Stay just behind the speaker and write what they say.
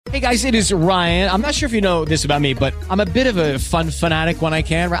Hey guys, it is Ryan. I'm not sure if you know this about me, but I'm a bit of a fun fanatic when I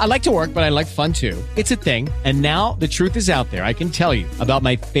can. I like to work, but I like fun too. It's a thing. And now the truth is out there. I can tell you about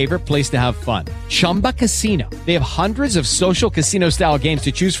my favorite place to have fun. Chumba Casino. They have hundreds of social casino style games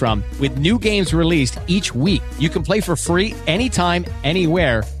to choose from with new games released each week. You can play for free anytime,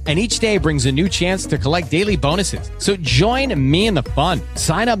 anywhere. And each day brings a new chance to collect daily bonuses. So join me in the fun.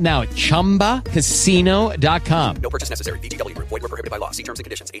 Sign up now at ChumbaCasino.com. No purchase necessary. VGW. Void where prohibited by law. See terms and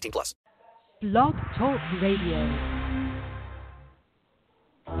conditions. 18+. Blog Talk Radio.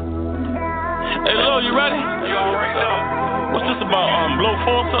 Hey, Lil, you ready? You already know. What's this about? Blow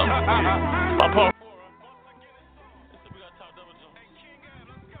 4 or something? My part.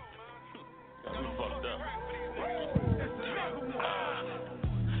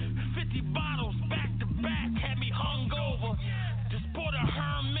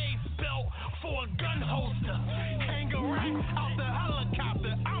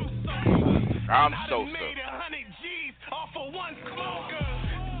 I'm so made 100 G's off of one smoker.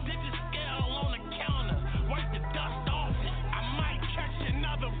 Digit scale on the counter, wipe the dust off it. I might catch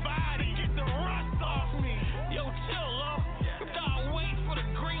another body, get the rust off me. Yo, chill, love. You gotta wait for the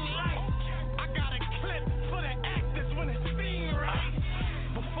green light. I got a clip for the actors when it's seen right.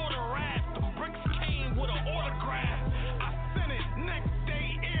 Before the rap, the bricks came with an autograph. I sent it next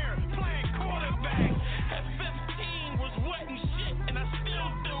day air, playing quarterback. At 15 was wet and shit, and I still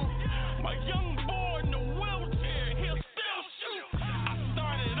do. My young boy in the wheelchair, he'll still shoot. I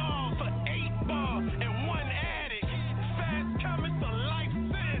started off for 8 ball and 1 addict. Fast coming to life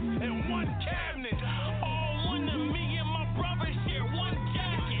sentence in 1 cabinet. All one of me and my brother share 1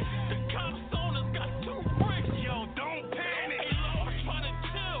 jacket. The cops on us got 2 bricks, yo, don't panic. Hey, Lord, trying to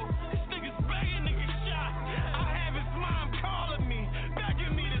chill. This nigga's begging to get shot. I have his mom calling me,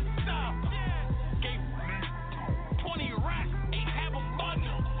 begging me to stop. Gave 20 racks, ain't have a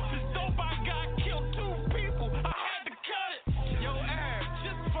bundle. This dope I got killed 2 people. I had to cut it. Yo, Ab,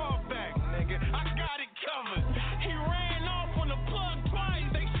 just fall back, nigga. I got it covered. He ran off on the plug twice.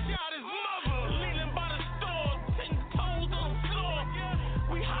 They shot his mother. Leaning by the store, 10 toes on the floor.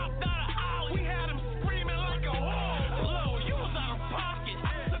 We hopped out of alley. We had him screaming like a whore. Low, you was out of pocket.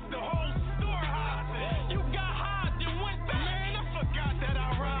 I took the whole store hostage. You got high, then went back. Man, I forgot that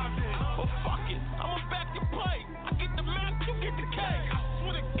I robbed it. But fuck it, I'ma back to play. I get the map, you get the cake. I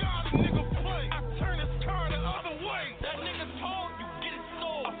swear to God, a nigga play. I turn his car the other way. That nigga told you, get it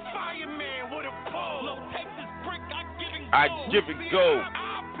sold. A fireman with a pole. Look, take this brick, I give and go.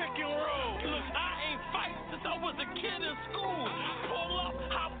 I'll pick and roll. Look, I ain't fight since I was a kid in school. Pull up,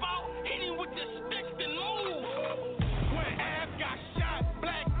 hop out, hit him with the stick, then move. When Ab got shot,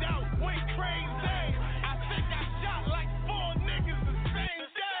 blacked out, went crazy. I think I shot like 4 niggas the same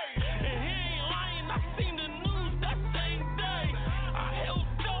day. And he ain't lying, I seen the news that same day. I held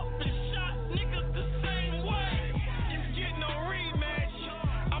up and shot niggas the same way. You get no rematch,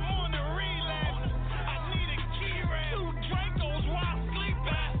 I'm on the relapse. I need a key rat, 2 Dracos while I sleep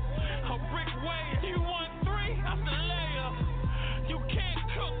at. A brick way, you want 3? That's the layup. You can't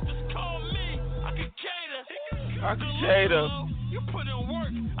cook, just call me. I can cater. You put in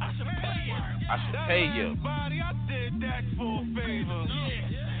work, I should pay you. Everybody, I did that for a favor.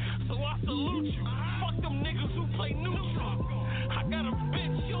 Yeah, so I salute you. Fuck them niggas who play neutral. I got a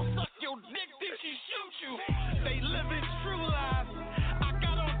bitch, she'll suck your dick, then she shoot you. They living true lives. I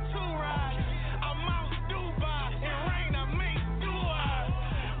got on 2 rides. I'm out Dubai. It rain, I make do eyes.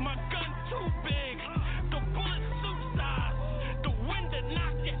 My gun too big. The bullet suit size. The wind that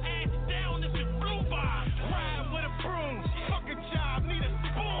knock your ass down if you blue by. Ride with a broom. Fuck a job, need a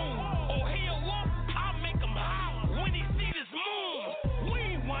spoon. Or he'll walk, I'll make him howl when he see this moon. We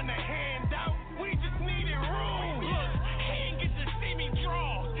ain't want a handout, we just needed room. Look, he ain't get to see me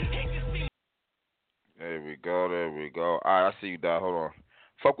draw. He just see me. There we go. All right, I see you, Dad. Hold on.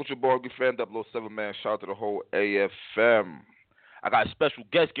 Fuck with your boy, get fanned up, little 7 man. Shout out to the whole AFM. I got a special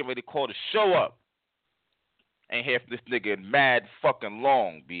guest getting ready to call the show up. Ain't hear from this nigga in mad fucking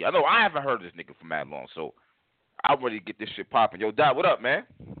long, B. I know I haven't heard this nigga for mad long, so I'm ready to get this shit popping. Yo, Dad, what up, man?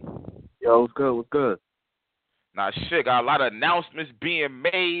 Yo, what's good? Nah, shit, got a lot of announcements being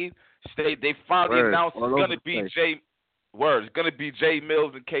made. They finally announced it's gonna be it's gonna be Jay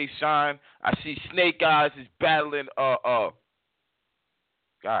Mills and K Shine. I see Snake Eyes is battling God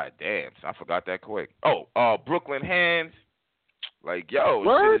damn, I forgot that quick. Brooklyn Hands. Like, yo,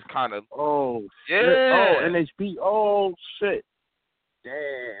 shit is kind of. Oh, yeah. Shit. Oh, NHB. Oh, shit.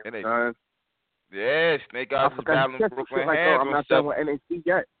 Damn, son. Yeah, Snake Eyes is battling Brooklyn Hands. I'm not done with NHB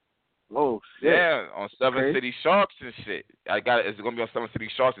yet. Oh, shit. Yeah, on 7 City Sharks and shit. It's going to be on 7 City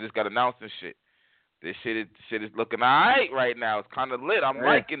Sharks. It just got announced and shit. This shit is looking alright right now. It's kind of lit. I'm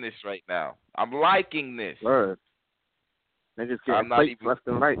liking this right now. I'm liking this. Word. Niggas getting plates left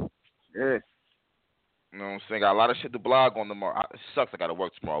and right. Yeah. You know what I'm saying? Got a lot of shit to blog on tomorrow. It sucks I got to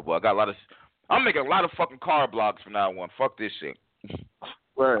work tomorrow, but I got a lot of. I'm making a lot of fucking car blogs from now on. Fuck this shit.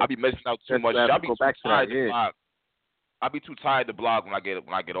 Word. I be missing out too much. I'll be too tired to blog. I'll be too tired to blog when I get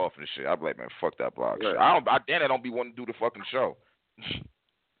off of this shit. I'll be like, man, fuck that blog shit. I don't be wanting to do the fucking show.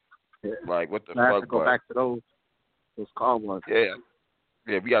 Yeah. Like, what the I fuck? have to go back to those car ones. Yeah,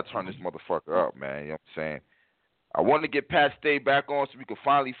 we gotta turn this motherfucker up, man. You know what I'm saying? I want to get Pat Stay back on so we can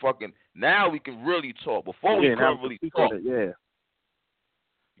finally now we can really talk. Before we couldn't really talk. Yeah.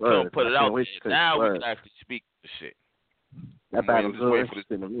 We couldn't put it out there. Now we can actually speak the shit. That battle's really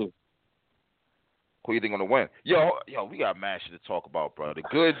interesting to me. Who you think gonna win? Yo, we got mad shit to talk about, bro. The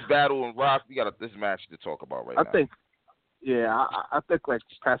Goods battle and Rock, we got this match to talk about right now. I think like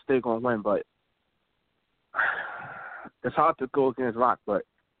Pat Stay gonna win, but it's hard to go against Rock. But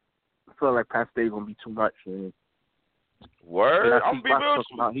I feel like Pat Stay gonna be too much. Man. Word, I'm be real. Rock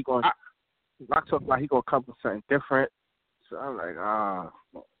talking about he gonna come with something different. So I'm like, I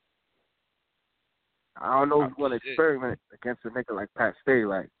don't know if you want to experiment against a nigga like Pat Stay.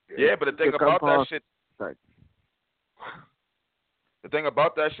 Like, yeah, but the thing about that shit, like, the thing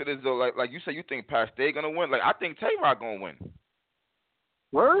about that shit is though, like you say, you think Pat Stay gonna win. Like I think Tay Rock gonna win.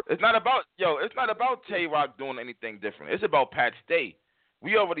 Word? It's not about Tay Rock doing anything different. It's about Pat Stay.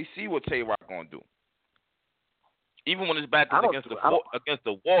 We already see what Tay Rock gonna do. Even when his back is against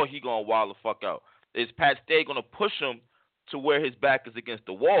the wall, he gonna wild the fuck out. Is Pat Stay gonna push him to where his back is against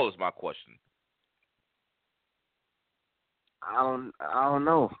the wall? Is my question. I don't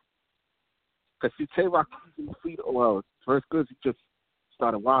know. Cause see, Tay Rock usually feed. Well, first goods he just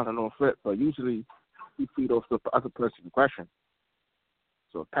started wilding on Flip, but usually he feed off the other person's aggression.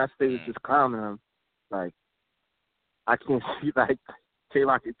 So if Pat Stay was just clowning him, like I can't see like Tay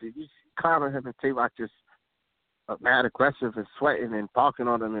Rock. You clowning him and Tay Rock just mad aggressive and sweating and barking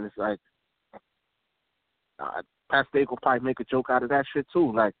on him, and it's like Pat Stay will probably make a joke out of that shit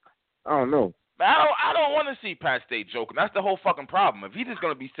too. Like I don't know. I don't want to see Pat Stay joking. That's the whole fucking problem. If he's just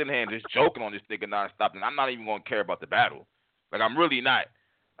going to be sitting here and just joking on this nigga nonstop, then I'm not even going to care about the battle. Like, I'm really not.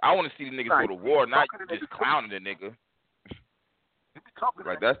 I want to see the niggas go to war, not just clowning the nigga.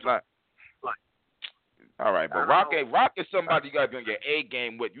 Like, that's not. All right, but Rock is somebody you got to be on your A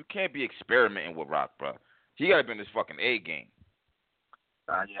game with. You can't be experimenting with Rock, bro. He got to be in his fucking A game.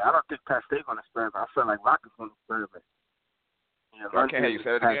 Yeah, I don't think Pat Stay going to experiment. I feel like Rock is going to experiment. I can't hear you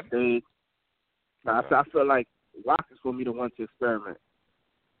say that again. No, I feel like Rock is going to be the one to experiment.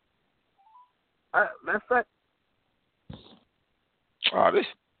 Matter of fact. I'm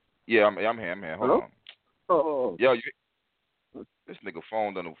here. Hold on. Oh. Yo, this nigga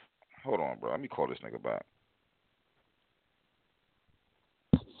phone done. Hold on, bro. Let me call this nigga back.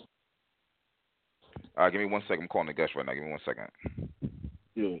 All right, give me 1 second. I'm calling the guest right now. Give me 1 second.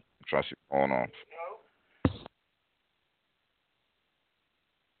 Yeah. I'm trying to see what's going on.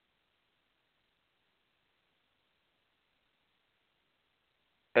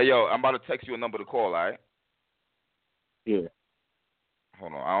 Hey, yo, I'm about to text you a number to call, all right? Yeah.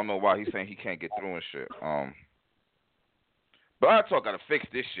 Hold on. I don't know why he's saying he can't get through and shit. But I got to fix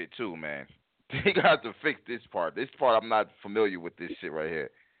this shit too, man. He got to fix this part. This part, I'm not familiar with this shit right here.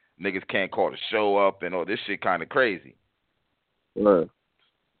 Niggas can't call the show up and all this shit kind of crazy. Right.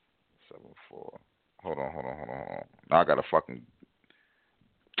 74. Hold on. Now I got to fucking...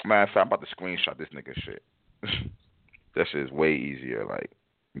 Man, I'm about to screenshot this nigga shit. That shit is way easier, like...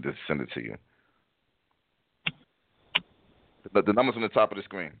 Just send it to you. The number's on the top of the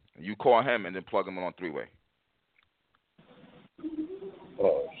screen. You call him and then plug him on three-way.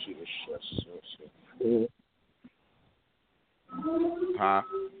 Oh, shit. Huh?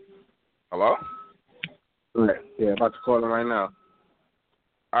 Hello? Yeah, about to call him right now.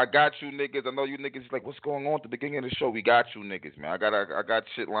 I got you niggas. I know you niggas like, what's going on at the beginning of the show? We got you niggas, man. I got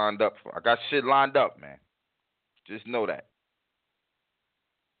shit lined up. I got shit lined up, man. Just know that.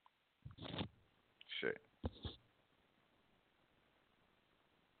 Shit.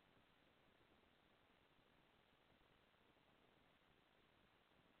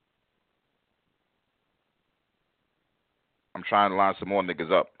 I'm trying to line some more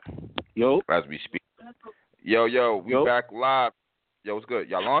niggas up. Yo. As we speak. Yo, we back live. Yo, what's good?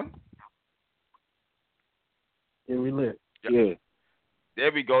 Y'all on? Yeah, we lit. Yeah.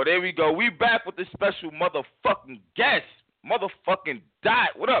 There we go. We back with the special motherfucking guest. Motherfucking Dot.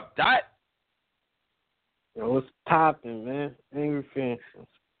 What up, Dot? Yo, what's poppin', man? Angry fan. What's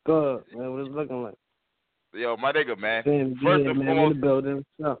good, man? What it's looking like? Yo, my nigga, man. First and foremost, in the building.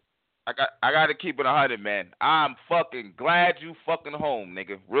 What's up? I got to keep it 100, man. I'm fucking glad you fucking home,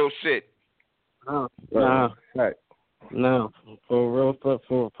 nigga. Real shit. Right. No, for real,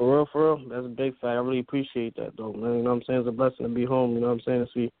 that's a big fact. I really appreciate that, though, man. You know what I'm saying? It's a blessing to be home, you know what I'm saying?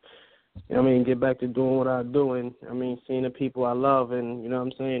 To see, you know what I mean, get back to doing what I do, and, I mean, seeing the people I love, and, you know what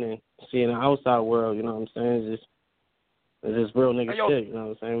I'm saying, and seeing the outside world, you know what I'm saying? It's just real nigga shit, you know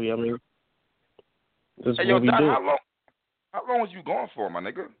what I'm saying? This is what we do. How long was you gone for, my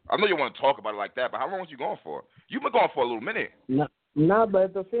nigga? I know you want to talk about it like that, but how long was you gone for? You've been gone for a little minute. Nah,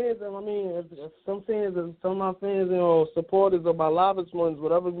 but the fans, I mean, if some of my fans, you know, supporters of my loudest ones,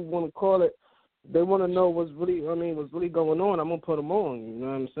 whatever we want to call it, they want to know what's really going on. I'm gonna put them on. You know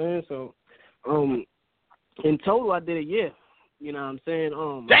what I'm saying? So, in total, I did a year. You know what I'm saying?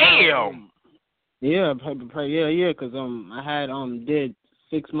 Damn. Yeah, because I had did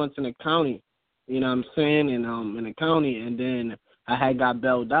 6 months in the county. You know what I'm saying? And in the county, and then I had got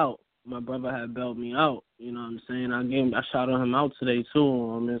bailed out. My brother had bailed me out. You know what I'm saying? I shouted him out today too.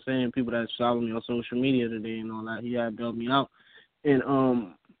 I'm saying people that follow me on social media today and all that. He had bailed me out, and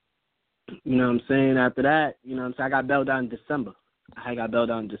you know what I'm saying? After that, you know what I'm saying? I got bailed out in December. I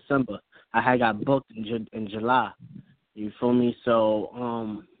had got booked in July. You feel me?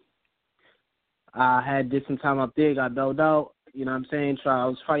 So I had did some time up there, got bailed out. You know what I'm saying? I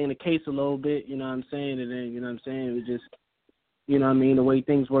was fighting the case a little bit. You know what I'm saying? And then, you know what I'm saying? It was just, you know what I mean, the way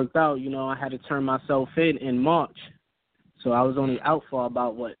things worked out, you know, I had to turn myself in March. So I was only out for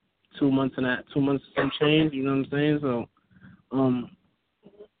about, 2 months and some change, you know what I'm saying? So,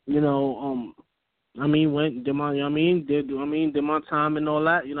 you know, I mean, did my time and all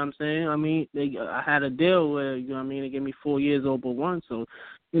that, you know what I'm saying? I mean, I had a deal where, you know what I mean, they gave me 4 years over one. So,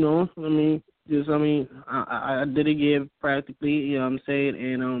 you know, I mean, I did a year practically, you know what I'm saying,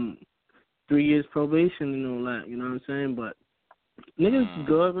 and 3 years probation and all that, you know what I'm saying? But niggas is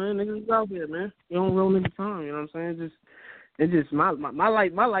good, man. Niggas is out here, man. You don't roll nigga time, you know what I'm saying? It's just my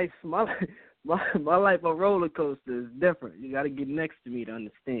life a roller coaster is different. You got to get next to me to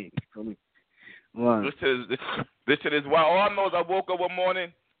understand. You feel me? Wow. This shit is wild. All I know is I woke up one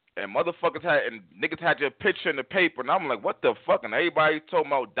morning and niggas had your picture in the paper, and I'm like, what the fuck? And everybody told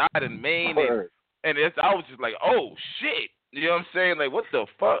me I died in Maine, and I was just like, oh shit, you know what I'm saying? Like, what the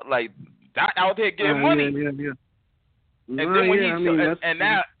fuck? Like, out there getting money. Yeah. And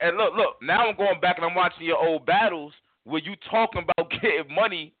then look, now I'm going back and I'm watching your old battles where you talking about getting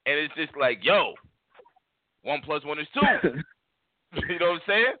money, and it's just like, yo, 1 + 1 is 2. You know what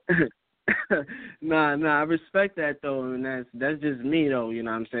I'm saying? Nah, I respect that though, and that's just me though. You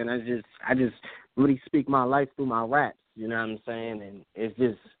know what I'm saying? I just really speak my life through my raps. You know what I'm saying? And it's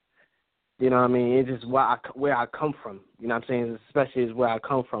just, you know what I mean? It's just where I come from. You know what I'm saying? Especially is where I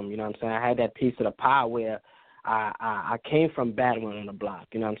come from. You know what I'm saying? I had that piece of the pie where I came from battling on the block.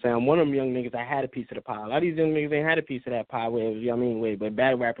 You know what I'm saying? I'm one of them young niggas that had a piece of the pie. A lot of these young niggas ain't had a piece of that pie where it was, you know what I mean, where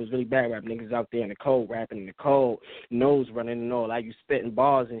bad rappers, really bad rap niggas out there in the cold, rapping in the cold, nose running and all, like you spitting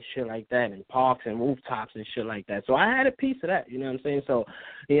bars and shit like that, and parks and rooftops and shit like that. So I had a piece of that, you know what I'm saying? So,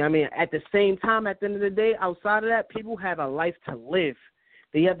 you know what I mean? At the same time, at the end of the day, outside of that, people have a life to live.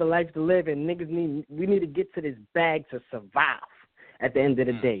 They have the life to live, and we need to get to this bag to survive. At the end of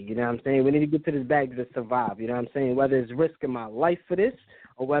the day, you know what I'm saying? We need to get to this bag to survive, you know what I'm saying? Whether it's risking my life for this,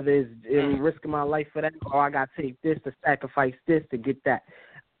 or whether it's risking my life for that, or I got to take this to sacrifice this to get that.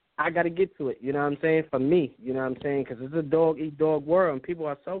 I got to get to it, you know what I'm saying? For me, you know what I'm saying? Because it's a dog-eat-dog world, and people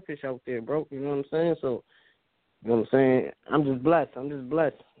are selfish out there, bro, you know what I'm saying? So, you know what I'm saying? I'm just blessed.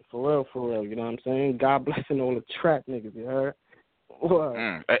 For real, you know what I'm saying? God blessing all the trap niggas, you heard?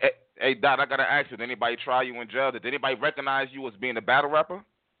 Hey, Dot, I got to ask you, did anybody try you in jail? Did anybody recognize you as being a battle rapper?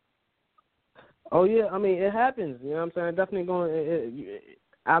 Oh, yeah. I mean, it happens. You know what I'm saying? Definitely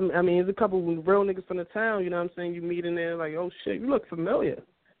I mean, there's a couple of real niggas from the town, you know what I'm saying? You meet in there like, oh, shit, you look familiar.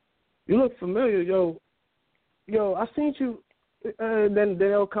 Yo, I seen you. Then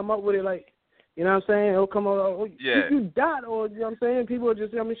they'll come up with it like, you know what I'm saying? They'll come up, oh, yeah. You Dot, or, you know what I'm saying? People are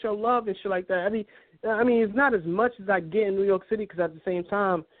just, you know what I mean, show love and shit like that. I mean, it's not as much as I get in New York City because at the same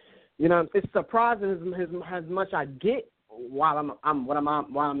time, you know, it's surprising as much I get while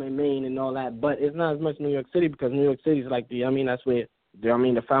I'm in Maine and all that, but it's not as much New York City because New York City is like that's where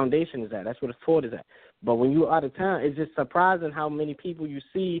the foundation is at. That's where the fort is at. But when you're out of town, it's just surprising how many people you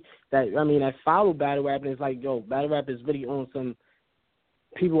see that follow battle rap, and it's like, yo, battle rap is really on some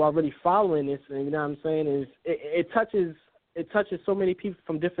people are really following this, and you know what I'm saying? It touches so many people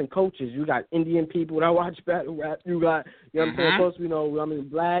from different cultures. You got Indian people that watch battle rap. You got, you know what I'm saying? Of course, we know,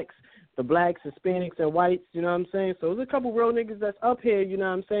 blacks, the blacks, Hispanics, and whites, you know what I'm saying? So there's a couple real niggas that's up here, you know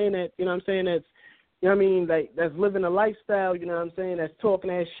what I'm saying, that's you know what I mean, like that's living a lifestyle, you know what I'm saying, that's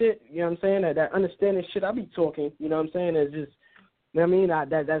talking that shit, you know what I'm saying, that understanding shit I be talking, you know what I'm saying, that's just, you know what I mean,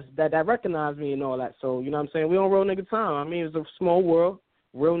 that recognize me and all that. So, you know what I'm saying, we on real nigga time. I mean, it's a small world.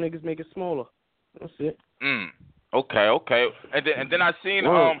 Real niggas make it smaller. That's it. Okay. And then I seen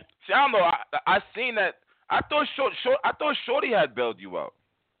see, I don't know, I seen that I thought Shorty had bailed you out.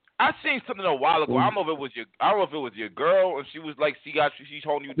 I seen something a while ago. I don't know if it was your girl, and she was like, she's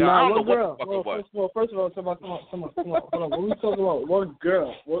holding you down. I don't know what the fuck it was. First of all, come on. Hold on. What are we talking about? What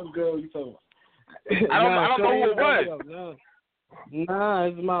girl? What girl are you talking about? I don't know who it was. Nah,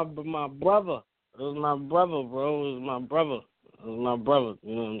 it's my brother. It was my brother, bro. It was my brother.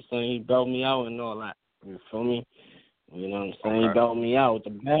 You know what I'm saying? He bailed me out and all that. You feel me? You know what I'm saying? Okay. He bailed me out.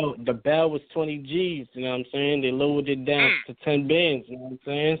 The bail was 20 G's, you know what I'm saying? They lowered it down to 10 bands, you know what I'm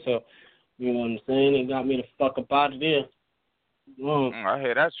saying? So, you know what I'm saying? They got me the fuck up out of there. I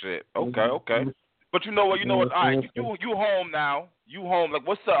hear that shit. Okay. But you know what? All right, you home now. You home. Like,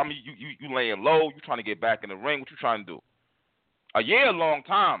 what's up? I mean, you laying low. You trying to get back in the ring. What you trying to do? A year, a long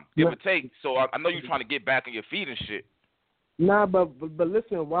time, give or take. So I know you're trying to get back on your feet and shit. Nah, but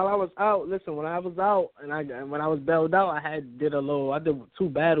listen, while I was out, when I was out and when I was bailed out, I did 2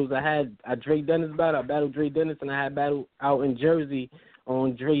 battles. I Dre Dennis battle. I battled Dre Dennis, and I had battle out in Jersey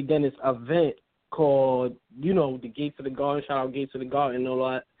on Dre Dennis event called, you know, the Gates of the Garden. Shout out Gates of the Garden and all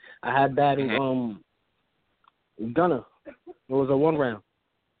that. I had battled Gunner. It was a 1 round.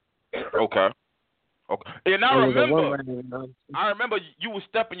 Okay. And I remember you was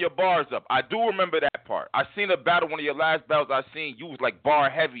stepping your bars up. I do remember that part. I seen a battle, one of your last battles I seen, you was like bar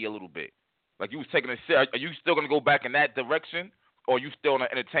heavy a little bit. Like you was taking a shit. Are you still going to go back in that direction? Or are you still on the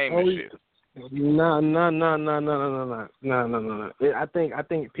entertainment shit? No. I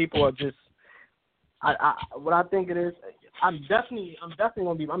think people are just, what I think it is, I'm definitely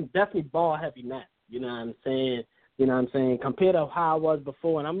ball heavy now. You know what I'm saying? Compared to how I was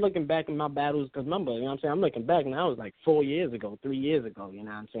before, and I'm looking back in my battles, because remember, you know what I'm saying, I'm looking back, and that was like 4 years ago, 3 years ago, you know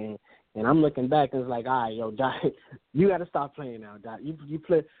what I'm saying, and I'm looking back, and it's like, all right, yo, Dot, you got to stop playing now, Dot. You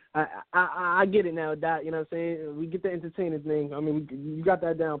play, I get it now, Dot, you know what I'm saying, we get the entertaining thing, I mean, you got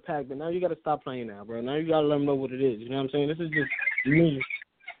that down packed, but now you got to stop playing now, bro, now you got to let them know what it is, you know what I'm saying, this is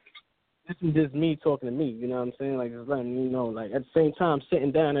just me talking to me, you know what I'm saying, like, just letting you know, like, at the same time,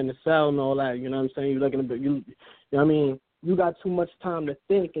 sitting down in the cell and all that, you know what I'm saying, you're looking at, you know what I mean, you got too much time to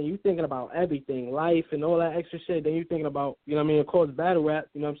think, and you thinking about everything, life and all that extra shit, then you thinking about, you know what I mean, of course, battle rap,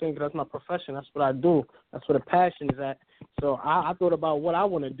 you know what I'm saying, because that's my profession, that's what I do, that's where the passion is at, so I thought about what I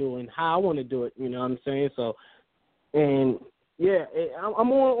want to do and how I want to do it, you know what I'm saying, so, and, yeah, I'm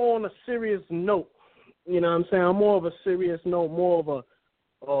more on a serious note, you know what I'm saying, I'm more of a serious note, more of a,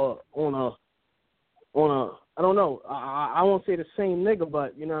 on a I don't know, I won't say the same nigga,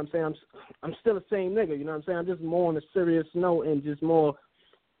 but you know what I'm saying, I'm still the same nigga, you know what I'm saying, I'm just more on a serious note and just more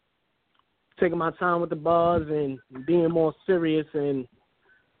taking my time with the bars and being more serious, and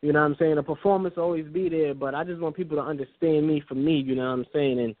you know what I'm saying, the performance will always be there, but I just want people to understand me for me, you know what I'm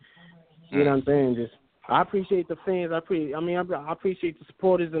saying, and you know what I'm saying, just I appreciate the fans, I appreciate the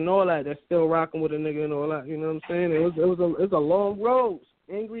supporters and all that that's still rocking with a nigga and all that, you know what I'm saying, it's a long road.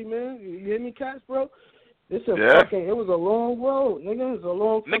 Angry man, you hear me, cats, bro? It was a long road, nigga. It was a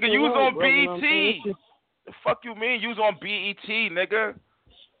long nigga, you was on road, BET. The fuck you mean? You was on BET, nigga.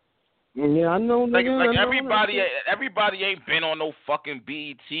 Yeah, I know, nigga. Like everybody ain't been on no fucking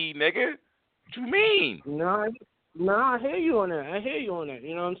BET, nigga. What you mean? Nah, I hear you on that.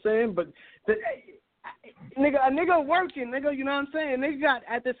 You know what I'm saying? But a nigga working, nigga. You know what I'm saying? Nigga got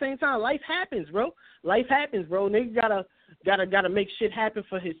at the same time. Life happens, bro. Nigga gotta make shit happen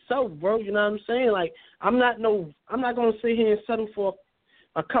for himself, bro. You know what I'm saying? Like I'm not gonna sit here and settle for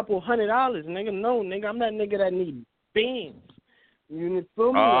a couple $100, nigga. No, nigga, I'm that nigga that need bands. You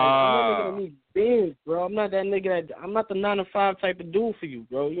feel me? Like, I'm that nigga that need bands, bro. I'm not that nigga that I'm not the 9-to-5 type of dude for you,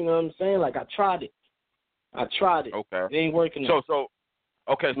 bro. You know what I'm saying? Like I tried it. Okay. It ain't working. So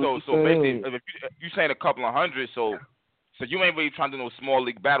basically, if you saying a couple of hundred, so you ain't really trying to do no small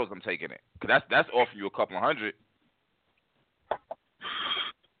league battles. I'm taking it, cause that's offering you a couple of hundred.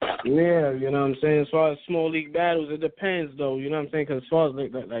 Yeah, you know what I'm saying? As far as small league battles, it depends, though. You know what I'm saying? Because as far as,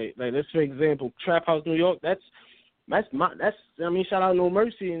 like let's for example, Trap House New York, that's I mean, shout out No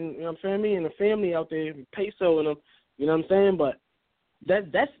Mercy and, you know what I'm saying, and the family out there, Peso and them, you know what I'm saying? But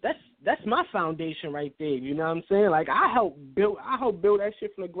that's my foundation right there, you know what I'm saying? Like, I helped build that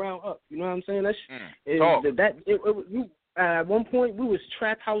shit from the ground up, you know what I'm saying? At one point, we was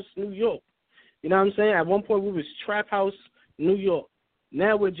Trap House New York, you know what I'm saying? At one point, we was Trap House New York.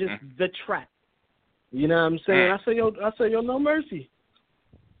 Now we're just the trap. You know what I'm saying? I say, yo, No Mercy.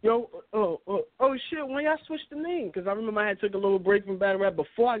 Yo, oh shit, when y'all switched the name? Because I remember I had took a little break from battle rap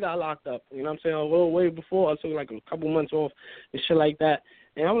before I got locked up. You know what I'm saying? A little way before. I took like a couple months off and shit like that.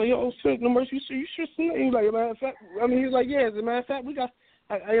 And I'm like, yo, no mercy, you should see it. He's like, matter of fact, I mean, he's like, yeah, as a matter of fact,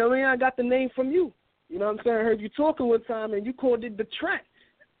 I got the name from you. You know what I'm saying? I heard you talking one time and you called it the track.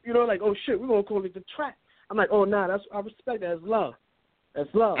 You know, like, oh shit, we're going to call it the track. I'm like, oh, nah, I respect that. That's love.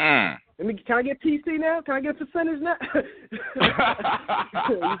 That's love. Can I get PC now? Can I get a percentage now? You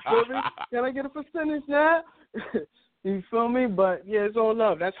feel me? Can I get a percentage now? You feel me? But yeah, it's all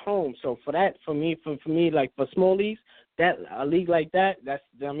love. That's home. So for that, for me, like for small leagues, that a league like that, that's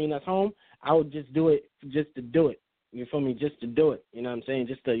home. I would just do it just to do it. You feel me? Just to do it. You know what I'm saying?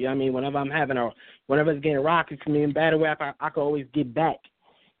 Just to, you know what I mean? Whenever it's getting rocky for me in battle rap, I can always get back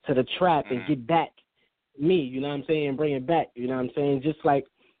to the trap and get back me. You know what I'm saying? And bring it back. You know what I'm saying? Just like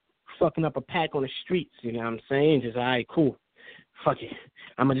fucking up a pack on the streets. You know what I'm saying? Just, all right, cool. Fuck it.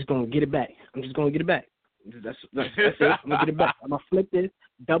 I'm just going to get it back. I'm just going to get it back. That's it. I'm going to get it back. I'm going to flip this,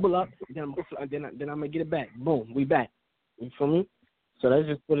 double up, then I'm going to get it back. Boom, we back. You feel me? So that's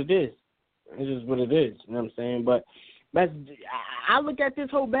just what it is. It's just what it is. You know what I'm saying? But I look at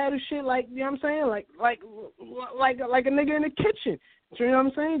this whole battle shit like, you know what I'm saying? Like a nigga in the kitchen. You know what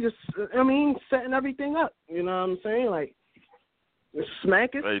I'm saying? Just, setting everything up. You know what I'm saying? Like,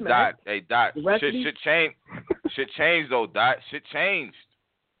 smack it, smack. Hey, Dot. Shit changed. Shit changed, though, Dot. Shit changed.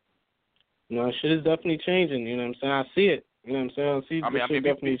 No, shit is definitely changing. You know what I'm saying? I see it. You know what I'm saying? Shit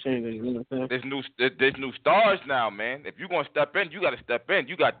definitely changing. You know what I'm saying? There's new stars now, man. If you're gonna step in, you got to step in.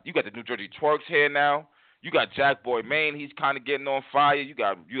 You got the New Jersey Twerks here now. You got Jack Boy Maine. He's kind of getting on fire. You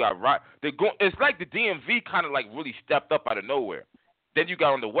got right. It's like the DMV kind of like really stepped up out of nowhere. Then you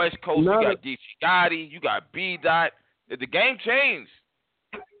got on the West Coast. You got D. Gotti. You got B. Dot. The game changed.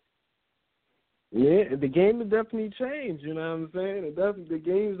 Yeah, the game has definitely changed. You know what I'm saying? The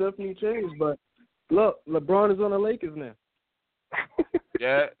game's definitely changed. But look, LeBron is on the Lakers now.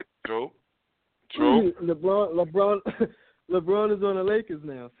 Yeah, true. LeBron is on the Lakers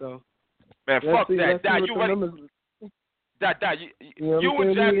now. So man, fuck that. Dad, you ready? Dad, you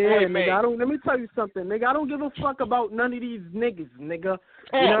and Jack Boy, man. Let me tell you something, nigga. I don't give a fuck about none of these niggas, nigga.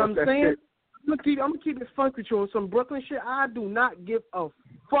 You know what I'm saying? I'm gonna keep it fun with you on some Brooklyn shit. I do not give a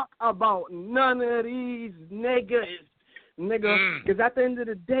fuck about none of these niggas, nigga. Because at the end of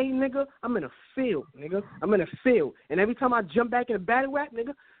the day, nigga, I'm in a field, nigga. I'm in a field. And every time I jump back in a battle rap,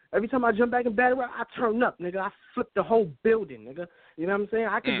 nigga, I turn up, nigga. I flip the whole building, nigga. You know what I'm saying?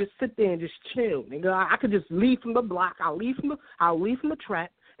 I could just sit there and just chill, nigga. I could just leave from the block. I'll leave from the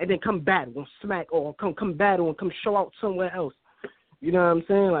trap and then come battle and smack or come battle and come show out somewhere else. You know what I'm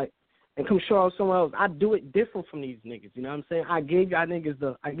saying? Like, and come show out somewhere else. I do it different from these niggas. You know what I'm saying? I gave y'all niggas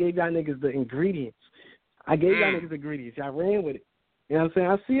the ingredients. I gave y'all niggas the ingredients. Y'all ran with it. You know what I'm saying?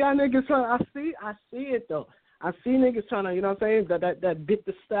 I see y'all niggas trying. I see it though. I see niggas trying to, you know what I'm saying, that bit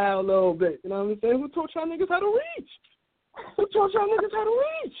the style a little bit. You know what I'm saying? Who taught y'all niggas how to reach? Who taught y'all niggas how to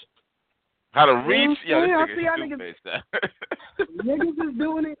reach? How to reach? You know yeah, I see y'all niggas is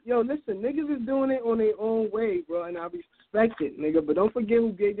doing it. Yo, listen, niggas is doing it on their own way, bro, and I respect it, nigga. But don't forget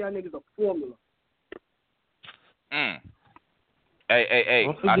who gave y'all niggas a formula. Hey,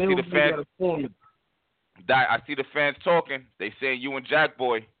 I see the fans. I see the fans talking. They saying you and Jack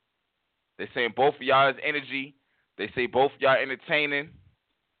Boy. They saying both of y'all is energy. They say both of y'all entertaining.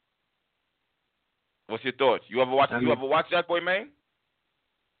 What's your thoughts? You ever watch Jack Boy, man?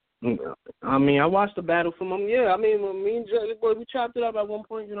 I mean, I watched the battle from him. Yeah, I mean, me and Jack Boy, we chopped it up at one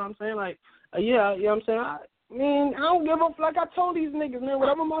point. You know what I'm saying? Like, yeah, you know what I'm saying? I don't give up. Like I told these niggas, man,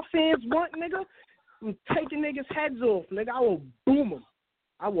 whatever my fans want, nigga, I'm taking niggas' heads off, nigga. I will boom them.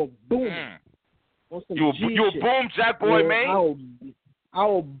 You'll boom Jack Boy, man? I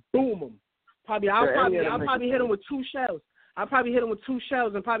will boom them. I'll probably hit him with 2 shells. I'll probably hit him with 2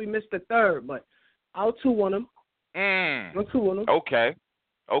 shells and probably miss the third, but I'll 2-1 him. I'll 2-1 him.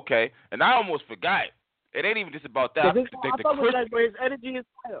 Okay. And I almost forgot. It ain't even just about that. I fuck with that, but his energy is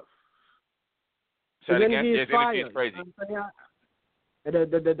fire. Say it again. His energy is crazy.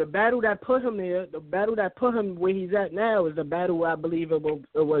 The battle that put him there, the battle that put him where he's at now is the battle where I believe it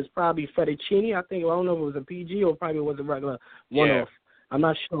was probably Fettuccine. I don't know if it was a PG or probably was a regular one-off. I'm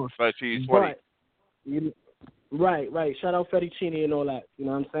not sure. Fettuccine 20. Right. Shout out Fettuccine and all that. You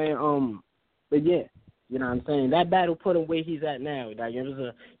know what I'm saying? But yeah, you know what I'm saying? That battle put him where he's at now. Like, it was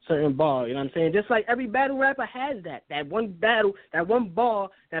a certain bar, you know what I'm saying? Just like every battle rapper has that one battle, that one bar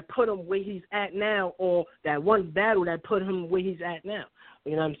that put him where he's at now, or that one battle that put him where he's at now.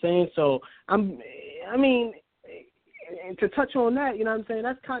 You know what I'm saying? So, I mean, to touch on that, you know what I'm saying?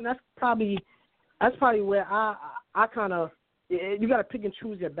 That's probably where I kind of, you got to pick and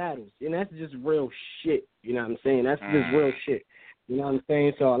choose your battles, and that's just real shit. You know what I'm saying? That's just real shit. You know what I'm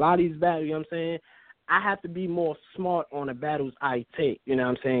saying? So a lot of these battles, you know what I'm saying? I have to be more smart on the battles I take. You know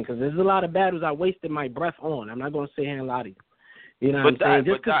what I'm saying? Because there's a lot of battles I wasted my breath on. I'm not gonna sit here and lie to you. You know what I'm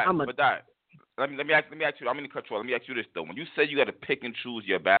saying? Let me ask you. I'm gonna cut you off. Let me ask you this though. When you say you got to pick and choose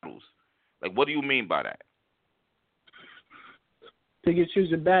your battles, like what do you mean by that? Pick and choose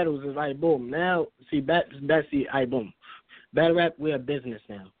your battles is like boom. Now see boom. Battle rap, we're a business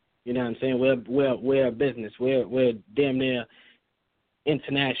now. You know what I'm saying? We're a business. We're damn near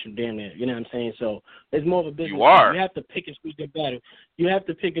international, damn near. You know what I'm saying? So it's more of a business. You are. You have to pick and choose your battle. You have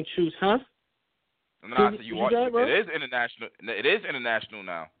to pick and choose, huh? No, I said you are. It is international. It is international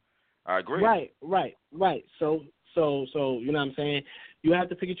now. I agree. Right. So you know what I'm saying? You have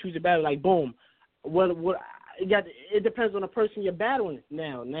to pick and choose your battle. Like boom, it depends on the person you're battling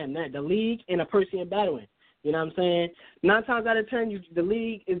now. The league and the person you're battling. You know what I'm saying? 9 times out of 10, the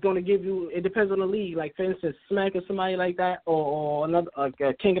league is going to give you. It depends on the league. Like for instance, Smack or somebody like that, or another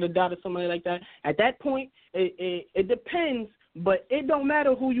King of the Dot or somebody like that. At that point, it depends, but it don't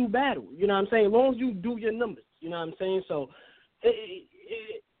matter who you battle. You know what I'm saying? As long as you do your numbers. You know what I'm saying? So,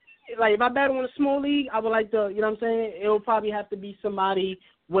 like if I battle in a small league, I would like to. You know what I'm saying? It will probably have to be somebody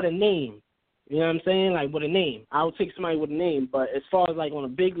with a name. You know what I'm saying? Like, with a name. I would take somebody with a name. But as far as, like, on a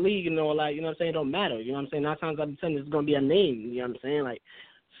big league and all that, you know what I'm saying, it don't matter. You know what I'm saying? 9 times out of 10, it's going to be a name. You know what I'm saying? Like,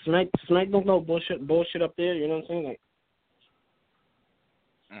 Smack don't know bullshit up there. You know what I'm saying?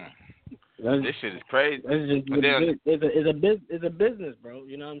 Like, this shit is crazy. It's a business, bro.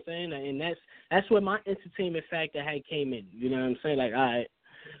 You know what I'm saying? And that's where my entertainment factor had came in. You know what I'm saying? Like, all right.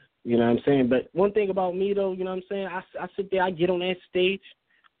 You know what I'm saying? But one thing about me, though, you know what I'm saying? I sit there, I get on that stage.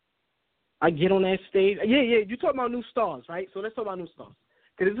 Yeah, you talking about new stars, right? So let's talk about new stars.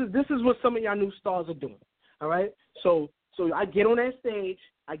 Because this is what some of y'all new stars are doing, all right? So I get on that stage,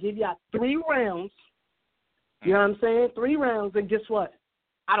 I give y'all 3 rounds, you know what I'm saying? 3 rounds, and guess what?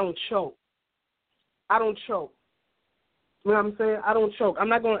 I don't choke. You know what I'm saying? I don't choke. I'm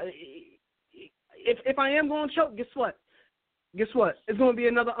not going to – if I am going to choke, guess what? It's going to be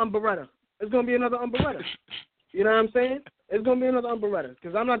another umbrella. You know what I'm saying? It's going to be another umbrella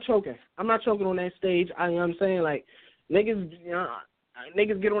because I'm not choking. I'm not choking on that stage. You know what I'm saying? Like, niggas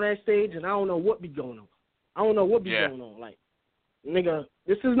get on that stage and I don't know what be going on. Going on. Like, nigga,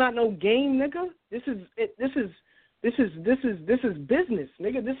 this is not no game, nigga. This is business,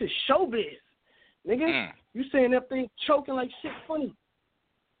 nigga. This is showbiz, nigga. You saying that thing choking like shit funny.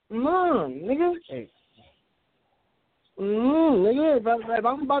 Come on, nigga. Hey. Nigga, if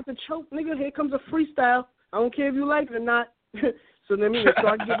I'm about to choke, nigga, here comes a freestyle. I don't care if you like it or not. So I can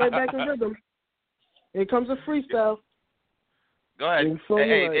get right back in rhythm. Here comes a freestyle. Go ahead.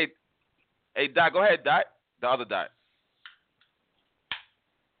 Hey, Dot, go ahead, Dot. The other Dot.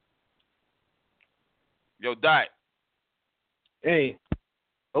 Yo, Dot. Hey.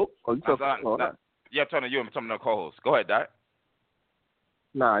 Oh, you talking? Yeah, I'm talking to you. I'm talking to the co-host. Go ahead, Dot.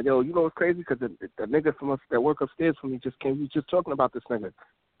 Nah, yo, you know what's crazy? Because the nigga from us that work upstairs from me just came. We was just talking about this nigga.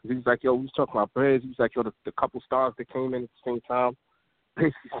 He was like, yo, we was talking about Brez. He was like, yo, the couple stars that came in at the same time,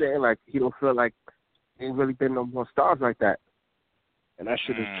 basically saying, like, he don't feel like there ain't really been no more stars like that. And that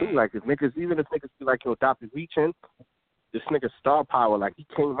shit is true. Like, even if niggas be like, yo, Dr. Reaching, this nigga star power, like, he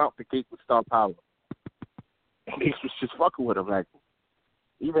came out the gate with star power. And niggas was just fucking with him. Like,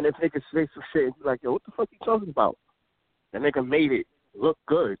 even if niggas say some shit and be like, yo, what the fuck you talking about? That nigga made it look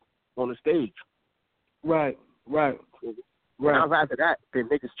good on the stage. Right. I'd rather that than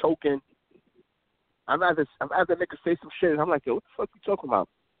niggas choking. I'd rather niggas say some shit and I'm like, yo, what the fuck you talking about?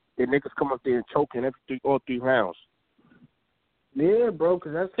 Then niggas come up there and choking all 3 rounds. Yeah, bro,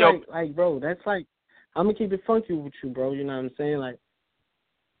 because that's bro, that's like, I'm going to keep it funky with you, bro, you know what I'm saying? Like,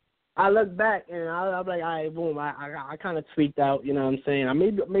 I look back and I'm like, all right, boom, I kind of tweaked out, you know what I'm saying?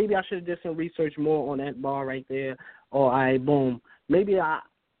 Maybe I should have did some research more on that bar right there, or all right, boom, maybe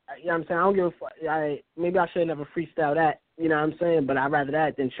you know what I'm saying? I don't give a fuck. Maybe I should have never freestyle that. You know what I'm saying? But I'd rather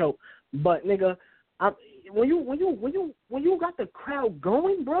that than choke. But nigga, when you got the crowd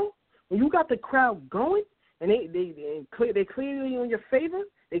going, bro, when you got the crowd going and they clearly in your favor,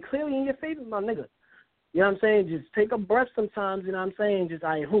 my nigga. You know what I'm saying? Just take a breath sometimes. You know what I'm saying? Just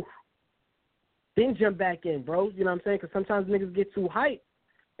then jump back in, bro. You know what I'm saying? Because sometimes niggas get too hyped,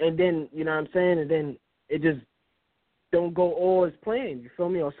 and then you know what I'm saying, and then it just don't go all as planned, you feel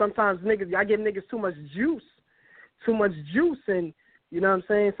me? Or sometimes I give niggas too much juice, and, you know what I'm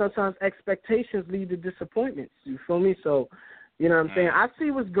saying, sometimes expectations lead to disappointments, you feel me? So, you know what I'm saying, I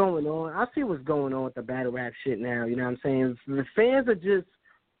see what's going on with the battle rap shit now, you know what I'm saying? The fans are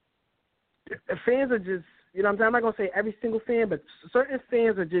just You know what I'm saying? I'm not gonna say every single fan, but certain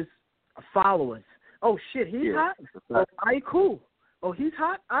fans are just followers. Oh shit, he's hot. Oh, all right, cool. Oh, he's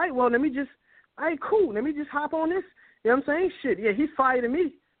hot. All right, well let me just. All right, cool. Let me just hop on this. You know what I'm saying? Shit, yeah, he's fire to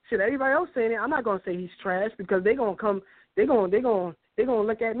me. Shit, everybody else saying it. I'm not gonna say he's trash because they gonna come. They gonna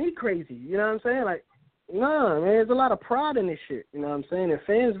look at me crazy. You know what I'm saying? Like, nah, man. There's a lot of pride in this shit. You know what I'm saying? And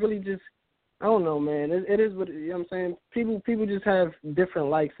fans really just. I don't know, man. It is what you know what I'm saying. People just have different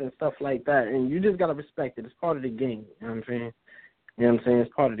likes and stuff like that, and you just gotta respect it. It's part of the game. You know what I'm saying? You know what I'm saying?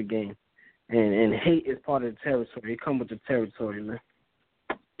 It's part of the game, and hate is part of the territory. It comes with the territory, man.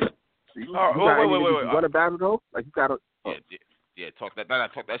 So wait. You want to battle though? Like you gotta. Yeah. Talk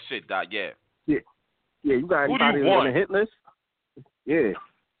that shit, Doc. Yeah. Yeah. You got Who do anybody you want? on the hit list? Yeah.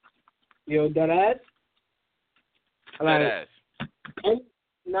 Yo, that ass. That ass.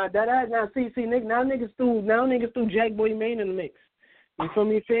 Now that ass. Now see, niggas threw Jack Boy Maine in the mix. You feel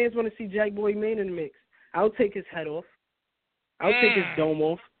me? Fans want to see Jack Boy Maine in the mix. I'll take his head off. I'll take his dome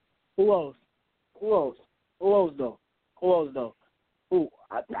off. Who else? Though? Ooh,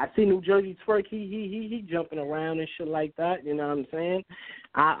 I see New Jersey Twerk. He jumping around and shit like that. You know what I'm saying?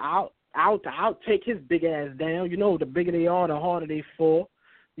 I'll take his big ass down. You know, the bigger they are, the harder they fall.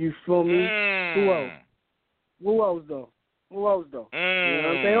 You feel me? Who else though? You know what I'm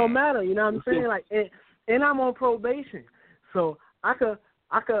saying? It don't matter. You know what I'm saying? Like, and I'm on probation, so I'm gonna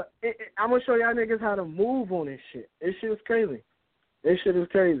show y'all niggas how to move on this shit. This shit is crazy.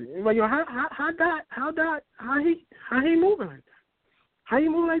 Like, yo, how he moving like that? How you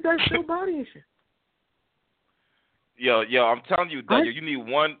move like that? Still body and shit. Yo, I'm telling you, that you need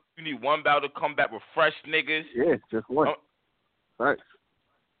one battle to come back with fresh niggas. Yeah, just one. Right.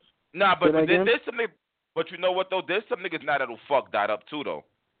 Nah, but there's some niggas. But you know what though? There's some niggas now that'll fuck Dot up too though.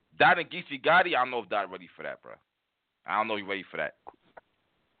 Dot and Geechee Gotti, I don't know if Dot ready for that, bro. I don't know if you ready for that.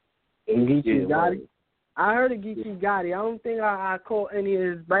 Geechee Gotti. I heard of Geechee Gotti. I don't think I caught any of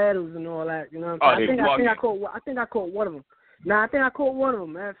his battles and all that. You know what I'm saying? I think I caught one of them. Nah, I think I caught one of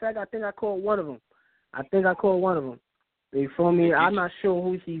them. Matter of fact, I think I caught one of them. You feel me? I'm not sure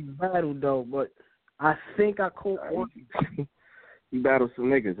who he battled though, but I think I caught one. You battled some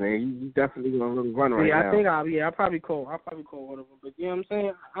niggas, man. You definitely gonna really run right now. I probably caught one of them. But you know what I'm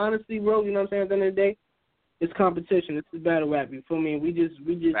saying? Honestly, bro, you know what I'm saying? At the end of the day, it's competition. It's battle rap. You feel me? We just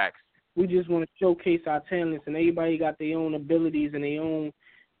want to showcase our talents, and everybody got their own abilities and their own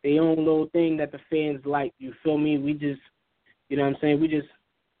little thing that the fans like. You feel me? We just, you know what I'm saying?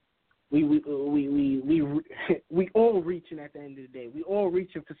 We all reaching at the end of the day. We all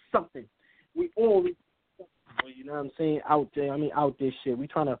reaching for something. You know what I'm saying? Out this shit.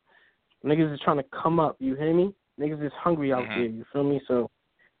 Niggas is trying to come up, you hear me? Niggas is hungry out there, you feel me? So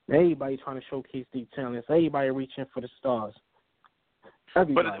everybody trying to showcase their talents. Everybody reaching for the stars.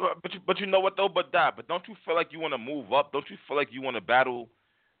 Everybody. But you know what though? But don't you feel like you want to move up? Don't you feel like you want to battle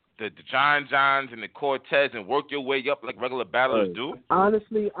the Johns and the Cortez and work your way up like regular battlers do?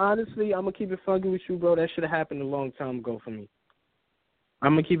 Honestly, I'm gonna keep it funky with you, bro. That should have happened a long time ago for me.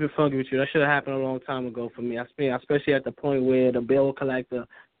 I'm going to keep it funky with you. That should have happened a long time ago for me, especially at the point where the bill collector,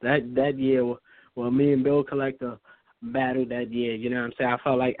 that year, well, me and bill collector battled that year. You know what I'm saying? I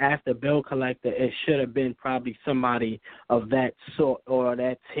felt like after bill collector, it should have been probably somebody of that sort or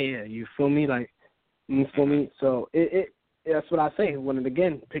that tier. You feel me? Like, you feel me? So that's what I say. When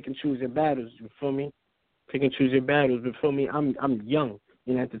again, pick and choose your battles. You feel me? Pick and choose your battles. You feel me? I'm young.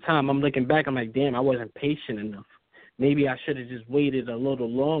 You know, at the time, I'm looking back, I'm like, damn, I wasn't patient enough. Maybe I should have just waited a little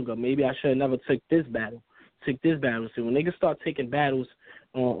longer. Maybe I should have never took this battle. So when niggas start taking battles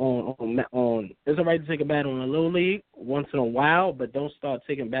on it's all right to take a battle in a little league once in a while, but don't start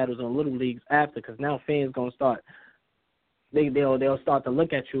taking battles on little leagues after, because now fans gonna start. They'll start to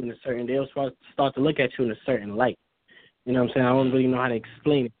look at you in a certain. They'll start to look at you in a certain light. You know what I'm saying? I don't really know how to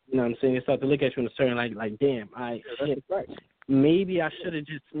explain it. You know what I'm saying? They start to look at you in a certain light, like damn, shit. Right. Maybe Dot should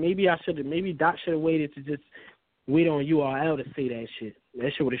have waited to just wait on URL to say that shit.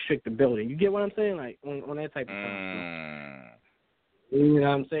 That shit would have shook the building. You get what I'm saying? Like, on that type of stuff. You know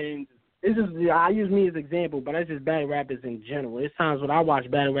what I'm saying? It's just, I use me as an example, but that's just battle rappers in general. There's times when I watch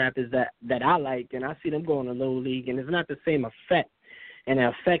battle rappers that I like, and I see them going to low league, and it's not the same effect. And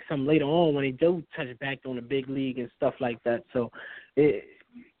it affects them later on when they do touch back on the big league and stuff like that. So it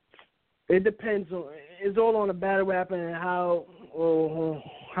depends on, it's all on the battle rapper and how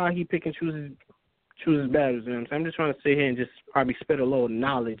he pick and chooses battles. You know what I'm saying? I'm just trying to sit here and just probably spit a little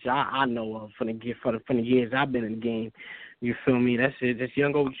knowledge I know of from the years I've been in the game. You feel me? That's it. That's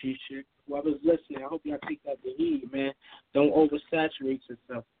young OG shit. Whoever's listening, I hope y'all take that to heed, man. Don't oversaturate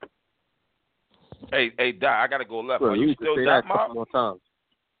yourself. Hey, Doc, I gotta go left. Well, Are you still Doc Mob? More times.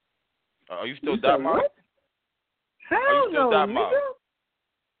 Are you still Doc Mob? Hell still no, Dot nigga. Mob?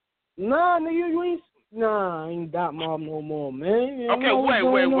 Nah, nigga, you ain't. Nah, I ain't Dot Mob no more, man. You Okay, know wait.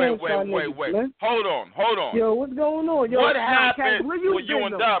 niggas, man. Hold on. Yo, what's going on? Yo, What nah, happened Cash, where you with you been,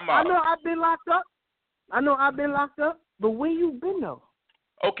 and though? Dot Mob? I know I've been locked up. But where you been though?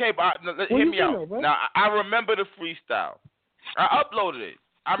 Okay, but hear me out. Though, Now, I remember the freestyle. I uploaded it.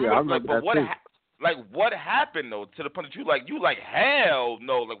 I remember but what what happened though to the point that you like hell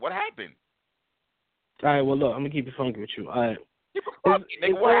no, like what happened? All right, well look, I'm gonna keep it funky with you. All right. Keep it funky,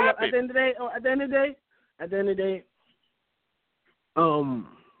 nigga. What happened? At the end of the day,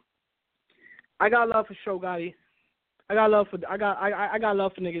 I got love for Show Gotti. I got love for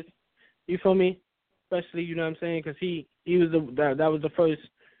niggas. You feel me? Especially, you know what I'm saying? Because he was that was the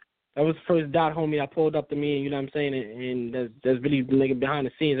first dot homie that pulled up to me, you know what I'm saying? And that's really the nigga behind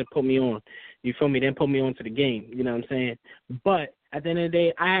the scenes that put me on. You feel me? Then put me on to the game, you know what I'm saying? But at the end of the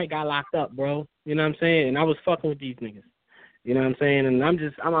day, I got locked up, bro. You know what I'm saying? And I was fucking with these niggas. You know what I'm saying? And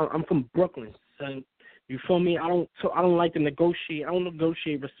I'm from Brooklyn, so you feel me? I don't like to negotiate. I don't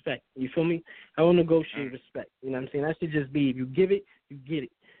negotiate respect. You feel me? I don't negotiate respect. You know what I'm saying? That should just be if you give it, you get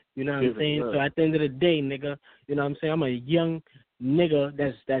it. You know what I'm saying? So at the end of the day, nigga, you know what I'm saying? I'm a young nigga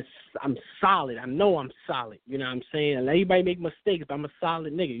I'm solid. I know I'm solid. You know what I'm saying? And everybody make mistakes, but I'm a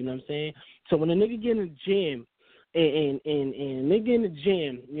solid nigga. You know what I'm saying? So when a nigga get in the gym and nigga in the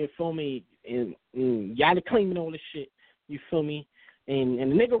gym, you feel me? And y'all claiming all this shit. You feel me? And a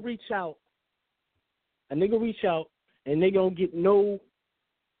nigga reach out. And they don't get no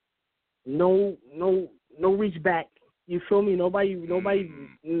reach back. You feel me? Nobody,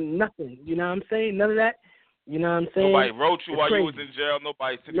 nothing. You know what I'm saying? None of that. You know what I'm saying? Nobody wrote you while you was in jail.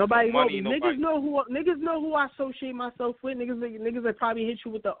 Nobody sent you some money. Niggas know who I associate myself with. Niggas that probably hit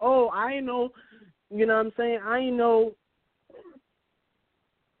you with the I ain't know. You know what I'm saying? I ain't know.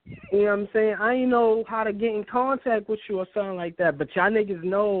 You know what I'm saying? I ain't know how to get in contact with you or something like that. But y'all niggas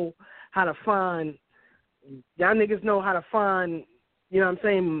know how to find. Y'all niggas know how to find. You know what I'm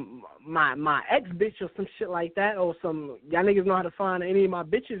saying? My ex bitch or some shit like that, or some y'all niggas know how to find any of my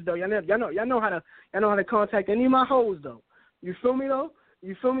bitches though. Y'all know how to contact any of my hoes though. You feel me though?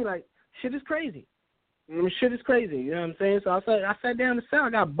 You feel me? Like shit is crazy. I mean, shit is crazy. You know what I'm saying? So I sat down in the cell. I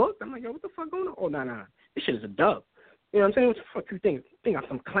got booked. I'm like, yo, what the fuck going on? Oh nah. This shit is a dub. You know what I'm saying? What the fuck you think? Think I'm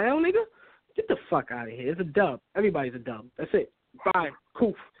some clown nigga? Get the fuck out of here. It's a dub. Everybody's a dub. That's it. Bye.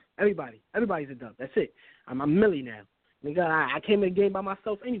 Coof. Everybody's a dub. That's it. I'm a millie now. Nigga, I came in the game by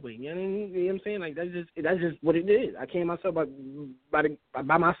myself anyway. You know what I'm saying? Like that's just what it is. I came myself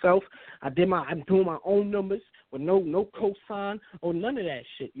by myself. I'm doing my own numbers with no cosign or none of that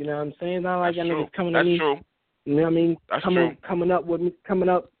shit. You know what I'm saying? Not like y'all niggas coming to me. That's true. You know what I mean? That's coming up with me, coming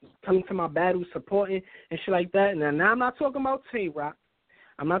to my battles, supporting and shit like that. And now I'm not talking about Tay-Rock.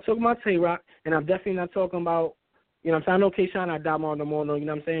 And I'm definitely not talking about. You know what I'm saying? I know K-Shine I Dot Mob no more, you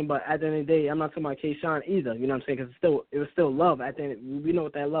know what I'm saying? But at the end of the day, I'm not talking about K-Shine either, you know what I'm saying? Because it was still love. At the end, we know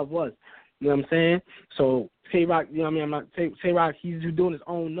what that love was, you know what I'm saying? So Tay-Rock, you know what I mean? Tay-Rock, he's just doing his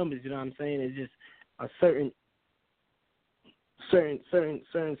own numbers, you know what I'm saying? It's just a certain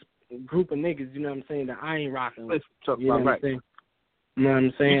group of niggas, you know what I'm saying, that I ain't rocking with. You know what I'm saying? You know what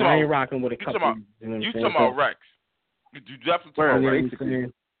I'm saying? I ain't rocking with a couple. You know what I'm saying? You talking about Rex. You definitely talking about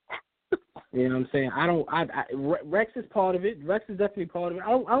Rex. You know what I'm saying? Rex is part of it. Rex is definitely part of it.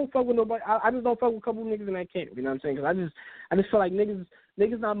 I don't fuck with nobody. I just don't fuck with a couple of niggas in that camp. You know what I'm saying? Because I just feel like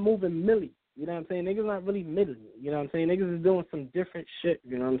niggas not moving millie. You know what I'm saying? Niggas not really middle. You know what I'm saying? Niggas is doing some different shit.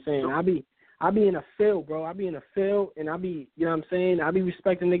 You know what I'm saying? I be in a field, bro. I be in a field, and you know what I'm saying? I be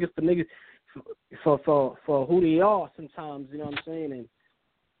respecting niggas for who they are sometimes. You know what I'm saying? And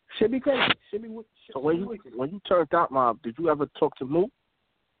should be crazy. So when you turned out, Mob, did you ever talk to Mook?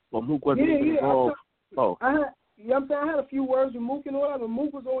 Well, Mook wasn't involved. You know what I'm saying? I had a few words with Mook and all that, but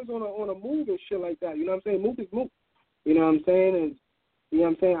Mook was always on a move and shit like that. You know what I'm saying? Mook is Mook. You know what I'm saying? And you know what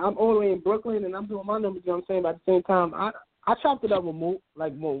I'm saying? I'm all the way in Brooklyn and I'm doing my numbers, you know what I'm saying? But at the same time, I chopped it up with Mook,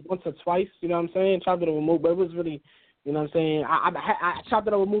 like once or twice, you know what I'm saying? Chopped it up with Mook, but it was really, you know what I'm saying? I chopped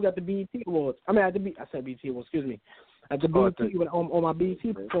it up with Mook at the BET Awards. I said BET Awards, excuse me. At the BET, on my BET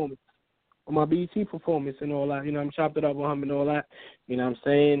performance. On my BET performance and all that, you know, I'm chopped it up with him and all that, you know what I'm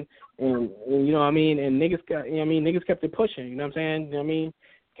saying? And you know what I mean? And niggas kept it pushing, you know what I'm saying? You know what I mean?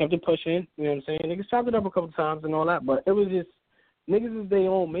 Kept it pushing, you know what I'm saying? Niggas chopped it up a couple times and all that, but it was just, niggas is their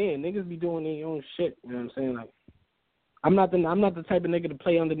own man. Niggas be doing their own shit, you know what I'm saying? Like, I'm not the type of nigga to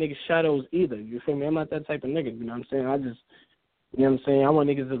play under niggas' shadows either, you feel me? I'm not that type of nigga, you know what I'm saying? You know what I'm saying? I want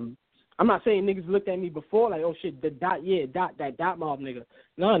niggas to, I'm not saying niggas looked at me before like, oh shit, that Dot Mob nigga.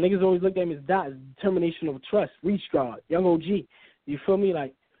 No, niggas always looked at me as Dot, as determination of trust, reach guard, young OG. You feel me?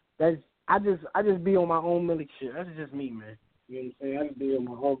 Like, I I just be on my own Millie shit. That's just me, man. You know what I'm saying? I just be on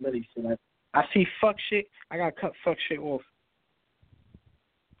my own Millie shit. I see fuck shit, I gotta cut fuck shit off.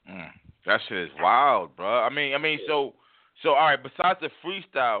 That shit is wild, bro. I mean, so all right. Besides the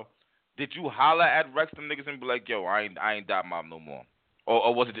freestyle, did you holler at Rex them niggas and be like, yo, I ain't Dot Mob no more,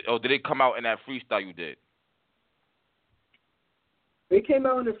 or was it? Or did it come out in that freestyle you did? It came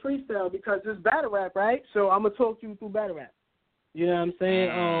out in the freestyle because it's battle rap, right? So I'm gonna talk you through battle rap. You know what I'm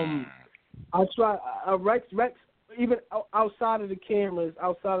saying? I try Rex, even outside of the cameras,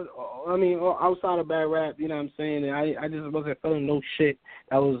 outside of bad rap. You know what I'm saying? And I just wasn't feeling no shit.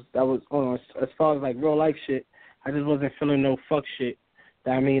 That was on as far as like real life shit. I just wasn't feeling no fuck shit.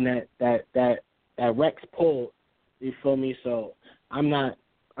 That Rex pulled. You feel me? So I'm not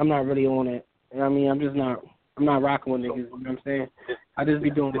really on it. I mean, I'm not rocking with niggas. You know what I'm saying? I just be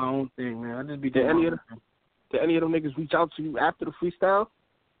doing my own thing, man. I just be doing my own thing. Did any of them niggas reach out to you after the freestyle?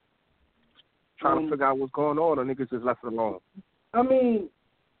 Trying to figure out what's going on, or niggas just left it alone? I mean,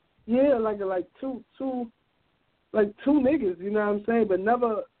 yeah, like two niggas, you know what I'm saying? But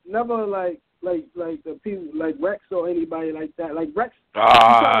never like the people like Rex or anybody like that. Like Rex.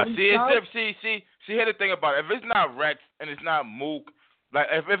 See, here's the thing about it. If it's not Rex and it's not Mook, like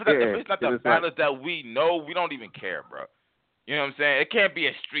if it's not the battles that we know, we don't even care, bro. You know what I'm saying? It can't be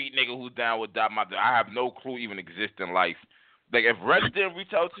a street nigga who's down with Dot Mob. I have no clue even exist in life. Like if Rex didn't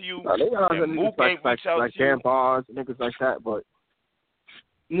reach out to you, and Mook ain't reach out to you, bars, niggas like that. But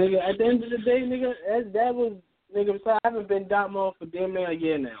nigga, at the end of the day, nigga, that was nigga. So I haven't been Dot Mob for damn near a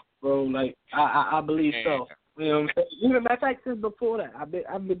year now, bro. Like I believe so. You know what I'm saying? Even matter of fact, since before that,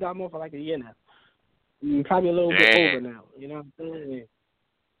 I've been Dot Mob for like a year now. Probably a little bit over now. You know what I'm saying?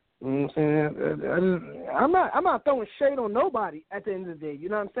 You know what I'm saying? I'm not throwing shade on nobody at the end of the day. You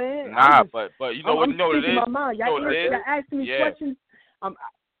know what I'm saying? Nah, but you know what? I'm you know what it is. My mind. Y'all asking me questions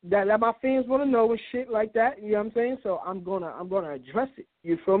that my fans want to know and shit like that. You know what I'm saying? So I'm gonna address it.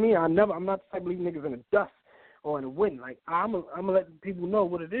 You feel me? I'm not the type of leave niggas in the dust or in the wind. Like I'm gonna let people know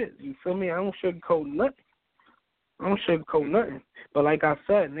what it is. You feel me? I don't sugarcoat nothing. But like I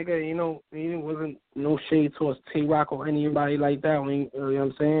said, nigga, you know, it wasn't no shade towards T-Rock or anybody like that. You know what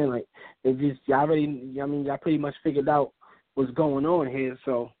I'm saying? Like, it just, y'all pretty much figured out what's going on here,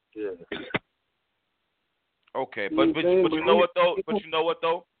 so. Yeah. Okay, but you know what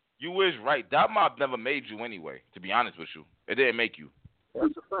though? You is right. Dot Mob never made you anyway, to be honest with you. It didn't make you.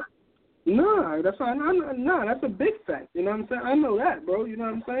 That's a fact. Nah, that's a big fact. You know what I'm saying? I know that, bro. You know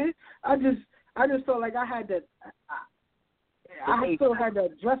what I'm saying? I just felt like I had to. I still had to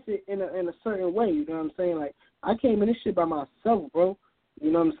address it in a certain way. You know what I'm saying? Like I came in this shit by myself, bro.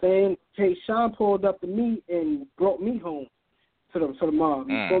 You know what I'm saying? K. Sean pulled up to me and brought me home to the mob.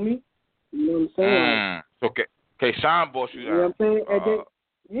 You feel me? You know what I'm saying? Okay. K. Sean brought you down. You know what I'm saying? And then,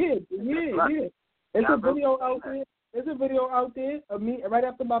 yeah. There's a video out there. There's a video out there of me right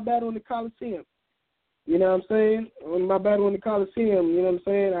after my battle in the Coliseum. You know what I'm saying? When my battle in the Coliseum, you know what I'm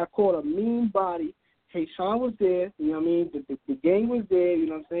saying? I caught a mean body. Hey, Sean was there, you know what I mean? The gang was there, you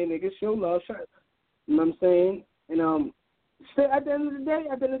know what I'm saying? Niggas show love, you know what I'm saying? And still, at the end of the day,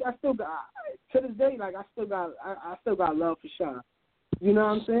 I still got, to this day, like I still got love for Sean. You know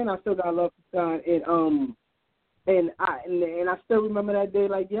what I'm saying? I still got love for Sean, and I still remember that day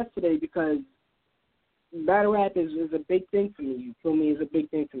like yesterday because battle rap is a big thing for me. You feel me? It's a big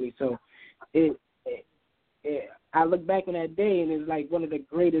thing for me. So I look back on that day and it's like one of the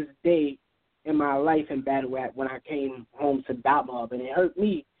greatest days in my life in battle rap when I came home to Dot Mob, and it hurt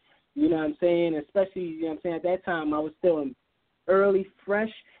me, you know what I'm saying? Especially, you know what I'm saying, at that time I was still in early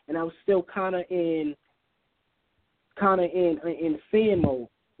fresh, and I was still kind of in fan mode,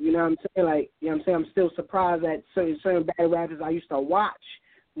 you know what I'm saying? Like, you know what I'm saying? I'm still surprised at certain battle rappers I used to watch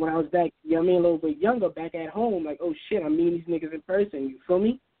when I was back, you know what I mean, a little bit younger, back at home, like, oh shit, I'm meeting these niggas in person, you feel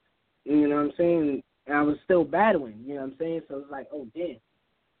me? You know what I'm saying? And I was still battling, you know what I'm saying? So it's like, oh damn.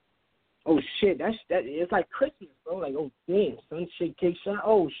 Oh shit, that it's like Christmas, bro. Like, oh damn, son, shit, K. Sean.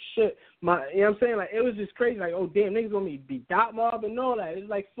 Oh shit, you know what I'm saying? Like, it was just crazy. Like, oh damn, niggas gonna be Dot Mob and all that. It's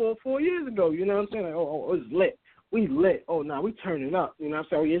like 4 years ago. You know what I'm saying? Like, oh, it's lit. We lit. Oh nah, we turning up. You know what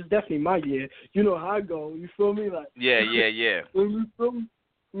I'm saying? It's definitely my year. You know how I go. You feel me? Like, yeah. You feel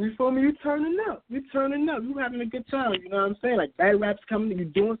me? You turning up. You having a good time. You know what I'm saying? Like, bad rap's coming. You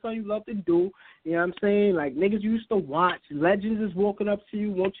doing something you love to do. You know what I'm saying? Like, niggas you used to watch. Legends is walking up to you,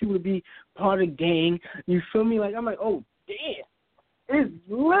 want you to be part of the gang. You feel me? Like, I'm like, oh, damn. It's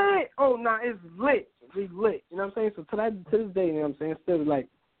lit. Oh, nah, it's lit. It's lit. You know what I'm saying? So to this day, you know what I'm saying? It's still, like,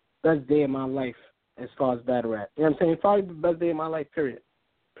 best day of my life as far as battle rap. You know what I'm saying? Probably the best day of my life, period.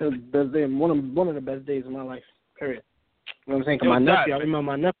 Best day, one of the best days of my life, period. You know what I'm saying? 'Cause Yo, my Dot, nephew, I man.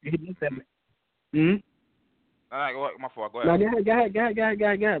 remember my nephew, he looked at me. Hmm? All right, my fault. Go ahead. No, go ahead,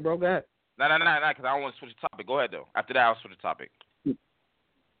 bro. Go ahead. No, because I don't want to switch the topic. Go ahead, though. After that, I'll switch the topic.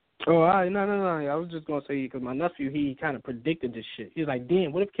 Oh, all right. No. I was just going to say, because my nephew, he kind of predicted this shit. He was like,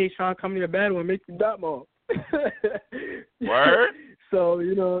 damn, what if K-Sean come to the battle and make you dot more? Word? So,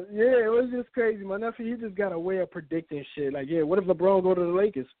 you know, yeah, it was just crazy. My nephew, he just got a way of predicting shit. Like, yeah, what if LeBron go to the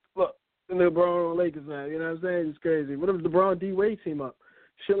Lakers? Look, LeBron Lakers, man. You know what I'm saying? It's crazy. What if LeBron D-Wade team up?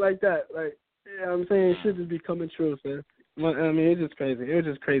 Shit like that. Like, you know what I'm saying? Shit just be coming true, man. I mean, it's just crazy. It was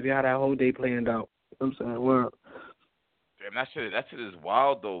just crazy how that whole day planned out. You know what I'm saying? Well, Damn, that shit is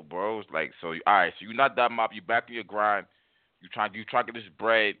wild though, bro. It's like, so all right, so you're not that mob, you back in your grind, you trying to get this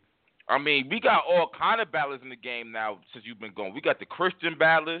bread. I mean, we got all kind of battlers in the game now since you've been going. We got the Christian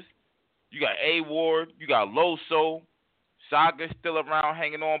battlers, you got A Ward, you got Loso, Saga's still around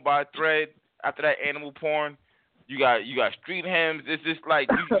hanging on by a thread after that animal porn. You got street hymns. It's just like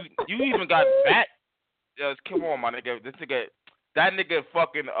you even got bat. Come on, my nigga. That nigga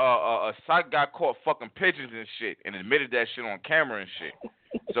fucking Saga got caught fucking pigeons and shit and admitted that shit on camera and shit.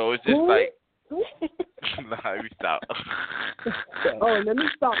 So it's just like, nah, let me stop. oh, let me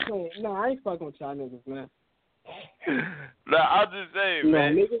stop playing. No, I ain't fucking with y'all niggas, man. Nah, I'm just saying,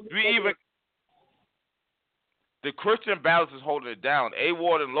 man. The Christian battles is holding it down. A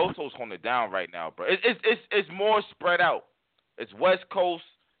Ward and Loso's holding it down right now, bro. It's more spread out. It's West Coast.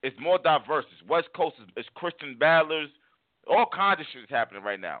 It's more diverse. It's West Coast. It's Christian battlers. All kinds of shit is happening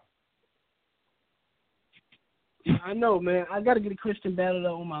right now. I know, man. I got to get a Christian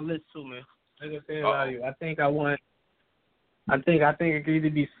battler on my list too, man. Like I said about you, I think it could either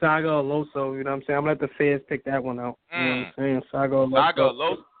be Saga or Loso. You know what I'm saying? I'm gonna let the fans pick that one out. You know what I'm saying? Saga or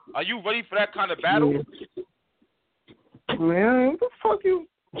Loso. Are you ready for that kind of battle? Yeah. Man, what the fuck you?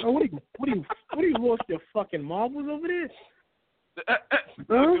 What do you lost your fucking marbles over there?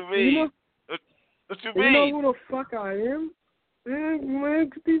 What you mean? What you mean? You know who the fuck I am? Man,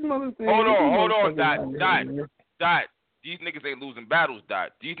 these motherfuckers. Hold on, Dot. These niggas ain't losing battles,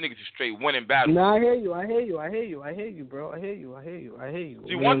 Dot. These niggas are straight winning battles. Nah, I hear you, bro. I hear you.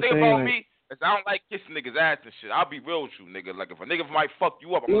 See, one thing about me is I don't like kissing niggas' ass and shit. I'll be real with you, nigga. Like, if a nigga might fuck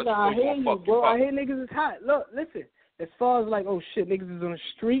you up, I'm gonna let you know he's gonna fuck you up. I hear niggas is hot. Look, listen. As far as like, oh shit, niggas is on the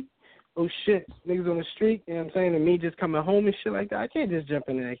street. Oh shit, niggas on the street. You know what I'm saying? And me just coming home and shit like that. I can't just jump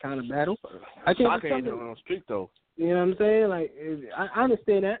into that kind of battle. I can't ain't on the street though. You know what I'm saying? Like, I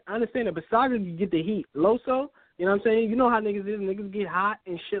understand that. But Saga can get the heat. Loso, you know what I'm saying? You know how niggas is. Niggas get hot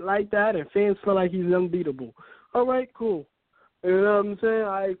and shit like that, and fans feel like he's unbeatable. All right, cool. You know what I'm saying? All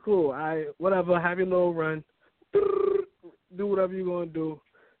right, cool. All right, whatever. Have your little run. Do whatever you gonna do.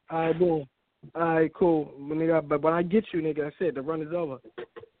 All right, boom. All right, cool. But when I get you, nigga, that's it. The run is over.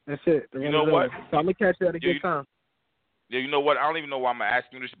 That's it. The run you know is what? over. So I'm gonna catch you at a good time. Yeah, you know what? I don't even know why I'm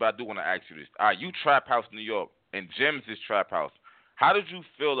asking you this, but I do want to ask you this. All right, you Trap House, New York, and Jim's is Trap House. How did you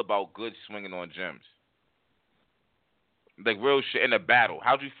feel about Good swinging on Jim's? Like real shit in a battle.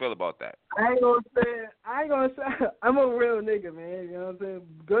 How'd you feel about that? I ain't gonna say. I'm a real nigga, man. You know what I'm saying?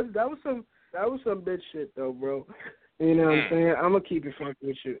 Good. That was some bitch shit though, bro. You know what I'm saying? I'm gonna keep it funky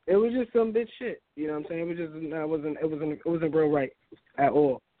with you. It was just some bitch shit. You know what I'm saying? It wasn't real right at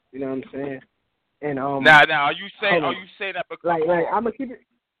all. You know what I'm saying? And now are you saying that because like I'm gonna keep it.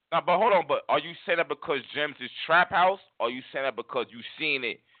 Nah, but hold on. But are you saying that because Jim's is Trap House, or are you saying that because you seen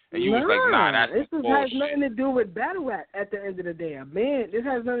it and you was like, nah, that's this bullshit? has nothing to do with battle rap at the end of the day, man. This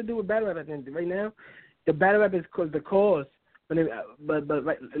has nothing to do with battle rap at the end of the day. Right now, the battle rap is the cause. But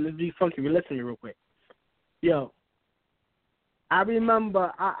right, let's be funky. Listen to me real quick. Yo, I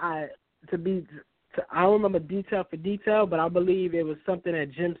remember I don't remember detail for detail, but I believe it was something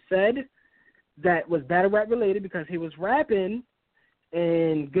that Jim said that was battle rap related because he was rapping,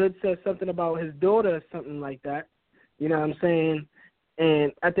 and Good said something about his daughter or something like that. You know what I'm saying?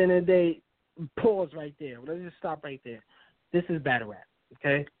 And at the end of the day, pause right there. Let's just stop right there. This is battle rap,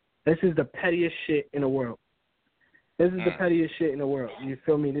 okay? This is the pettiest shit in the world. This is the pettiest shit in the world. You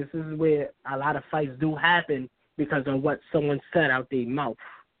feel me? This is where a lot of fights do happen because of what someone said out their mouth.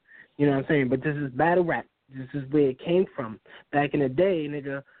 You know what I'm saying? But this is battle rap. This is where it came from. Back in the day,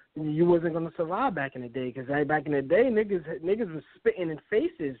 nigga, you wasn't going to survive back in the day because back in the day, niggas was spitting in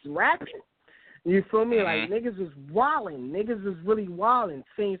faces, rapping. You feel me? Like, niggas was wilding. Niggas was really wilding,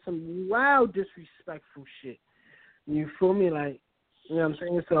 saying some wild, disrespectful shit. You feel me? Like, you know what I'm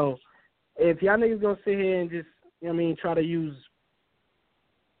saying? So, if y'all niggas going to sit here and just, you know what I mean, try to use,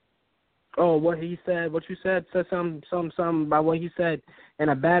 what he said, what you said something about what he said in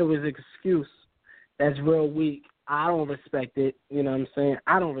a battle is an excuse. That's real weak. I don't respect it. You know what I'm saying?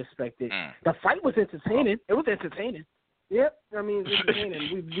 I don't respect it. The fight was entertaining. It was entertaining. Yep. I mean, it's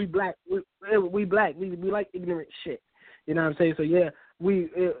entertaining. We black. We black. We like ignorant shit. You know what I'm saying? So yeah,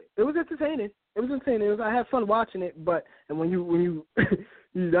 it was entertaining. It was entertaining. I had fun watching it. But and when you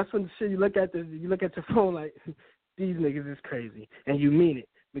that's when the shit you look at your phone like these niggas is crazy, and you mean it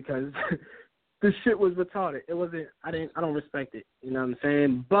because this shit was retarded. It wasn't. I don't respect it. You know what I'm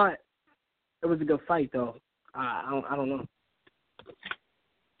saying? But it was a good fight though. I don't know.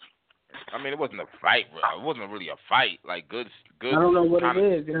 I mean, it wasn't a fight, bro. It wasn't really a fight. Like, good. I don't know what it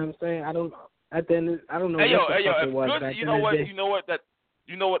is. You know what I'm saying? I don't. At the end, I don't know. Hey, what the fuck it was. Goods, you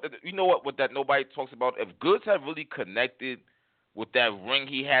know what that nobody talks about. If Goods had really connected with that ring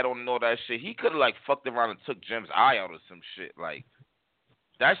he had on and all that shit, he could have like fucked around and took Jim's eye out or some shit. Like,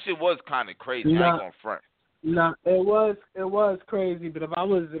 that shit was kind of crazy. I ain't gonna front. Nah, it was crazy. But if I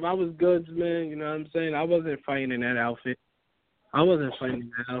was Goods, man, you know what I'm saying? I wasn't fighting in that outfit.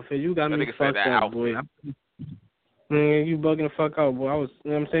 You got me fucked up, boy. Man, you bugging the fuck out, boy. You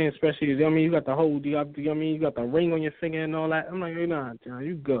know what I'm saying? Especially, you got the whole, you got the ring on your finger and all that. I'm like, nah, John,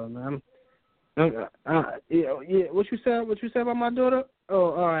 you good, man. Yeah. What you said about my daughter?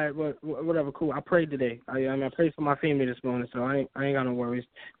 Oh, all right, whatever, cool. I prayed today. I prayed for my family this morning, so I ain't got no worries.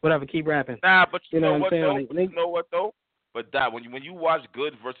 Whatever, keep rapping. Nah, but you know what what though? Like, you know what though? But that when you watch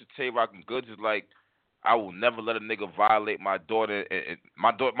Goods versus Tay-Rock, and Goods is like, I will never let a nigga violate my daughter, and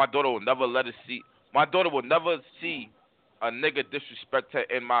my daughter will never let her see. My daughter will never see a nigga disrespect her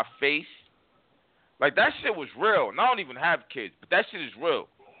in my face. Like, that shit was real. And I don't even have kids, but that shit is real.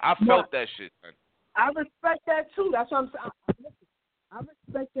 I felt that shit, man. I respect that too. That's what I'm saying. I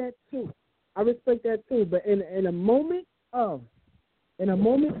respect that too. But in a moment of.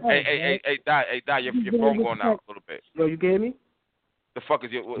 Hey, Di, your phone going out a little bit. Yo, you get me? The fuck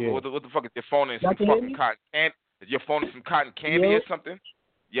is what the fuck is your phone in some fucking cotton candy? Is your phone in some cotton candy or something?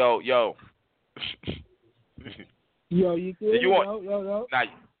 Yo. Yo, you good? Yo. Nah,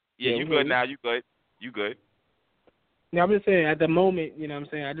 you good now. You good. Now, I'm just saying, at the moment, you know what I'm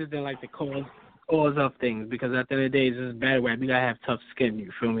saying, I just didn't like the cause of things because at the end of the day, it's just bad rap. You got to have tough skin,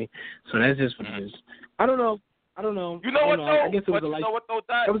 you feel me? So that's just what it is. I don't know. You know what, though? I guess it was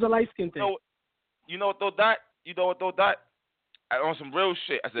it was a light skin thing. You know what, though, Dot? On some real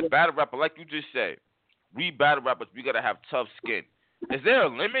shit, as a battle rapper, like you just said, we battle rappers, we got to have tough skin. Is there a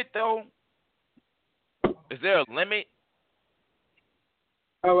limit, though? Is there a limit?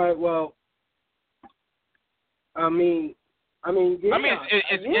 All right, well, yeah.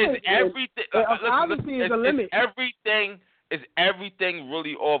 Is everything? Obviously, there's a limit. Is everything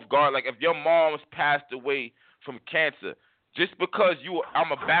really off guard? Like, if your mom's passed away from cancer, just because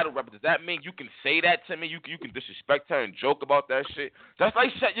I'm a battle rapper, does that mean you can say that to me? You can disrespect her and joke about that shit? That's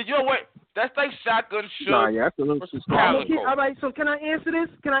like, you know what? That's like Shotgun Suge. Nah, yeah, that's a little too small. All right, so can I answer this?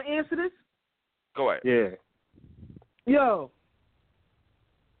 Go ahead. Yeah. Yo.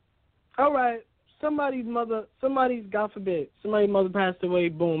 All right. Somebody's mother passed away,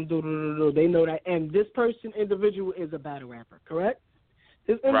 boom, do. They know that. And this individual is a battle rapper, correct?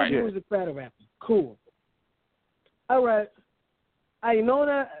 This individual is a battle rapper. Cool. All right. Knowing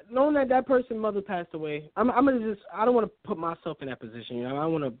that person's mother passed away, I don't want to put myself in that position, you know. I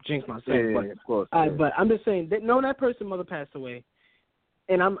don't want to jinx myself. Yeah, of course. But I'm just saying that knowing that person's mother passed away,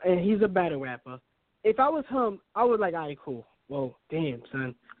 and he's a battle rapper. If I was him, I was like, all right, cool. Well, damn,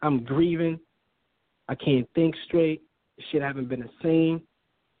 son, I'm grieving. I can't think straight. Shit haven't been the same.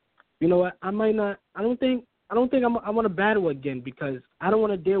 You know what? I don't think I want to battle again because I don't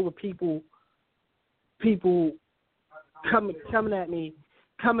want to deal with people coming at me,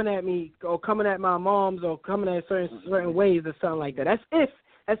 or coming at my moms, or coming at certain ways or something like that.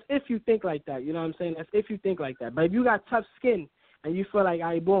 That's if you think like that. You know what I'm saying? That's if you think like that. But if you got tough skin and you feel like, all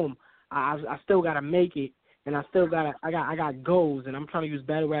right, boom, I still gotta make it, and I got goals, and I'm trying to use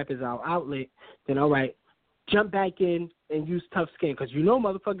battle rap as our outlet, then all right, jump back in and use tough skin, because you know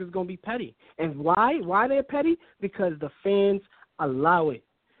motherfuckers gonna be petty. And why they're petty? Because the fans allow it.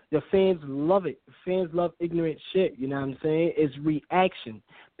 The fans love it. The fans love ignorant shit, you know what I'm saying? It's reaction.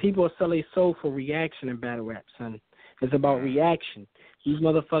 People sell their soul for reaction in battle rap, son. It's about reaction. These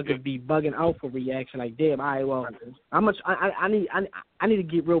motherfuckers be bugging out for reaction. Like, damn, all right, well, I need to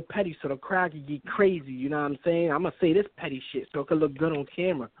get real petty so the crowd can get crazy. You know what I'm saying? I'm gonna say this petty shit so it can look good on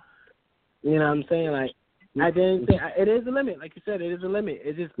camera. You know what I'm saying? Like, it is a limit. Like you said, it is a limit.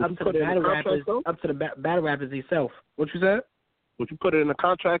 It's just up to the battle rappers. Up to the battle rappers themselves. What you said? Would you put it in a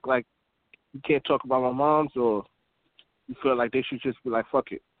contract like you can't talk about my moms, or you feel like they should just be like,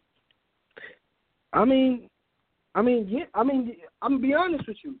 fuck it? I mean, yeah. I'm gonna be honest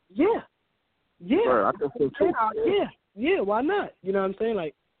with you. Yeah. Sure, I can feel too. Yeah. Why not? You know what I'm saying?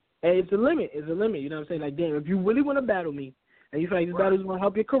 Like, And it's a limit. It's a limit. You know what I'm saying? Like, damn, if you really want to battle me and you feel like this battle is going to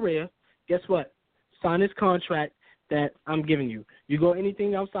help your career, guess what? Sign this contract that I'm giving you. You go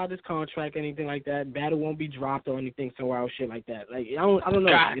anything outside this contract, anything like that, battle won't be dropped or anything somewhere else, shit like that. Like, I don't know.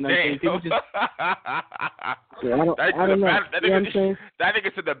 God you know what I'm saying? People just, yeah, I don't know. That You know what I'm saying? That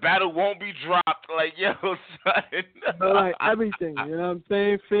nigga said the battle won't be dropped. Like, yo, son. But like everything, you know what I'm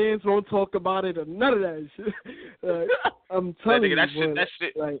saying? Fans won't talk about it or none of that shit. I'm telling you, that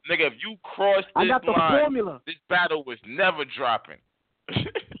shit, like, nigga, if you cross this I got the line, formula. This battle was never dropping. You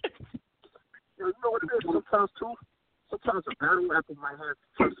know what it is sometimes too? Sometimes a battle rapper might have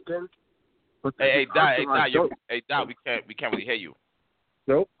tough skin. But Hey, Dot, we can't really hear you.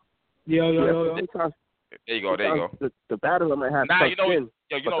 Nope. Yo. Sometimes, there you go. The battler might have tough skin.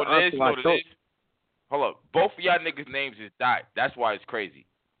 You know what it is? Hold up. Both of y'all niggas' names is Dot. That's why it's crazy.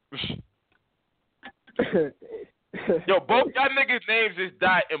 Yo, both y'all niggas' names is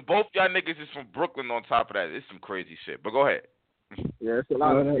Dot, and both y'all niggas is from Brooklyn on top of that. It's some crazy shit. But go ahead. Yeah, it's a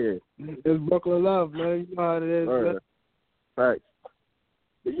lot of shit. It's Brooklyn love, man. You know how it is. Right.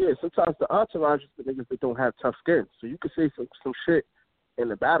 But yeah, sometimes the entourage is the niggas that don't have tough skin. So you could say some shit in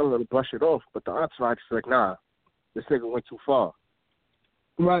the battle and brush it off, but the entourage is like, nah, this nigga went too far.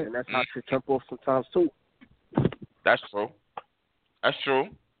 Right. And that's how shit jump off sometimes too. That's true.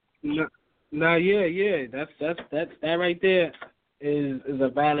 Nah, yeah. That right there is a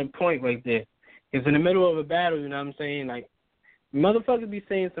valid point right there. Because in the middle of a battle, you know what I'm saying, like, motherfuckers be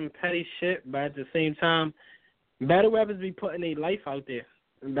saying some petty shit, but at the same time, battle rappers be putting their life out there.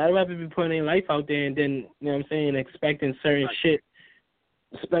 Battle rappers be putting their life out there and then, you know what I'm saying, expecting certain shit,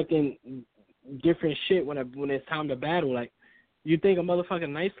 expecting different shit when it's time to battle. Like, you think a motherfucker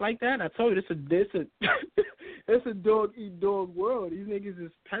nice like that? I told you, it's a dog-eat-dog world. These niggas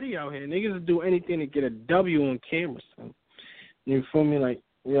is petty out here. Niggas will do anything to get a W on camera. So, you feel me? Like,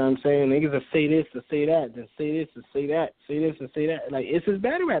 you know what I'm saying? Niggas will say this to say that, then say this to say that, say this and say that. Like, it's just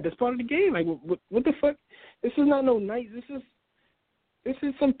battle rap. That's part of the game. Like, what the fuck? This is not no nice. This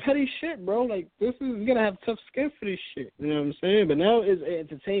is some petty shit, bro. Like, you gotta have tough skin for this shit. You know what I'm saying? But now it's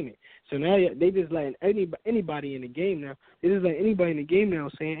entertainment. So now they just letting anybody in the game now. They just letting anybody in the game now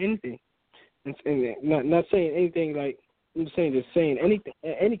saying anything. And not saying anything like, I'm saying just saying anything,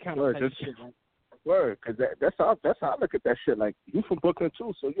 any kind of petty shit. Like, word, because that's how I look at that shit. Like, you from Brooklyn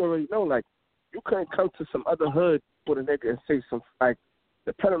too, so you already know. Like, you couldn't come to some other hood with a nigga and say some, like,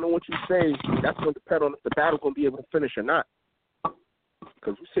 depending on what you say, that's going to depend on if the battle going to be able to finish or not.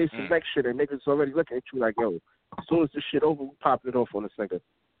 Because you say some next shit and niggas already looking at you like, yo, as soon as this shit over, we popping it off on this nigga.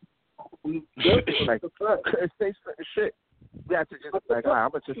 Like, say certain shit. We have to just, like, all right,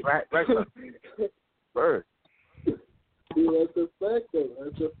 I'm going to just right now. Bird. Yeah, that's a fact, though.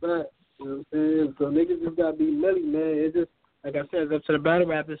 That's a fact. You know what I'm saying? So niggas just got to be millie, man. It's just, like I said, it's up to the battle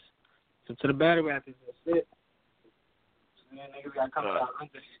rappers. It's up to the battle rappers. That's it. Man, niggas got to come to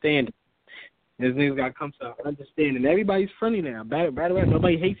understanding. These niggas got to come to understanding. Everybody's friendly now. Battle rap,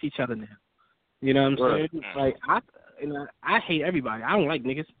 nobody hates each other now. You know what I'm saying? Like, I hate everybody. I don't like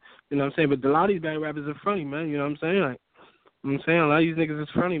niggas. You know what I'm saying? But a lot of these battle rappers are friendly, man. You know what I'm saying? Like, you know what I'm saying? A lot of these niggas is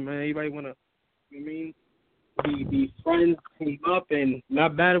friendly, man. Everybody want to, you know what I mean, be friends, team up, and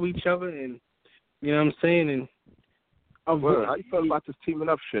not battle each other. And, you know what I'm saying? And how you feel about this teaming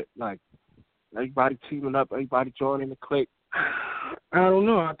up shit? Like, everybody teaming up, everybody joining the clique. I don't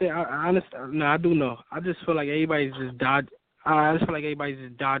know. I think I do know. I just feel like everybody's just dodging. I just feel like everybody's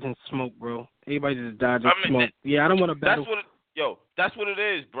just dodging smoke, bro. Everybody's just dodging smoke. Yeah, I don't want to battle. That's what it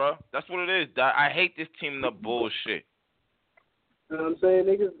is, bro. That's what it is. I hate this teaming up bullshit. You know what I'm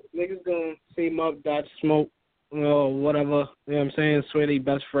saying? Niggas gonna team up, dodge smoke, whatever. You know what I'm saying? Swear they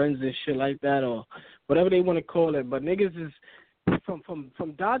best friends and shit like that, or whatever they want to call it. But niggas is from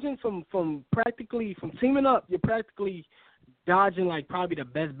dodging, from teaming up. You're practically dodging like probably the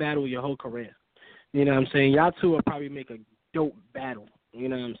best battle of your whole career. You know what I'm saying? Y'all two will probably make a dope battle. You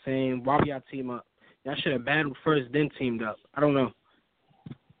know what I'm saying? Why would y'all team up? Y'all should have battled first, then teamed up. I don't know.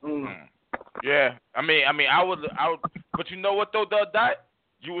 Yeah, I mean, I would. But you know what though, Dot?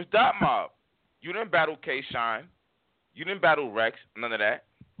 You was Dot Mob. You didn't battle K Shine. You didn't battle Rex. None of that.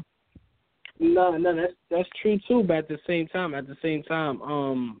 No, that's true too. But at the same time,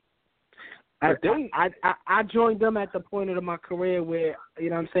 I joined them at the point of my career where, you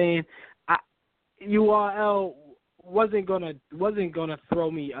know what I'm saying, URL wasn't gonna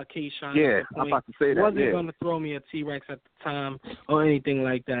throw me a K-Shine. Yeah, I'm about to say that. Wasn't gonna throw me a T-Rex at the time or anything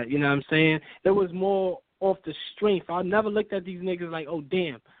like that. You know what I'm saying? It was more off the strength. I never looked at these niggas like, oh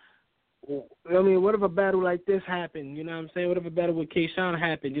damn. I mean, what if a battle like this happened? You know what I'm saying? What if a battle with K-Shine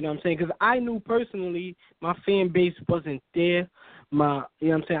happened? You know what I'm saying? Because I knew personally my fan base wasn't there. my, you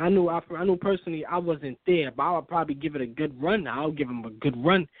know what I'm saying? I knew personally I wasn't there, but I would probably give it a good run. I'll give him a good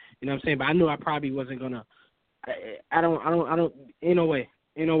run, you know what I'm saying? But I knew I probably wasn't gonna. I don't. Ain't no way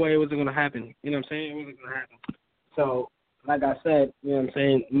it wasn't gonna happen. You know what I'm saying? It wasn't gonna happen. So, like I said, you know what I'm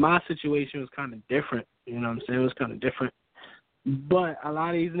saying? My situation was kind of different. You know what I'm saying? It was kind of different. But a lot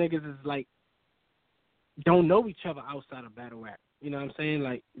of these niggas is like don't know each other outside of battle rap. You know what I'm saying?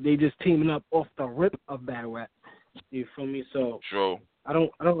 Like they just teaming up off the rip of battle rap. You feel me? So true. I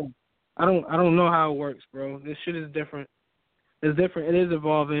don't know how it works, bro. This shit is different. It's different. It is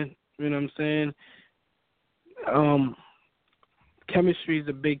evolving. You know what I'm saying? Chemistry is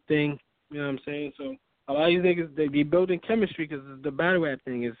a big thing. You know what I'm saying? So a lot of these niggas, they be building chemistry because the battle rap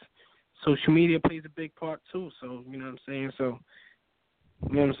thing is social media plays a big part too. So you know what I'm saying? So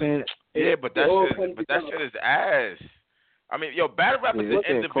you know what I'm saying? Yeah, but that shit is ass. I mean, yo, battle rap is an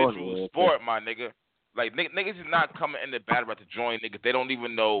individual sport, my nigga. Like niggas is not coming in the battle rap to join niggas. They don't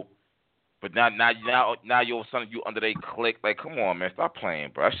even know. But now you're son, you under they click. Like, come on, man, stop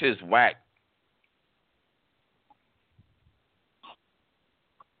playing, bro. That shit is whack.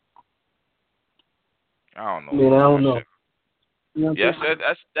 I don't know. Man, I don't know. You know yes,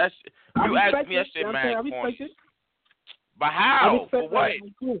 that's. You asked me that shit, man. But how? For what?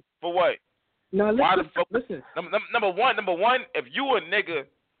 For what? Now listen. Why the fuck? Listen. Number one, if you a nigga,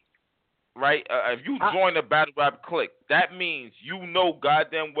 right? If you join the battle rap clique, that means you know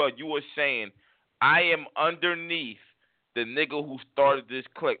goddamn well you were saying, I am underneath the nigga who started this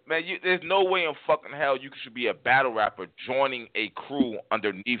clique. Man, there's no way in fucking hell you should be a battle rapper joining a crew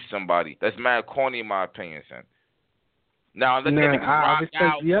underneath somebody. That's mad corny in my opinion, son. Now, let's get niggas rock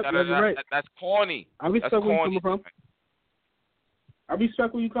out. Yep, right. That's corny. I respect where you're coming from. I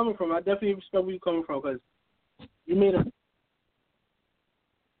respect where you're coming from. I definitely respect where you're coming from because you made a...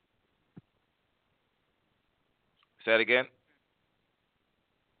 Say it again?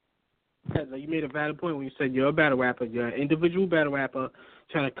 You made a valid point when you said you're a battle rapper. You're an individual battle rapper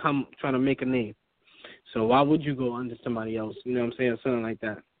trying to make a name. So why would you go under somebody else? You know what I'm saying? Something like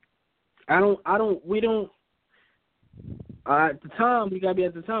that. At the time, we gotta be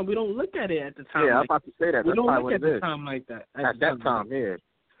at the time. We don't look at it at the time. Yeah, I'm about to say that. We That's don't look at the is. time like that. At that time, yeah.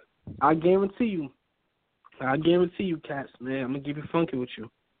 I guarantee you, cats, man. I'm gonna keep it funky with you.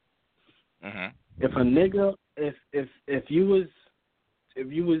 Mm-hmm. If a nigga, if you was,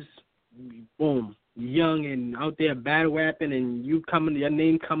 boom, young and out there battle rapping, and your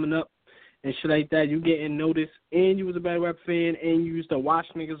name coming up and shit like that, you getting noticed, and you was a battle rap fan, and you used to watch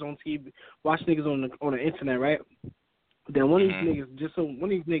niggas on TV, watch niggas on the internet, right? Then one of these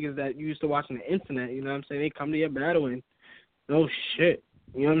niggas that you used to watch on the internet, you know what I'm saying, they come to your battle and, oh shit,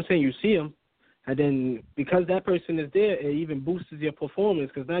 you know what I'm saying, you see them, and then because that person is there, it even boosts your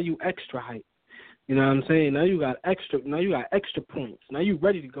performance because now you extra hype. You know what I'm saying? Now you got extra points. Now you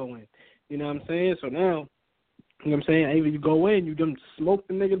ready to go in. You know what I'm saying? So now, you know what I'm saying, either you go in, you done smoke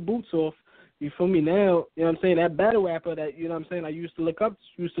the nigga's boots off. You feel me? Now, you know what I'm saying, that battle rapper that, you know what I'm saying, I used to look up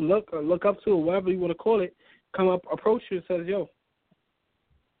to, or whatever you want to call it, come up, approach you and says, yo,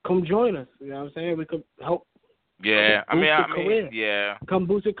 come join us. You know what I'm saying? We could help. Yeah, I mean, yeah. Come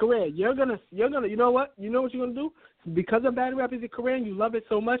boost your career. You're gonna, you know what? You know what you're gonna do? Because of battle rap is your career and you love it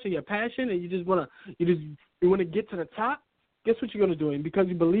so much and your passion and you wanna get to the top. Guess what you're gonna do? And because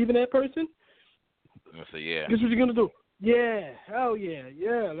you believe in that person, I'm gonna say yeah. Guess what you're gonna do? Yeah, hell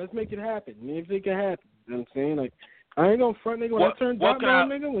yeah. Let's make it happen. If it can happen, you know what I'm saying? Like, I ain't gonna front nigga when I turn down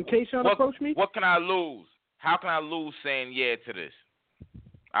nigga when K-Shon approached me. What can I lose? How can I lose saying yeah to this?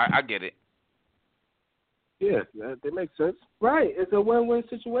 I get it. Yeah, that makes sense. Right. It's a win-win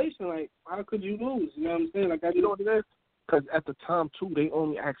situation. Like, how could you lose? You know what I'm saying? Like, you know what it is? Because at the time, too, they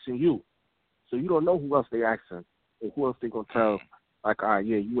only asking you. So you don't know who else they asking and who else they going to tell. Like, all right,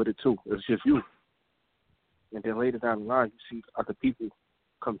 yeah, you with it, too. It's just you. And then later down the line, you see other people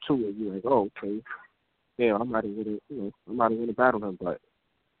come to it. You're like, oh, okay. Yeah, I'm not even going to battle him. But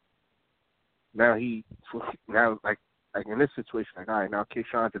now like in this situation, like, all right, now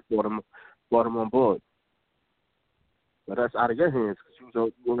K-Shon just brought him on board. But that's out of your hands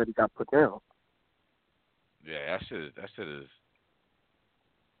because you already got put down. Yeah, that shit is.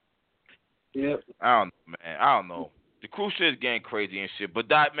 Yep. I don't know. The crew shit is getting crazy and shit. But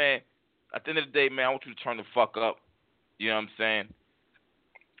that, man, at the end of the day, man, I want you to turn the fuck up. You know what I'm saying?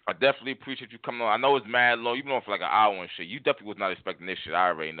 I definitely appreciate you coming on. I know it's mad long. You've been on for like an hour and shit. You definitely was not expecting this shit. I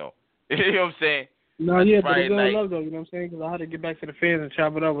already know. You know what I'm saying? No, yeah, but it's all love, though, you know what I'm saying? Because I had to get back to the fans and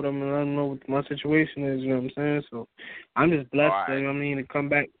chop it up with them, and I don't know what my situation is, you know what I'm saying? So I'm just blessed, right. you know what I mean, to come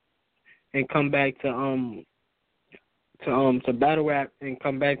back to battle rap and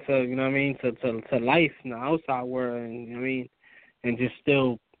come back to, you know what I mean, to life in the outside world, and, you know what I mean, and just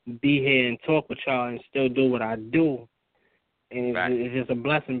still be here and talk with y'all and still do what I do. And it's just a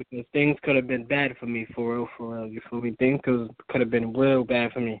blessing because things could have been bad for me, for real. You feel me? Things could have been real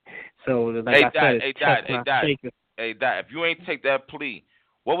bad for me. So, like I said, it's Hey, Dad, if you ain't take that plea,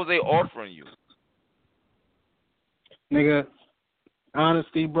 what was they offering you? Nigga,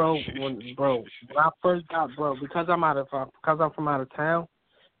 honestly, bro, when I first got, because I'm from out of town,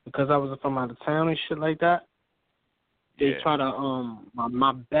 because I was from out of town and shit like that, they try to,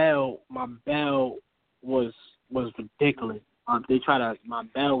 my bail was ridiculous. My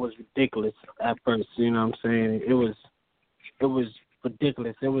bail was ridiculous at first, you know what I'm saying? It was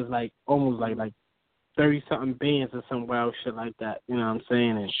ridiculous. It was like almost like 30-something bands or some wild shit like that, you know what I'm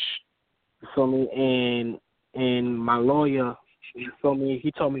saying? And you feel me? And my lawyer, you feel me?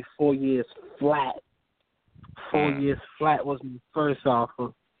 He told me 4 years flat. 4 years flat was my first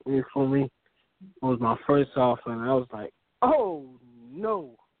offer. You feel me? It was my first offer, and I was like, oh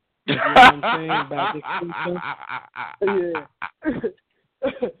no. You know what I'm saying? About this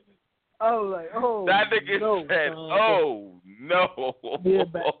yeah. I was like, oh, that nigga no, said, oh, no. Yeah,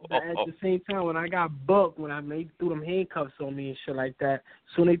 but at the same time, when I got booked, when they threw them handcuffs on me and shit like that,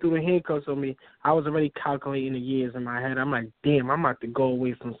 soon they threw the handcuffs on me, I was already calculating the years in my head. I'm like, damn, I'm about to go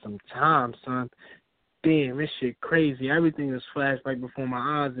away from some time, son. Damn, this shit crazy. Everything was flashed right before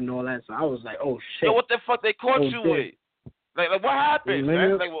my eyes and all that, so I was like, oh, shit. So what the fuck they caught you with? Like what happened,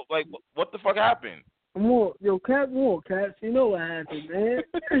 man? Like what the fuck happened? More, Cats. You know what happened, man.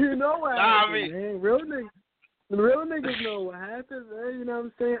 You know what happened, man. Real niggas know what happened, man. You know what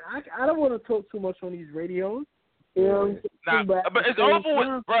I'm saying? I don't want to talk too much on these radios. You know what I'm saying? But it's over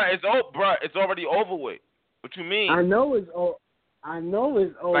with, bro. It's already over with. What you mean? I know it's over.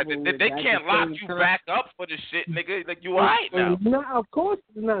 Like, they can't lock you back up for this shit, nigga. Like, you alright now? No, of course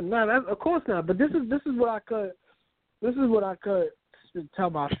not. Of course not. But this is what I could. This is what I could tell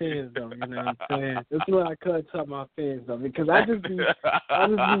my fans, though. You know what I'm saying? This is what I could tell my fans, though, because I just be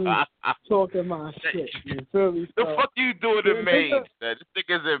talking my shit. You feel me? The fuck you doing in Maine, man? This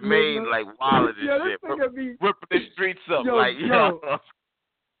nigga's in Maine, like, wilding and shit. Ripping the streets up,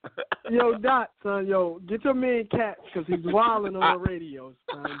 Yo, Dot, son, get your man Cat, because he's wilding on the radio,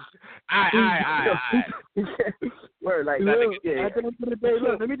 son. Word, like, that nigga, yeah. At the end of the day,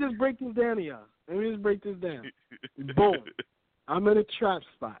 look, let me just break this down to y'all. Boom. I'm in a trap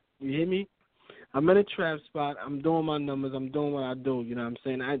spot. You hear me? I'm in a trap spot. I'm doing my numbers. I'm doing what I do. You know what I'm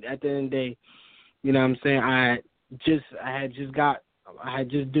saying? At the end of the day, you know what I'm saying? I did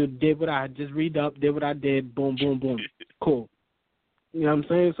what I just read up, did what I did. Boom, boom, boom. Cool. You know what I'm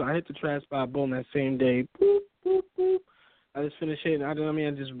saying? So I hit the trap spot. Boom, that same day. Boop, boop, boop. I just finished it. I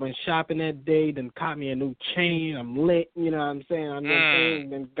just went shopping that day. Then caught me a new chain. I'm lit. You know what I'm saying?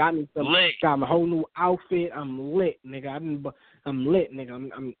 Then got my whole new outfit. I'm lit, nigga. I'm lit,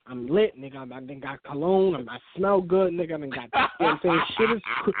 nigga. I'm lit, nigga. I then got cologne. I smell good, nigga. I then got, you know what I'm saying? Shit is,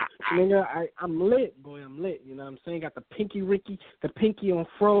 nigga. I'm lit, boy. I'm lit. You know what I'm saying? Got the pinky on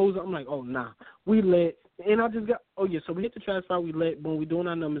froze. I'm like, oh nah, we lit. And I just got, so we hit the trap spot. We lit. Boom. We doing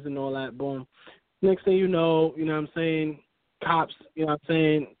our numbers and all that. Boom. Next thing you know what I'm saying? Cops, you know what I'm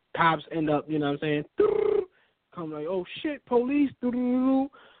saying? Cops end up, you know what I'm saying? Come like, oh shit, police. You know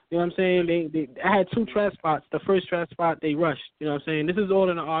what I'm saying? I had two trap spots. The first trap spot, they rushed. You know what I'm saying? This is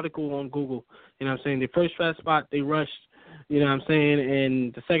all in an article on Google. You know what I'm saying? The first trap spot, they rushed. You know what I'm saying?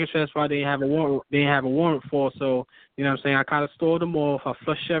 And the second trap spot, they didn't have a warrant for. So, you know what I'm saying? I kind of stored them off. I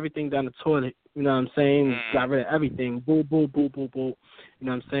flushed everything down the toilet. You know what I'm saying? Got rid of everything. Boo, boo, boo, boo, boo. You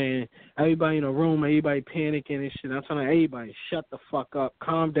know what I'm saying? Everybody in the room, everybody panicking and shit. I'm telling everybody, shut the fuck up.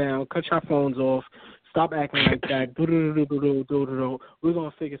 Calm down. Cut your phones off. Stop acting like that. We're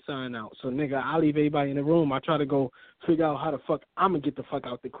going to figure something out. So, nigga, I leave everybody in the room. I try to go figure out how the fuck I'm going to get the fuck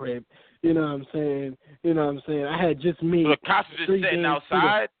out the crib. You know what I'm saying? I had just me. So the cops were just sitting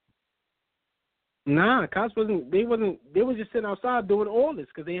outside? Nah, cops they were just sitting outside doing all this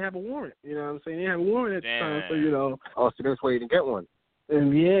because they didn't have a warrant. You know what I'm saying? They didn't have a warrant at the time, so, you know. Oh, so they was waiting to get one.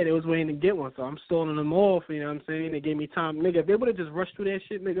 And yeah, they was waiting to get one, so I'm stalling them off, you know what I'm saying? They gave me time. Nigga, if they would have just rushed through that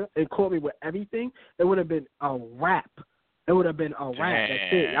shit, nigga, and caught me with everything, it would have been a wrap. It would have been a wrap.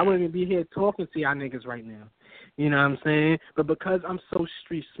 That's it. I wouldn't even be here talking to y'all niggas right now. You know what I'm saying? But because I'm so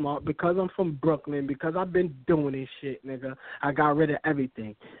street smart, because I'm from Brooklyn, because I've been doing this shit, nigga, I got rid of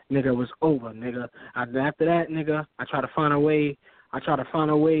everything. Nigga, it was over, nigga. After that, nigga, I try to find a way,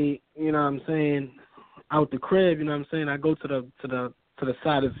 you know what I'm saying, out the crib, you know what I'm saying? I go to the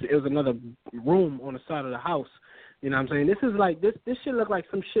side of, it was another room on the side of the house. You know what I'm saying? This is like, this shit look like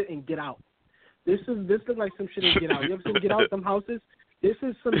some shit in Get Out. This look like some shit in Get Out. You ever seen Get Out, them houses? This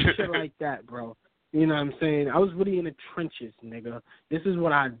is some shit like that, bro. You know what I'm saying? I was really in the trenches, nigga. This is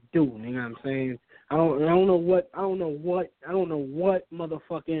what I do, nigga. What I'm saying I don't know what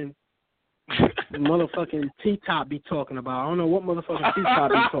motherfucking T-Top be talking about. I don't know what motherfucking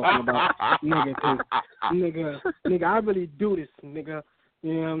T-Top be talking about, nigga. Cause nigga, I really do this, nigga.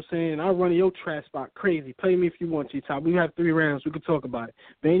 You know what I'm saying? I run your trash spot crazy. Play me if you want, T-Top. We have 3 rounds. We could talk about it.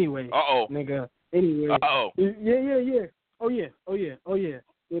 But anyway, nigga. Anyway, yeah. Oh yeah.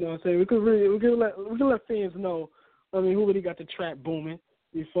 You know what I'm saying? We could let fans know. I mean, who really got the trap booming?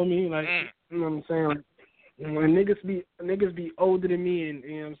 You feel me? Like, you know what I'm saying? Like, when niggas be older than me and you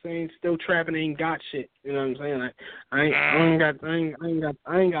know what I'm saying, still trapping, ain't got shit. You know what I'm saying? Like, I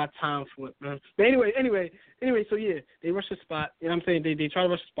ain't got time for it, man. But anyway, so yeah, they rush the spot. You know what I'm saying? They try to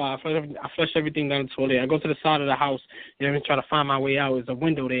rush the spot. I flush everything down the toilet. I go to the side of the house. You know what I mean? Try to find my way out. There's a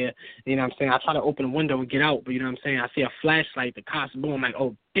window there. You know what I'm saying? I try to open the window and get out, but you know what I'm saying? I see a flashlight. The cops boom. I'm like,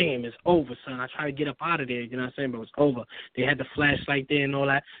 oh damn, it's over, son. I try to get up out of there. You know what I'm saying? But it's over. They had the flashlight there and all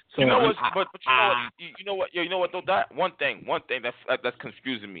that. So you know what? You know what though? That one thing that's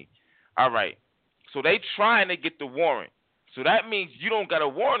confusing me. All right, so they trying to get the warrant. So that means you don't got a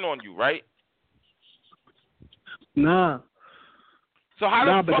warrant on you, right? Nah. So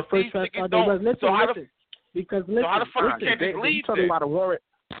how the fuck these niggas don't? Listen. So how the fuck can't they leave? He talked about a warrant.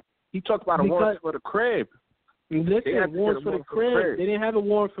 He talked about a warrant for the crib. Listen, warrant for the crib. They didn't have a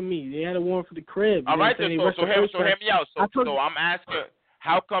warrant for me. They had a warrant for the crib. All right, so hear me out. So I'm asking,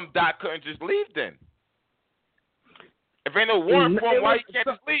 how come Doc couldn't just leave then? If ain't no warrant for him, why he can't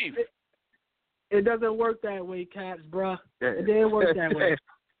just leave? It doesn't work that way, Caps, bruh. It didn't work that way.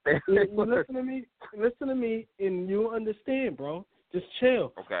 Listen to me, and you'll understand, bro. Just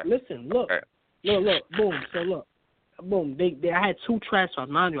chill. Okay. Listen, look, boom. So look, boom. I had 2 trap spots.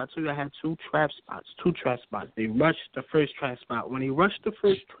 Mind you, I told you I had 2 trap spots. They rushed the first trap spot. When they rushed the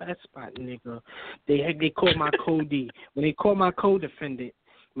first trap spot, nigga, they called my co-D. When they called my co-defendant,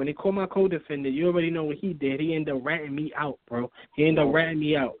 you already know what he did. He ended up ratting me out, bro. You know what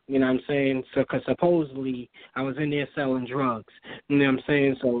I'm saying? So, because supposedly I was in there selling drugs. You know what I'm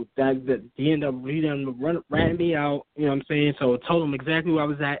saying? So, he ended up ratting me out. You know what I'm saying? So, I told him exactly where I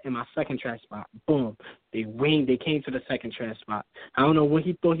was at in my second trap spot. Boom. They came to the second trap spot. I don't know what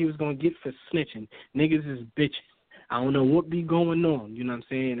he thought he was going to get for snitching. Niggas is bitches. I don't know what be going on, you know what I'm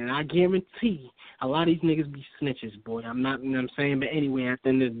saying? And I guarantee a lot of these niggas be snitches, boy. I'm not, you know what I'm saying? But anyway, at the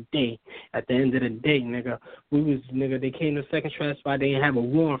end of the day, nigga, they came to the second trap spot. They didn't have a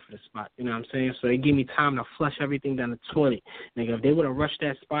warrant for the spot, you know what I'm saying? So they gave me time to flush everything down the toilet. Nigga, if they would have rushed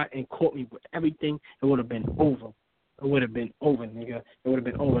that spot and caught me with everything, it would have been over. It would have been over, nigga. It would have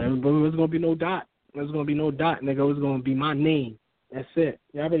been over. But it was going to be no dot. Nigga. It was going to be my name. That's it.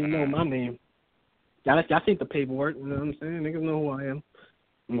 Y'all already know my name. Y'all think the paperwork, you know what I'm saying? Niggas know who I am.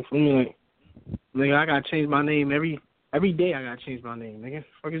 You feel me? Like, nigga, I gotta change my name every day. I gotta change my name, nigga.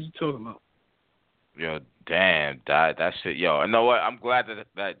 What the fuck is you talking about? Yo, damn, that shit. Yo, you know what? I'm glad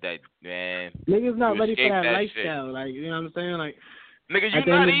that man. Niggas not ready for that lifestyle. Shit. Like, you know what I'm saying? Like, nigga, you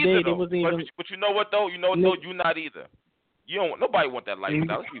not either though. But you know what though? You not either. You don't. Nobody want that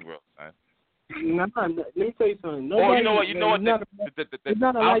lifestyle. Let's be real, man. Let me tell you something. Nobody, you know what? It's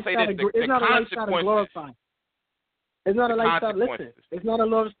not a lifestyle to glorify. It's not a lifestyle. Listen, it's not a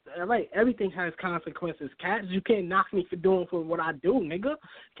love. Right, everything has consequences. Cats, you can't knock me for doing for what I do, nigga. You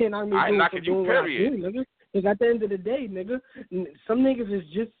can't knock me for doing what I do, nigga. Because at the end of the day, nigga, some niggas is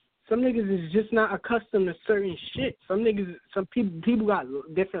just not accustomed to certain shit. Some people got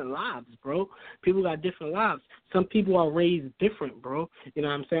different lives, bro. People got different lives. Some people are raised different, bro. You know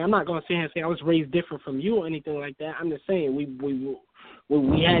what I'm saying? I'm not gonna sit here and say I was raised different from you or anything like that. I'm just saying we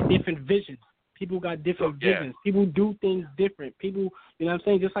had different visions. People got different visions. People do things different. People, you know what I'm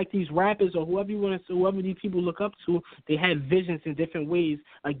saying? Just like these rappers or whoever these people look up to, they had visions in different ways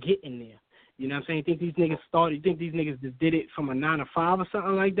of getting there. You know what I'm saying? You think these niggas just did it from a 9 to 5 or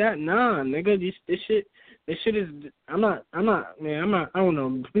something like that? Nah, nigga, this shit is. I don't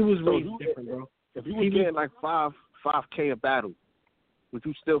know. People's raised different, bro. If you was getting like 5K a battle, would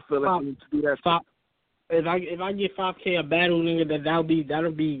you still feel like you need to do that? If I get 5K a battle, nigga, that'll be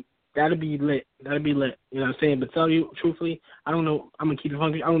lit. That'll be lit. You know what I'm saying? But tell you truthfully, I don't know. I'm gonna keep it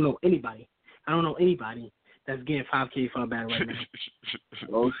hungry. I don't know anybody that's getting 5K for a battle right now.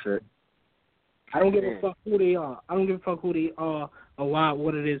 Oh shit. I don't give a fuck who they are. I don't give a fuck who they are or why,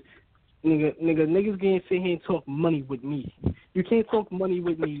 what it is. Niggas can't sit here and talk money with me. You can't talk money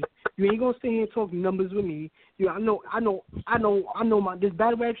with me. You ain't gonna sit here and talk numbers with me. I know my this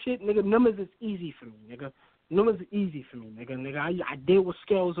battle rap shit, nigga. Numbers is easy for me, nigga. Numbers is easy for me, nigga. I deal with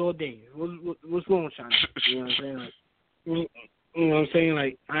scales all day. What's wrong with y'all? You know what I'm saying? Like, You know what I'm saying?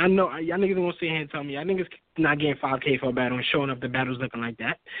 Like, I know y'all niggas gonna sit here and tell me y'all niggas not getting 5K for a battle and showing up the battles looking like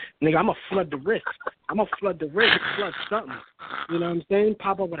that. Nigga, I'm gonna flood the wrist. flood something. You know what I'm saying?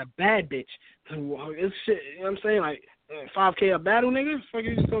 Pop up with a bad bitch. It's shit. You know what I'm saying? Like 5K a battle, nigga. What the fuck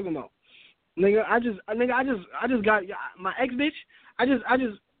are you talking about? Nigga, I just got my ex bitch. I just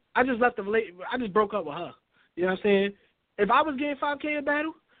left the late. I just broke up with her. You know what I'm saying? If I was getting 5K a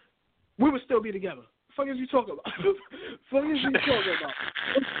battle, we would still be together. What the fuck is you talking about? What is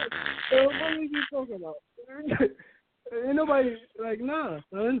you talking about? Ain't nobody like, nah.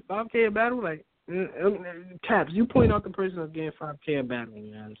 5K a battle, like, Caps, you point out the person that's getting 5K a battle.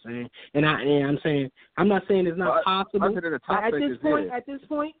 You know what I'm saying? And I'm saying, I'm not saying it's not possible. But at this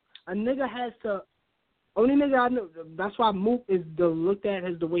point, a nigga has to. Only nigga I know. That's why Mook is looked at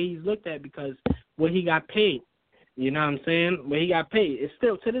as the way he's looked at, because what he got paid. You know what I'm saying? What he got paid. It's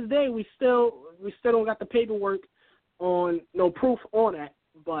still, to this day, we still don't got the paperwork on, no proof on that.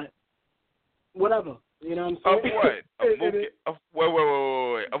 But whatever. You know what I'm saying? Of what?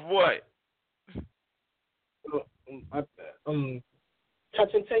 Wait. Of what?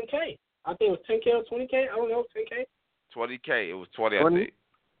 Touching 10K. I think it was 10K or 20K. I don't know, 10K. 20K. It was 20, I think.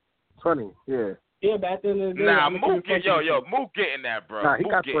 20, yeah. Yeah, back then. Nah, Mook getting that, bro. Nah, he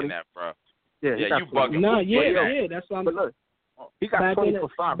Mook got getting 20. that, bro. Yeah, you bugging. Nah, yeah, that's what I'm. But look, he got 20 for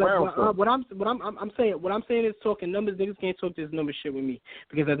 5 rounds. What I'm saying is talking numbers. Niggas can't talk this number shit with me,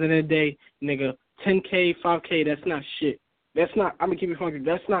 because at the end of the day, nigga, 10K, 5K, that's not shit. That's not. I'm gonna keep it funky.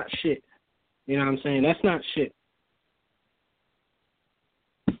 That's not shit. You know what I'm saying? That's not shit.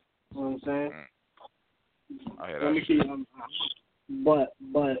 You know what I'm saying? I hear that. But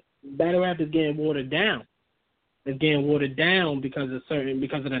battle rap is getting watered down. It's getting watered down because of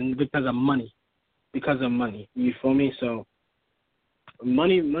money. Because of money. You feel me? So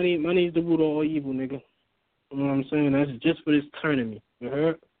money is the root of all evil, nigga. You know what I'm saying? That's just for this tournament. You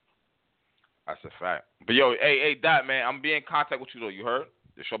heard? That's a fact. But yo, hey, Dot, man, I'm being in contact with you though. You heard?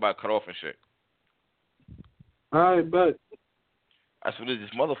 The show about cut off and shit. All right, but that's what it is.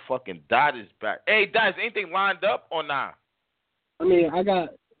 This motherfucking Dot is back. Hey, Dot, is anything lined up or not? I mean, I got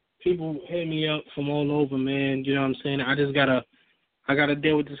people hitting me up from all over, man. You know what I'm saying? I gotta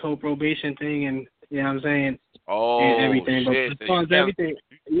deal with this whole probation thing, and you know what I'm saying? And everything. Shit. But as far as everything,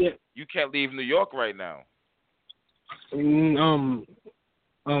 yeah. You can't leave New York right now. I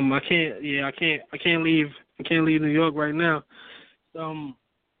can't. Yeah, I can't leave. I can't leave New York right now.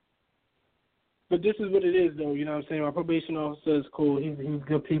 But this is what it is, though. You know what I'm saying? My probation officer is cool. He's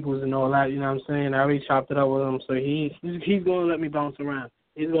good peoples and all that. You know what I'm saying? I already chopped it up with him, so he's gonna let me bounce around.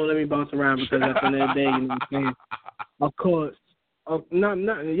 He's gonna let me bounce around, because at the end of the day, you know what I'm saying? Of course.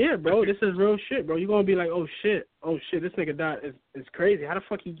 Yeah, bro. This is real shit, bro. You're gonna be like, oh shit, this nigga Dot is crazy. How the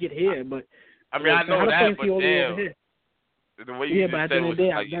fuck he get here? But I mean, I know that, but damn. The way you but at the end of the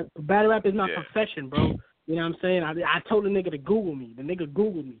day, battle rap is my profession, bro. You know what I'm saying? I told the nigga to Google me. The nigga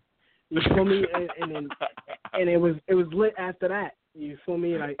Googled me. You feel me? And it was lit after that. You feel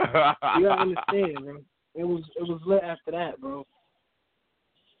me? Like, you gotta understand, bro. It was lit after that, bro.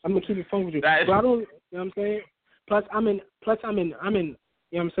 I'm gonna keep it fun with you. But I don't, you know what I'm saying? Plus I'm in, you know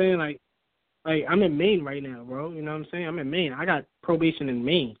what I'm saying? Like I'm in Maine right now, bro. You know what I'm saying? I'm in Maine. I got probation in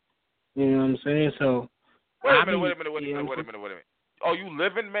Maine. You know what I'm saying? So Wait a minute. Oh, you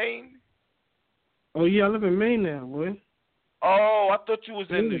live in Maine? Oh yeah, I live in Maine now, boy. Oh, I thought you was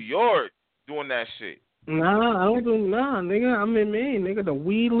in New York doing that shit. Nah, I don't do nigga. I'm in Maine, nigga. The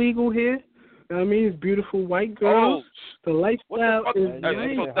weed legal here. You know what I mean? It's beautiful white girls. The lifestyle is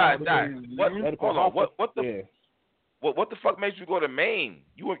nice. Hold on. What the fuck made you go to Maine?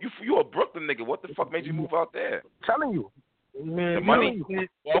 You a Brooklyn nigga. What the fuck made you move out there? I'm telling you. Man, the money?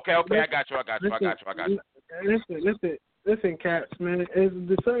 Okay, I got you. Listen, Caps, man. There's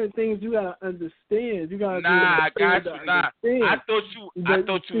certain things you gotta understand. You gotta. I got you. I thought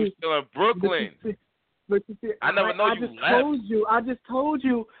you was still in Brooklyn. But you see, I never know you left. I just told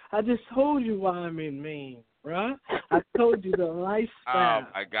you why I'm in Maine, bro. I told you the lifestyle. Oh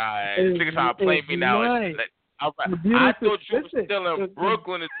my God, this nigga trying to play me now. Nice. I thought you were still in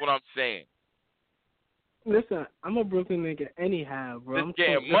Brooklyn. Is what I'm saying. Listen, I'm a Brooklyn nigga anyhow, bro. Just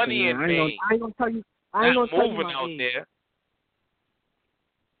getting money in Maine. I ain't gonna tell you. I ain't gonna tell you my out age. there.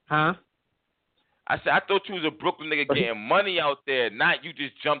 Huh? I said I thought you was a Brooklyn nigga getting money out there, not you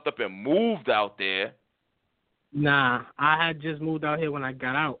just jumped up and moved out there. Nah, I had just moved out here when I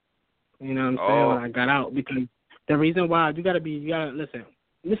got out. You know what I'm saying? When I got out, because the reason why you gotta listen.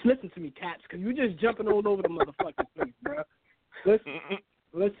 Just listen to me, Caps, because you just jumping all over the motherfucking place, bro.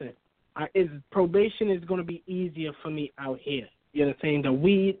 Listen. Probation is gonna be easier for me out here. You know what I'm saying? The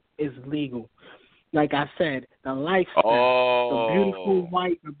weed is legal. Like I said, the lifestyle,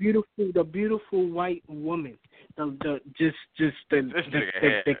 the beautiful white woman, the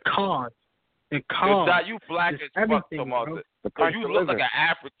cars. The cars. Dot, you black as fuck, bro. You look like an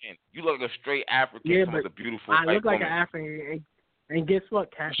African. You look like a straight African. Yeah, but the beautiful I look like woman. an African. And guess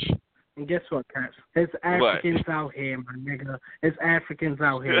what, Cash? It's Africans out here, my nigga. It's Africans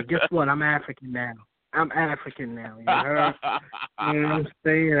out here. Guess what? I'm African now. You heard? You know what I'm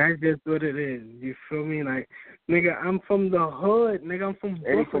saying? That's just what it is. You feel me? Like, nigga, I'm from the hood. Nigga, I'm from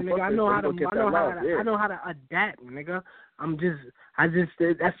Brooklyn. Nigga, I know how to adapt, nigga.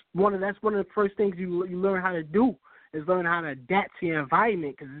 That's one of the first things you learn how to do is learn how to adapt to your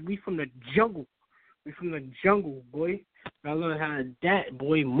environment. Cause we from the jungle. We from the jungle, boy. I learned how to adapt,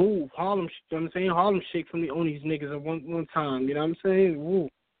 boy. Move Harlem. You know what I'm saying? Harlem Shake from on these niggas at one time. You know what I'm saying? Woo.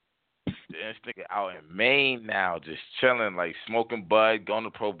 This nigga out in Maine now, just chilling, like smoking bud, going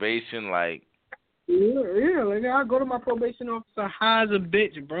to probation, like. Yeah. Like I go to my probation officer high as a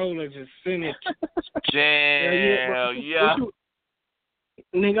bitch, bro. Like just sitting it. Yeah.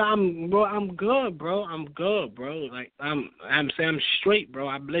 Nigga, I'm good, bro. Like I'm straight, bro.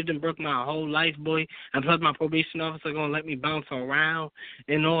 I've lived in Brooklyn my whole life, boy. And plus my probation officer gonna let me bounce around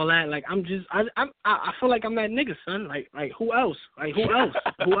and all that. Like I feel like I'm that nigga, son. Like who else? Who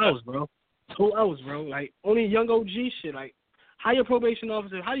else, bro? Like only young OG shit. Like how your probation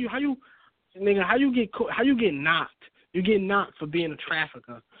officer? How you get knocked? You get knocked for being a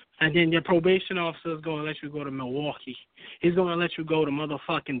trafficker. And then your probation officer is going to let you go to Milwaukee. He's going to let you go to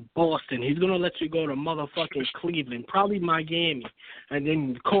motherfucking Boston. He's going to let you go to motherfucking Cleveland, probably Miami. And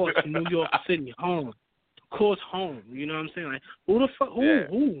then, of course, New York City, home. Of course, home. You know what I'm saying? Like, who the fuck? Who? Yeah.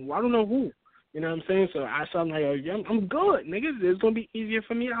 Who? I don't know who. You know what I'm saying? So I'm like, I'm good, nigga. It's going to be easier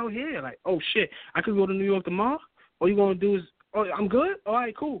for me out here. Like, oh, shit, I could go to New York tomorrow. All you going to do is, oh, I'm good? All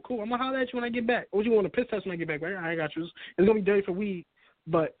right, cool. I'm going to holler at you when I get back. Or you want a piss test when I get back, right? I got you. It's going to be dirty for weed.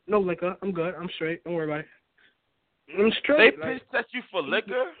 But no liquor. I'm good. I'm straight. Don't worry about it. I'm straight. They piss test you for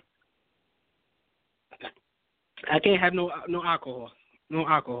liquor? I can't have no alcohol. No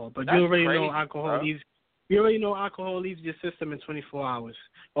alcohol. But That's you already crazy, know alcohol bro. leaves. You already know alcohol leaves your system in 24 hours,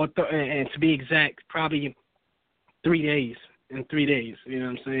 and to be exact, probably 3 days. In 3 days, you know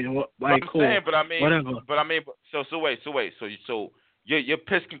what I'm saying? Like, cool. Whatever. So wait. So your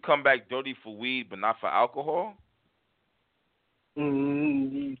piss can come back dirty for weed, but not for alcohol?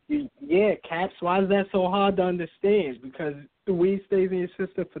 Yeah, Caps. Why is that so hard to understand? Because the weed stays in your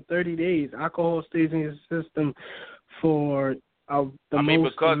system for 30 days. Alcohol stays in your system for the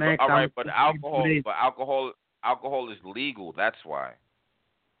max. All right, but alcohol is legal. That's why.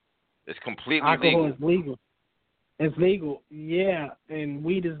 It's completely legal. Alcohol is legal. It's legal, yeah, and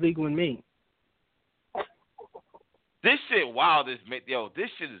weed is legal in Maine. This shit wild. This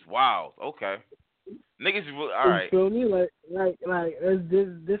shit is wild. Okay. Niggas, all right. You feel me? Like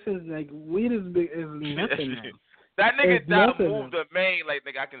this is like weed is nothing. That nigga that moved to Maine. Like,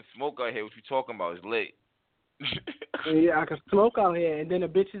 nigga, I can smoke out here. What you talking about? It's lit. Yeah, I can smoke out here, and then the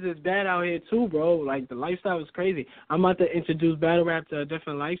bitches is bad out here too, bro. Like the lifestyle is crazy. I'm about to introduce battle rap to a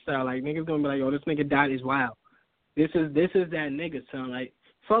different lifestyle. Like niggas gonna be like, oh, this nigga Dot is wild. This is that nigga, son. Like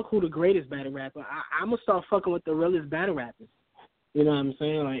fuck who the greatest battle rapper. I'm gonna start fucking with the realest battle rappers. You know what I'm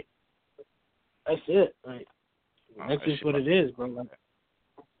saying? Like. That's it. Like, that's just what it is, bro. Like,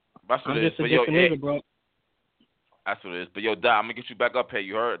 that's what I'm it is. just a different nigga, bro. That's what it is. But yo, Doc, I'm gonna get you back up here.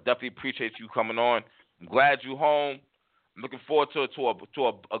 You heard? Definitely appreciate you coming on. I'm glad you home. I'm looking forward to a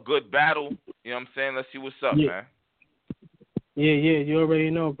good battle. You know what I'm saying? Let's see what's up, man. Yeah. You already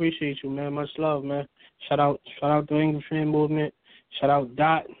know. Appreciate you, man. Much love, man. Shout out the English fan movement. Shout out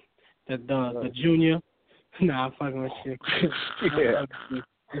Dot, the junior. Nah, I'm fucking with shit. Yeah.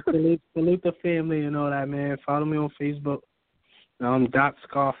 Salute the family and all that, man. Follow me on Facebook. Dot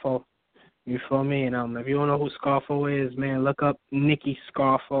Scarfo. You feel me? And if you don't know who Scarfo is, man, look up Nikki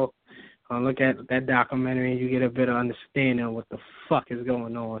Scarfo. Look at that documentary and you get a better understanding of what the fuck is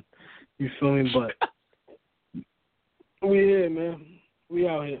going on. You feel me? But we here, man. We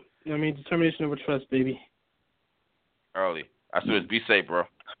out here. You know what I mean? Determination over trust, baby. Early. I said, be safe, bro.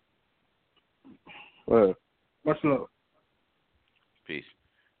 Well, much love. Peace.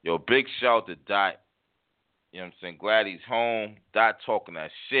 Yo, big shout out to Dot. You know what I'm saying? Glad he's home. Dot talking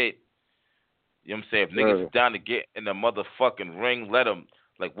that shit. You know what I'm saying? If niggas is down to get in the motherfucking ring, let them.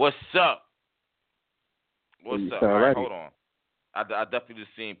 Like, what's up? What's up? All right, hold on. I definitely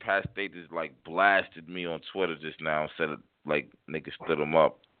just seen Pat State just, like, blasted me on Twitter just now and said, like, niggas stood him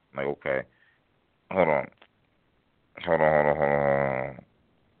up. Like, okay. Hold on.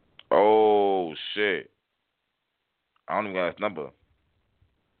 Oh, shit. I don't even got his number.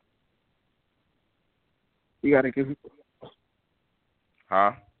 He got to give you.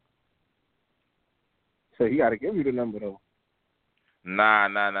 Huh? So he got to give you the number though. Nah.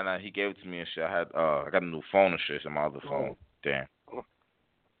 He gave it to me and shit. I got a new phone and shit. It's on my other phone. Damn.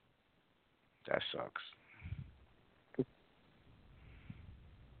 That sucks.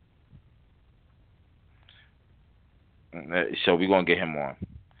 So we gonna get him on.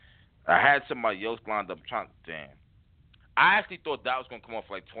 I had somebody else lined up. Damn. I actually thought that was gonna come on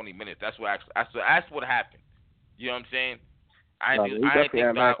for like 20 minutes. That's what happened. You know what I'm saying? We definitely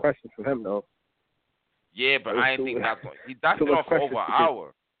had mad questions for him though. Yeah, but I didn't think that he knocked it off for over an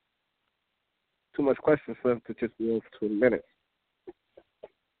hour. Too much questions for him to just be on for 20 minutes.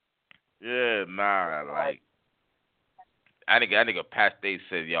 Yeah, nah, like that nigga Pat State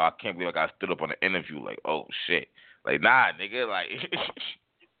said, yo, I can't believe I got stood up on an interview. Like, oh shit. Like, nah, nigga, like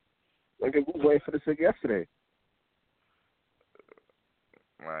nigga, we was waiting for this nigga yesterday.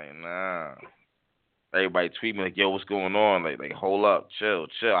 Like, nah. Everybody tweet me like, yo, what's going on? Like, hold up, chill.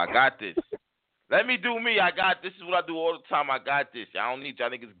 I got this. Let me do me. This is what I do all the time. I got this. I don't need y'all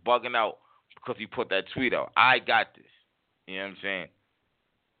niggas bugging out because he put that tweet out. I got this. You know what I'm saying?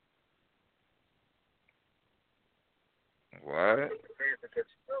 What?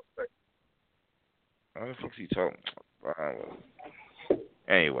 What the fuck's he talking about?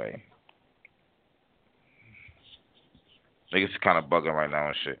 Anyway. Niggas kind of bugging right now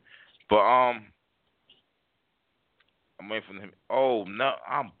and shit. But, I'm waiting for him. Oh, no,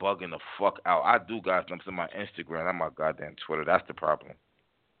 I'm bugging the fuck out. I do got them to my Instagram, not my goddamn Twitter. That's the problem.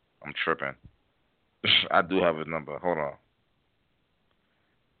 I'm tripping. I do have his number. Hold on.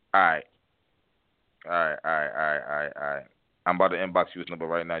 All right. I'm about to inbox you his number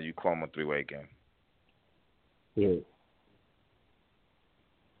right now. You call him on 3-way again. Yeah.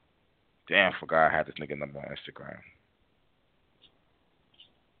 Damn, forgot I had this nigga number on Instagram.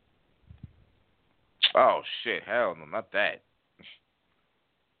 Oh, shit. Hell no, not that.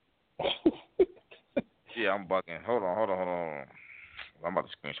 Yeah, I'm bugging. Hold on. I'm about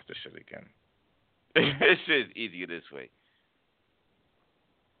to screenshot this shit again. This shit is easier this way.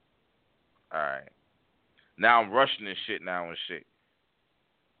 All right. Now I'm rushing this shit now and shit.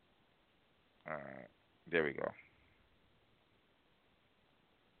 All right. There we go.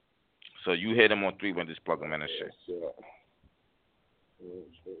 So you hit him on 3 when just plug him in and shit.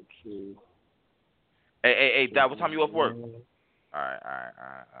 Hey, Dad, what time you off work? All right.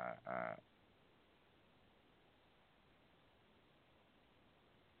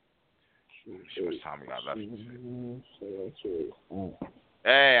 See what time we got left.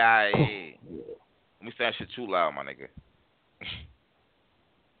 Hey. Let me say that shit too loud, my nigga.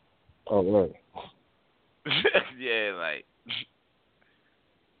 Oh, right. Yeah, like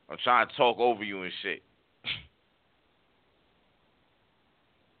I'm trying to talk over you and shit.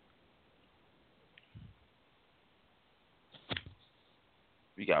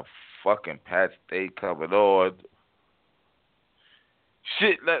 We got fucking Pat State covered on.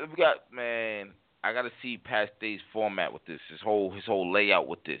 Shit, we got, man. I gotta see Pat State's format with this. His whole layout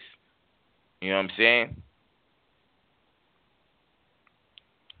with this. You know what I'm saying?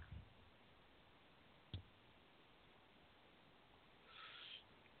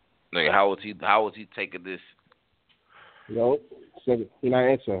 Like, how was he taking this? No, you're not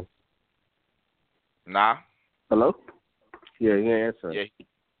answering. Nah. Hello? Yeah, you ain't answering. Yeah.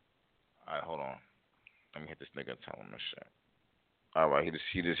 All right, hold on. Let me hit this nigga and tell him this shit. All right, he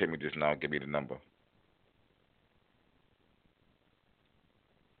just hit me just now. Give me the number.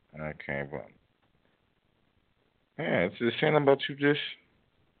 Okay, but yeah, it's the same number you just.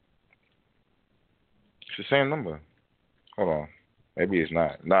 It's the same number. Hold on. Maybe it's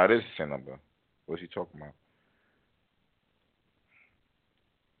not. Nah, it is the same number. What's he talking about?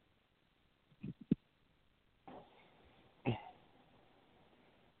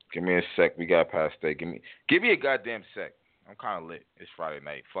 Give me a sec. We got past State. Give me a goddamn sec. I'm kind of lit. It's Friday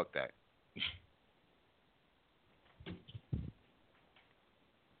night. Fuck that.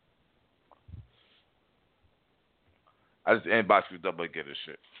 I just inboxed you double get this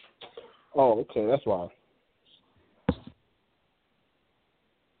shit. Oh, okay. That's why.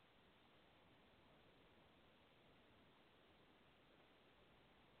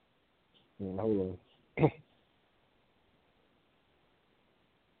 Hold on.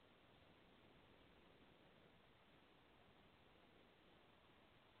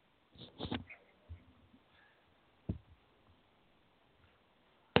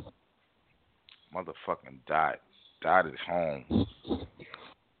 Motherfucking Dot. Dot is home.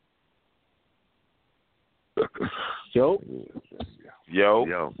 Yo.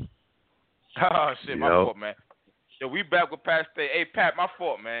 Oh, shit, my fault, man. Yo, we back with Pat State. Hey, Pat, my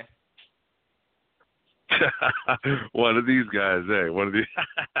fault, man. One of these guys, hey, one of these.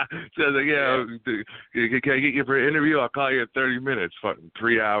 Says like, yeah, can I get you for an interview? I'll call you in 30 minutes. Fucking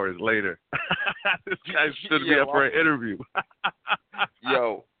 3 hours later. This guy stood me up for an interview.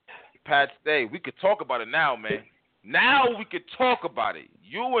 Yo, Pat Stay, we could talk about it now, man. Now we could talk about it.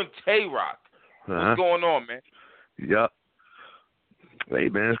 You and Tay-Rock. What's going on, man? Yup. Hey,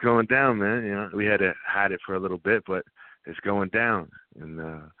 man, it's going down, man. You know, we had to hide it for a little bit, but it's going down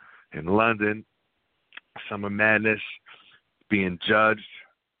in London. Summer Madness, being judged.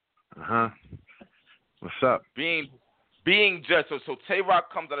 What's up? Being judged. So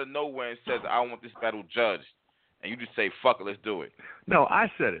Tay-Rock comes out of nowhere and says, "I want this battle judged," and you just say, "Fuck it, let's do it." No,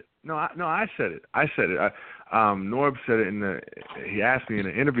 I said it. I said it. Norb said it he asked me in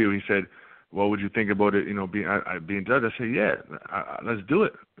an interview. He said, "What would you think about it? You know, being judged?" I said, "Yeah, let's do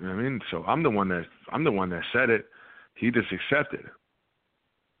it." You know what I mean? So I'm the one that said it. He just accepted.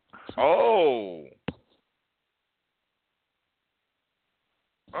 Oh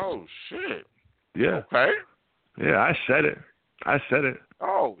shit. Yeah. Okay. Yeah, I said it.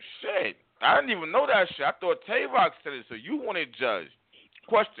 Oh shit. I didn't even know that shit. I thought Tay-Rock said it. So you wanted judged.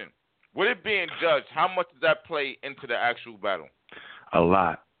 Question: with it being judged, how much does that play into the actual battle? A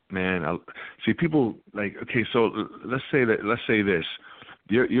lot. Man, see, people like, okay, so let's say this.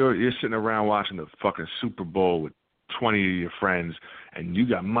 You're sitting around watching the fucking Super Bowl with 20 of your friends, and you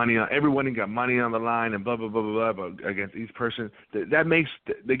got money on everyone. Got money on the line, and blah blah blah blah blah against each person. That makes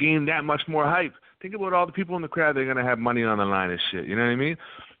the game that much more hype. Think about all the people in the crowd that are gonna have money on the line and shit. You know what I mean?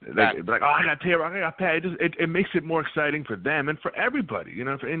 Like, oh, I got Tay-Rock, I got Pat. It makes it more exciting for them and for everybody. You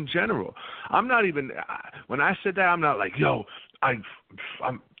know, in general. I'm not even when I said that, I'm not like, yo, I'm.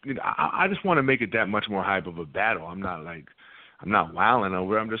 You know, I just want to make it that much more hype of a battle. I'm not wilding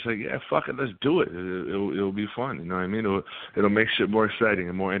over it. I'm just like, yeah, fuck it, let's do it. It'll be fun. You know what I mean? It'll make shit more exciting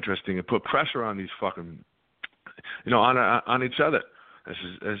and more interesting and put pressure on these fucking, you know, on each other. That's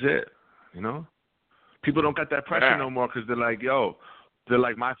it. You know, people don't got that pressure no more because they're like, yo,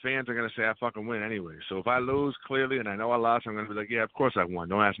 my fans are gonna say I fucking win anyway. So if I lose clearly and I know I lost, I'm gonna be like, yeah, of course I won.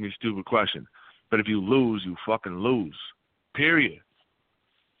 Don't ask me a stupid question. But if you lose, you fucking lose. Period.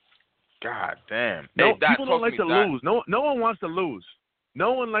 God damn. No, people don't like to lose. No one wants to lose.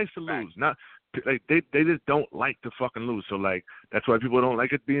 No one likes to lose. Not like they just don't like to fucking lose. So like that's why people don't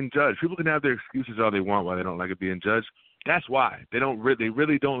like it being judged. People can have their excuses all they want why they don't like it being judged. That's why they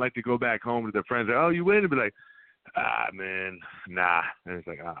really don't like to go back home to their friends. Like, oh, you win, and be like, man, nah. And it's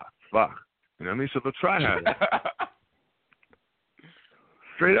like, fuck. You know what I mean? So let's try harder.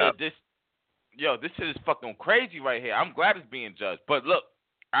 Straight up. This shit is fucking crazy right here. I'm glad it's being judged. But look,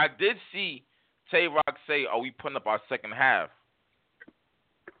 I did see Tay-Rock say, "Are we putting up our second half?"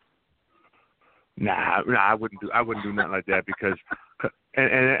 Nah, I wouldn't do nothing like that because,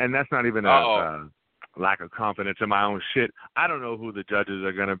 and that's not even a lack of confidence in my own shit. I don't know who the judges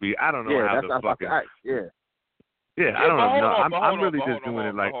are gonna be. I don't know how the fucking I don't know. I'm really just doing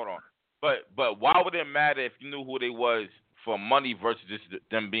it like. Hold on. But why would it matter if you knew who they was for money versus just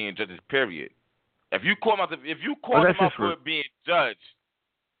them being judges? Period. If you call them out for being judged.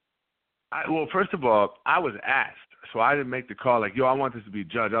 Well, first of all, I was asked, so I didn't make the call like, yo, I want this to be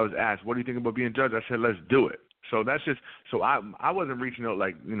judged. I was asked, what do you think about being judged? I said, let's do it. So that's just, so I wasn't reaching out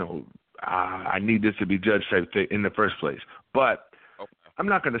like, you know, I need this to be judged type thing in the first place. But I'm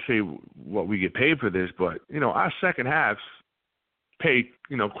not going to say what we get paid for this, but, you know, our second halves pay,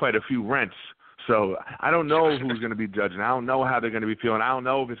 you know, quite a few rents. So I don't know who's going to be judging. I don't know how they're going to be feeling. I don't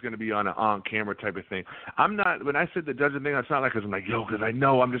know if it's going to be on an on-camera type of thing. I'm not, when I said the judging thing, it's not like I'm like, yo, because I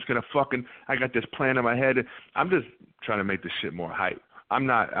know I'm just going to I got this plan in my head. I'm just trying to make this shit more hype. I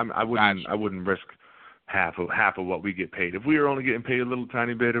wouldn't risk half of what we get paid. If we were only getting paid a little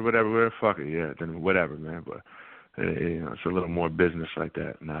tiny bit or whatever, fuck it, yeah, then whatever, man. But, you know, it's a little more business like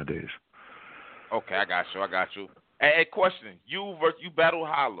that nowadays. Okay, I got you. Hey, question. You battle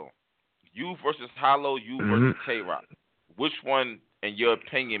Hollow. You versus Hollow, you versus Tay-Rock. Which one, in your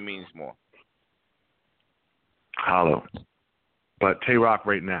opinion, means more? Hollow, but Tay-Rock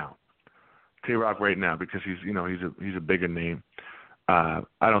right now. Because he's a bigger name. I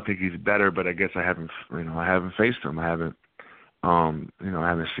don't think he's better, but I guess I haven't faced him. I haven't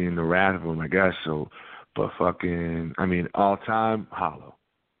seen the wrath of him. I guess so. But all time Hollow.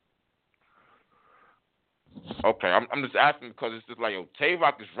 Okay, I'm just asking because it's just like, yo,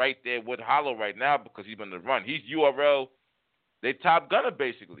 Tay-Rock is right there with Hollow right now because he's on the run. He's URL, they top gunner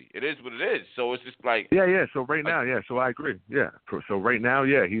basically. It is what it is. So it's just like So right now, So I agree. Yeah. So right now,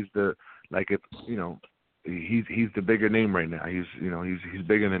 he's the he's the bigger name right now. He's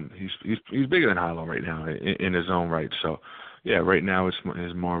bigger than Hollow right now in his own right. So right now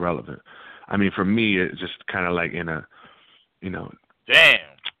it's more relevant. I mean, for me, it's just kind of like in a,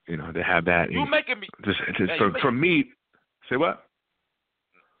 Damn. To have that. You making me. For me, say what?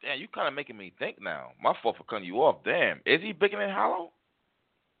 Damn, you kind of making me think now. My fault for cutting you off. Damn, is he bigger than Hollow?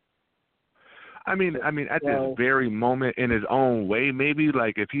 I mean, at this very moment, in his own way, maybe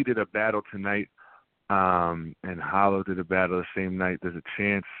like if he did a battle tonight, and Hollow did a battle the same night, there's a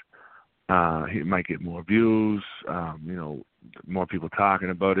chance he might get more views. More people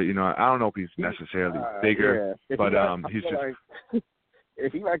talking about it. I don't know if he's necessarily bigger, but he's just. Like,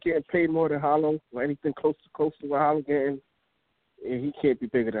 if he's not getting paid more than Hollow or anything close to what Hollow getting, he can't be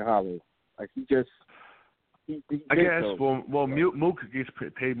bigger than Hollow. Like he just. I guess. Well, Mook gets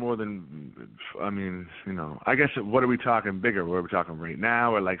paid more than. I mean, I guess. What are we talking bigger? What are we talking right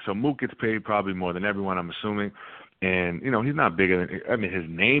now? Or so Mook gets paid probably more than everyone, I'm assuming. And he's not bigger than. I mean, his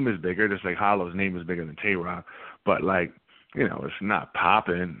name is bigger, just like Hollow's name is bigger than Tay-Rock. But it's not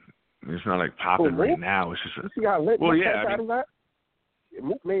popping. It's not like popping right now. It's just. You see how lit? Well, yeah. I mean,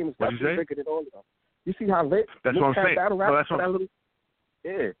 Mook's name is definitely bigger than all of them. You see how lit? That's what I'm saying.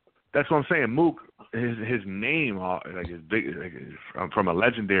 Yeah. That's what I'm saying. Mook, his name, is big, from a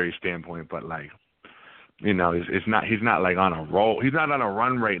legendary standpoint, but it's not. He's not on a roll. He's not on a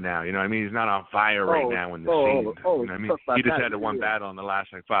run right now. You know what I mean? He's not on fire right now in the scene. You know what I mean? He just had the one battle in the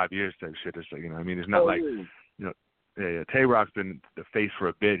last 5 years type shit. It's you know what I mean? It's not Tay-Rock's been the face for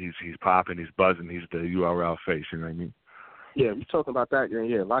a bit. He's popping. He's buzzing. He's the URL face. You know what I mean? Yeah, we're talking about that.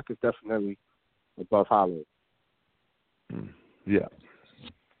 Yeah, Lock is definitely above Hollow. Yeah.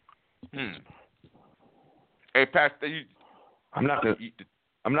 Hey, Pastor, I'm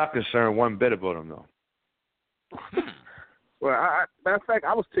not concerned one bit about him though. Well, matter of fact,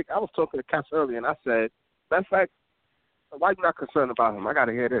 I was talking to Cass earlier, and I said, matter of fact, why are you not concerned about him? I got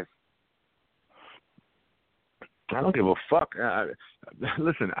to hear this. I don't give a fuck.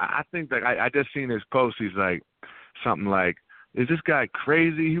 Listen, I think that I just seen his post. He's like something like, "Is this guy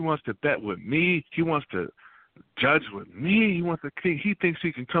crazy? He wants to bet with me. He wants to judge with me. He wants to. He thinks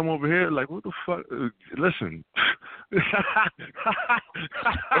he can come over here. Like, what the fuck? Listen."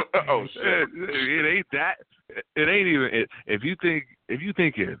 Oh shit! It ain't that. It ain't even. If you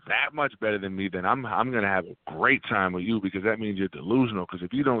think you're that much better than me, then I'm gonna have a great time with you, because that means you're delusional. Because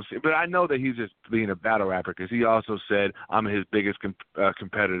if you don't see, but I know that he's just being a battle rapper, because he also said I'm his biggest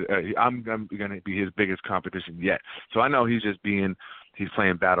competitor. I'm gonna be his biggest competition yet. So I know he's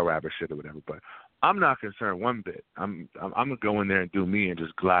playing battle rapper shit or whatever. But I'm not concerned one bit. I'm gonna go in there and do me and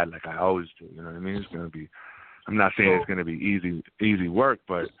just glide like I always do. You know what I mean? It's gonna be. I'm not saying it's gonna be easy work,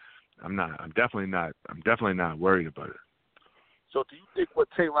 but I'm definitely not worried about it. So do you think what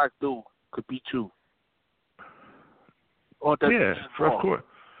Tay-Rock do could beat you? Or of course.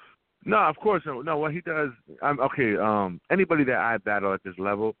 No, of course. No, what he does, anybody that I battle at this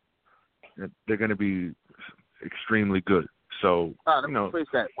level, they're going to be extremely good. So, let me phrase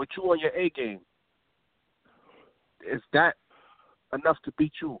that. With you on your A game, is that enough to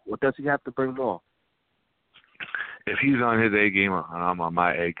beat you, or does he have to bring more? If he's on his A game, I'm on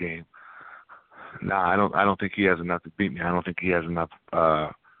my A game. Nah, I don't think he has enough to beat me. I don't think he has enough.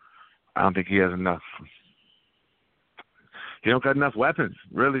 He don't got enough weapons,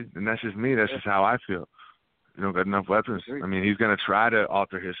 really, and that's just me. That's just how I feel. He don't got enough weapons. I mean, he's gonna try to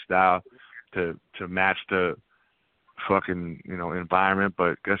alter his style to match the fucking environment,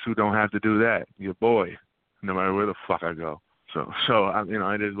 but guess who don't have to do that? Your boy. No matter where the fuck I go. So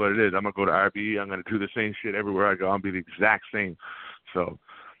it is what it is. I'm gonna go to RBE. I'm gonna do the same shit everywhere I go. I'll be the exact same. So,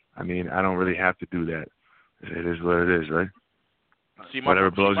 I mean, I don't really have to do that. It is what it is, right?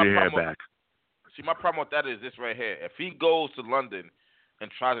 Whatever blows your hair back. See, my problem with that is this right here. If he goes to London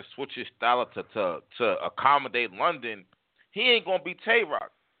and tries to switch his style to accommodate London, he ain't gonna be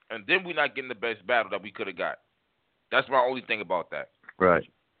Tay-Rock, and then we're not getting the best battle that we could have got. That's my only thing about that. Right.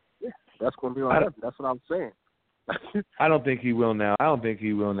 Yeah, that's gonna be on him. That's what I'm saying. I don't think he will now. I think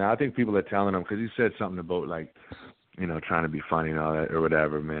people are telling him, because he said something about trying to be funny and all that or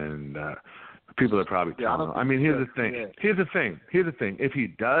whatever, man. And people are probably telling him. I mean, here's the thing. Here's the thing. If he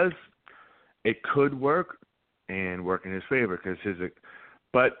does, it could work and work in his favor,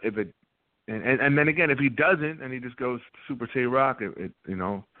 but if it, and then again, if he doesn't and he just goes Super Tay-Rock,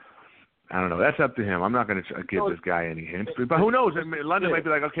 I don't know. That's up to him. I'm not going to give this guy any hints. But who knows? I mean, London might be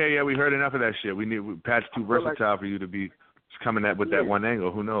like, okay, yeah, we heard enough of that shit. Pat's too versatile for you to be coming at with that one angle.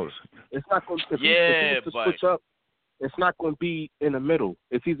 Who knows? It's not going to switch up. It's not going to be in the middle.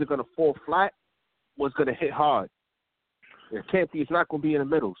 It's either going to fall flat or it's going to hit hard. It can't be. It's not going to be in the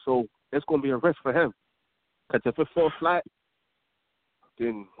middle. So it's going to be a risk for him. Because if it falls flat,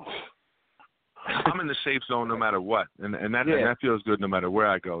 then I'm in the safe zone no matter what, and that feels good no matter where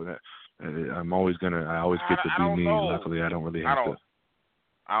I go. I always get to be me. Know. Luckily, I don't really have to.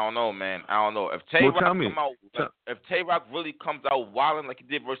 I don't know, man. I don't know. If if Tay-Rock really comes out wilding like he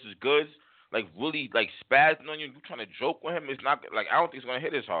did versus Goods, like really like spazzing on you, you trying to joke with him, it's not like I don't think it's gonna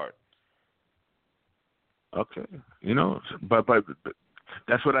hit as hard. Okay, but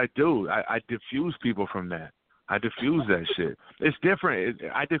that's what I do. I diffuse people from that. I diffuse that shit. It's different.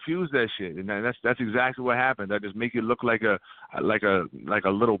 I diffuse that shit, and that's exactly what happens. I just make you look like a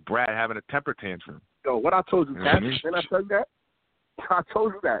little brat having a temper tantrum. Yo, what I told you, Caps? Didn't I tell you that? I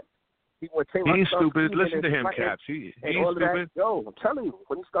told you that. He ain't stupid. Listen to him, Caps. He ain't stupid. Yo, I'm telling you,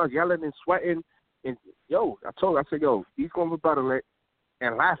 when he starts yelling and sweating, and I said, he's gonna rebuttal it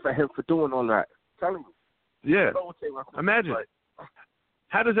and laugh at him for doing all that. I'm telling you. Yeah. Imagine.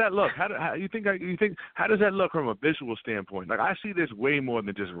 How does that look? How does that look from a visual standpoint? Like, I see this way more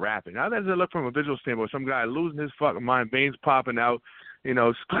than just rapping. How does it look from a visual standpoint? Some guy losing his fucking mind, veins popping out, and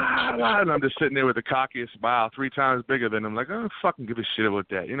I'm just sitting there with the cockiest smile 3 times bigger than him. Like, I don't fucking give a shit about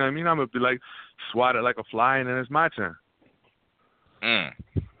that. You know what I mean? I'm gonna be like swatted like a fly, and then it's my turn.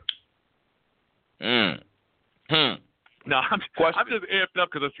 No, I'm just amped up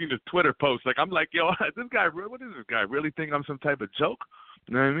because I've seen his Twitter post. Like, I'm like, yo, what is this guy? Really think I'm some type of joke?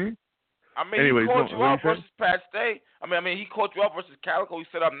 You know what I mean? Anyways, he called you out versus Pat Stay. He called you out versus Calico. He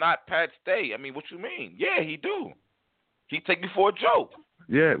said, I'm not Pat Stay. What you mean? Yeah, he do. He take me for a joke.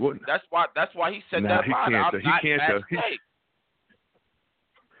 Yeah. Well, that's why he said that line. I'm not Pat Stay.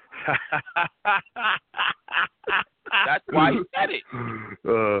 That's why he said it.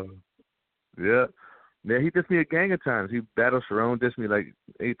 Yeah. Yeah, he dissed me a gang of times. He battled Sharon, dissed me like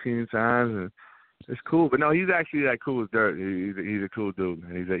 18 times, and it's cool. But no, he's actually like cool as dirt. He's a cool dude.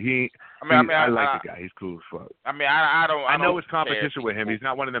 And I like the guy. He's cool as fuck. I know it's competition with him. He's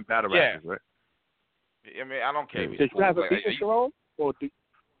not one of them battle rappers, right? I don't care. Did you have a beat with Sharon?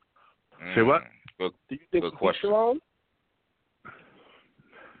 Say what? Do you think you beat Sharon?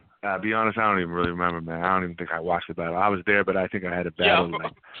 Be honest, I don't even really remember, man. I don't even think I watched the battle. I was there, but I think I had a battle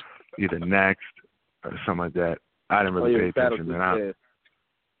like either next or something like that. I didn't really pay attention, man.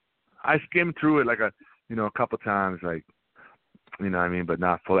 I skimmed through it like a couple times, like, you know what I mean, but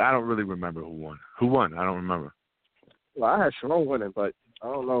not fully. I don't really remember who won. Who won? I don't remember. Well, I had Sharon winning, but I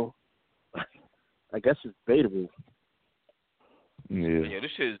don't know. I guess it's debatable. Yeah.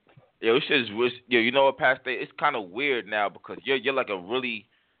 This is you know what, Pastor? It's kind of weird now because you're like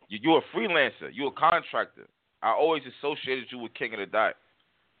you're a freelancer. You're a contractor. I always associated you with King of the Dot.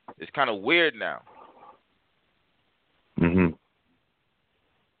 It's kind of weird now. Mhm.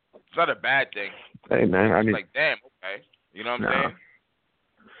 It's not a bad thing. Hey, man, like, damn, okay. You know what I'm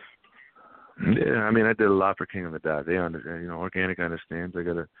saying? Yeah, I did a lot for King of the Dot. They understand, Organic understands. They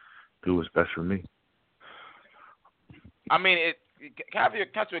gotta do what's best for me. Can I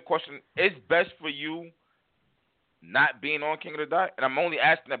ask you a question? It's best for you not being on King of the Dot, and I'm only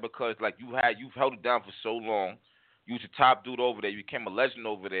asking that because like you've held it down for so long. You was the top dude over there. You became a legend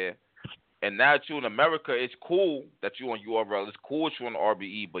over there. And now that you're in America, it's cool that you're on URL. It's cool that you're on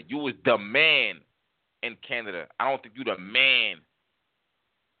RBE, but you was the man in Canada. I don't think you the man.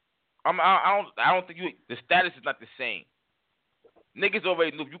 I don't think you. The status is not the same. Niggas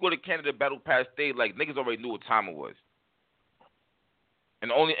already knew. If you go to Canada Battle Pass Day, like niggas already knew what time it was.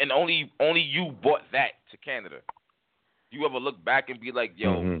 And only you brought that to Canada. You ever look back and be like,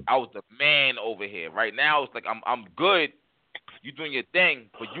 yo, I was the man over here. Right now, it's like I'm good. You doing your thing,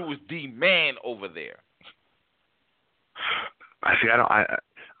 but you was the man over there.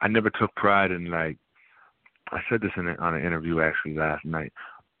 I never took pride in, like, I said this on an interview actually last night.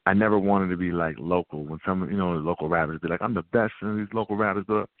 I never wanted to be like local. When some, the local rappers be like, I'm the best in these local rappers,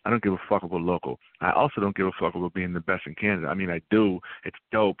 but I don't give a fuck about local. I also don't give a fuck about being the best in Canada. I do. It's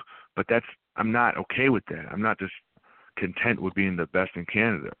dope, but I'm not okay with that. I'm not just content with being the best in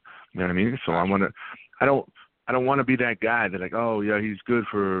Canada. You know what I mean? So I don't want to be that guy that like, oh yeah, he's good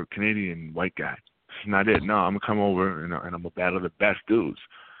for Canadian white guy. It's not it. No, I'm gonna come over and I'm gonna battle the best dudes,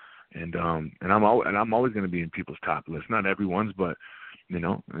 and I'm always gonna be in people's top list. Not everyone's, but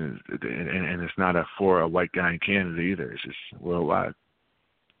and it's not for a white guy in Canada either. It's just worldwide.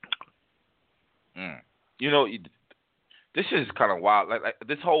 This is kind of wild. Like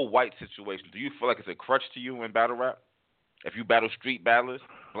this whole white situation. Do you feel like it's a crutch to you in battle rap? If you battle street battlers,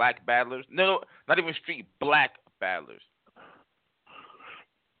 black battlers, no, not even street, black battlers.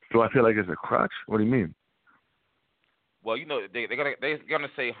 Do I feel like it's a crutch? What do you mean? Well, they're gonna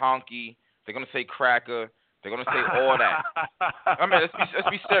say honky. They're gonna say cracker. They're gonna say all that. Let's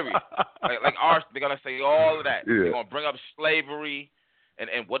be serious. Like ours, they're gonna say all of that. Yeah. They're gonna bring up slavery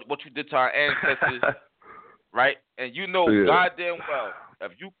and what you did to our ancestors, right? And goddamn well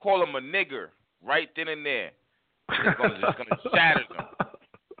if you call him a nigger right then and there, it's gonna shatter them.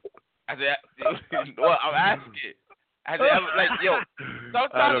 I said, well, I'm asking. I said, like, yo,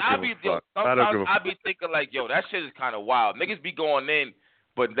 sometimes I be thinking like, yo, that shit is kind of wild. Niggas be going in,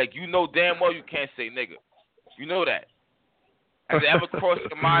 but like you know damn well you can't say nigga. You know that. Has it ever crossed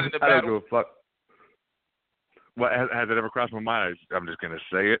your mind in the battle? I don't give a fuck. What has it ever crossed my mind? I'm just gonna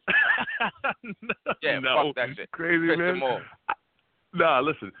say it. Yeah, no, fuck that shit. Crazy man. No,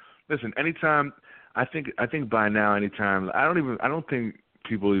 listen. Anytime, I think by now, anytime, I don't think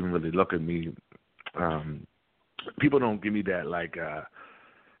people even really look at me. People don't give me that like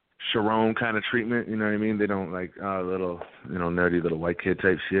Sharon kind of treatment. You know what I mean? They don't like little nerdy little white kid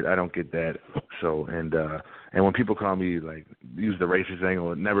type shit. I don't get that. So and when people call me like use the racist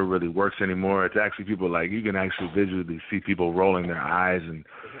angle, it never really works anymore. It's actually people like you can actually visually see people rolling their eyes, and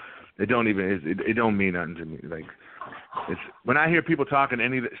it don't mean nothing to me. Like it's when I hear people talking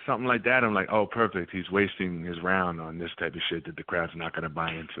something like that, I'm like, oh, perfect. He's wasting his round on this type of shit that the crowd's not gonna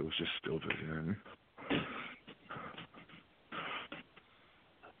buy into. It's just stupid. You know what I mean?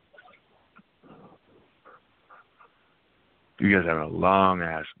 You guys having a long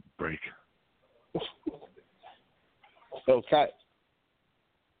ass break. Yo, Cat,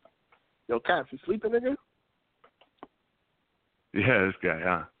 you sleeping, nigga? Yeah, this guy,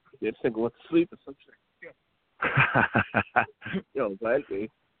 huh? Yeah, this nigga went to sleep or some shit. Yeah. Yo, but anyway,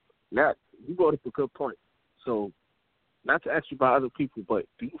 now you brought up a good point. So, not to ask you about other people, but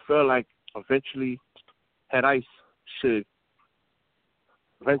do you feel like eventually Head Ice should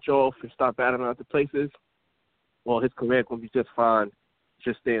venture off and start battling other places? Or his career gonna be just fine,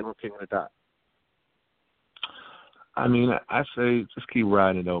 just staying on King of the Dot? I mean, I say just keep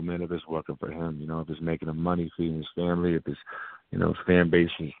riding it out, man. If it's working for him, if it's making him money, feeding his family, if his, his fan base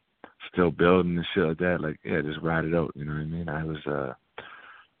is still building and shit like that, like yeah, just ride it out. You know what I mean? I was,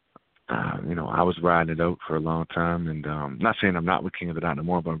 I was riding it out for a long time, and not saying I'm not with King of the Dot no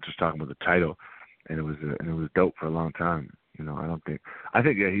more, but I'm just talking about the title, and it was dope for a long time. I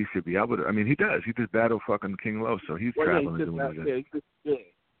think he should be able to. I mean, he does. He just battled fucking King Low, so he's traveling and doing it.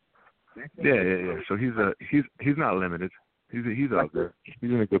 Yeah. So he's not limited. He's out there.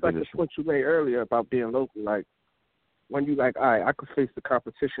 He's in a good position. Like the point you made earlier about being local, like when you like, all right, I could face the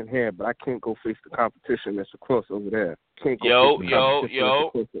competition here, but I can't go face the competition that's across over there. Can't go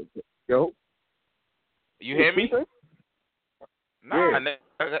Yo. You hear me? Nah, yeah.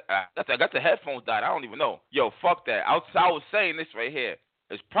 I got the headphones died. I don't even know. Yo, fuck that. I was saying this right here.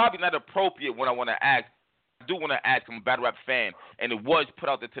 It's probably not appropriate when I want to ask. I do want to ask. I'm a battle rap fan, and it was put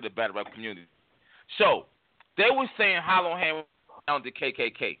out there to the battle rap community. So, they were saying Hollow Hand was down to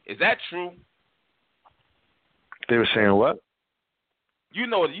KKK. Is that true? They were saying what? You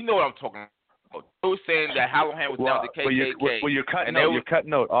know what I'm talking about. They were saying that Hollow Hand was down to KKK. You're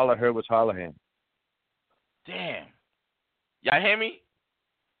cutting out. All I heard was Hollow Hand. Damn. Y'all hear me?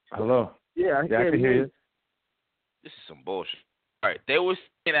 Hello. Yeah, I can hear you. This is some bullshit. All right, they were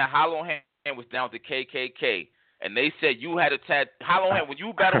saying that Hollow Hand was down to KKK, and they said you had a Hollow Hand. When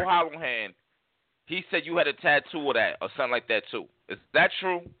you battle Hollow Hand, he said you had a tattoo of that or something like that too. Is that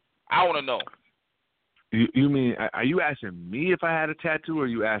true? I want to know. You mean, are you asking me if I had a tattoo, or are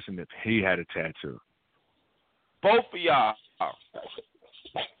you asking if he had a tattoo? Both of y'all.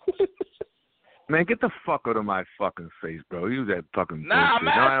 Man, get the fuck out of my fucking face, bro. You that fucking bullshit. I'm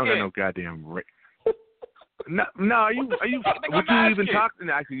asking. I don't got no goddamn No, are you would you even talk to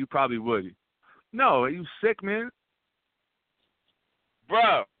me? Actually, you probably would. No, are you sick, man?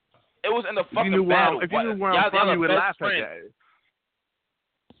 Bro, it was in the fucking battle. If you knew where I'm from, you would laugh at that.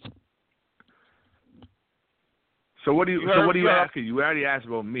 So what do you asking? You already asked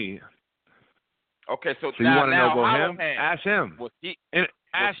about me. Okay, so you want to know about him? Hand, ask him.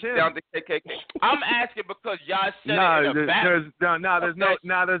 Ask him. Down to KKK. I'm asking because y'all said it in a battle.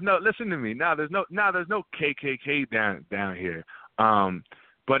 There's no. Listen to me. There's no KKK down here.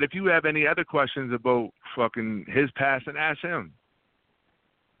 But if you have any other questions about fucking his past, then ask him.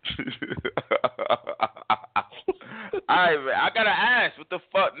 Alright, man. I gotta ask. What the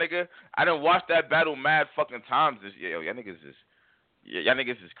fuck, nigga? I done watched that battle mad fucking times this year. Y'all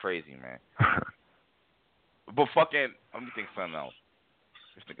niggas is crazy, man. But fucking, let me think something else.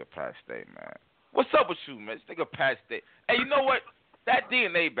 This nigga Pat Stay, man. What's up with you, man? This nigga Pat Stay. Hey, you know what? That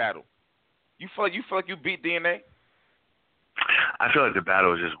DNA battle. You feel like you beat DNA? I feel like the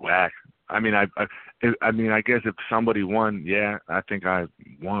battle was just whack. I mean, I guess if somebody won, yeah, I think I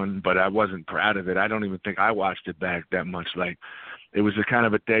won, but I wasn't proud of it. I don't even think I watched it back that much. Like, it was a kind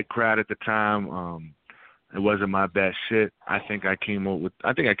of a dead crowd at the time. It wasn't my best shit. I think I came up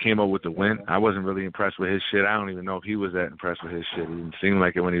with the win. I wasn't really impressed with his shit. I don't even know if he was that impressed with his shit. It didn't seem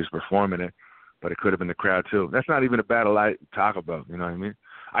like it when he was performing it, but it could have been the crowd too. That's not even a battle I talk about. You know what I mean?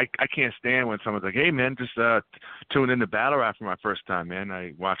 I can't stand when someone's like, "Hey man, just tuned in to battle rap for my first time, man.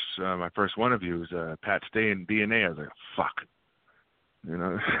 I watched my first one of you was Pat Stay and DNA." I was like, "Fuck," you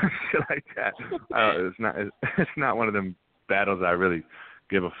know, shit like that. It's not one of them battles I really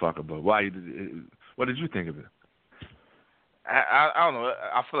give a fuck about. Why? What did you think of it? I don't know.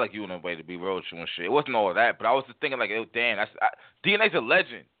 I feel like you in a way to be real with you and shit. It wasn't all of that, but I was just thinking like, damn, DNA's a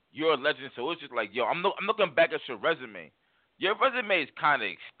legend. You're a legend, so it's just like, yo, I'm looking back at your resume. Your resume is kind of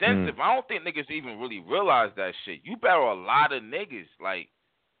extensive. I don't think niggas even really realize that shit. You battle a lot of niggas, like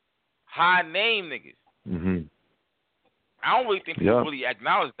high name niggas. Mm-hmm. I don't really think people really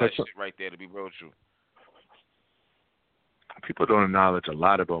acknowledge that shit right there, to be real with you. People don't acknowledge a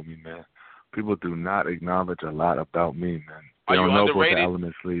lot about me, man. People do not acknowledge a lot about me, man. They Are don't you know underrated? about the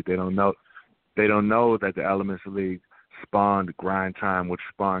Elements League. They don't know that the Elements League spawned Grind Time, which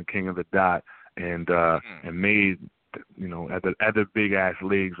spawned King of the Dot, and made, you know, other big ass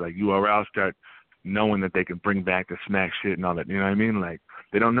leagues like URL start knowing that they can bring back the smack shit and all that. You know what I mean? Like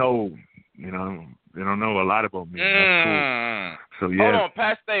they don't know, you know, they don't know a lot about me. That's cool. So yeah. Hold on,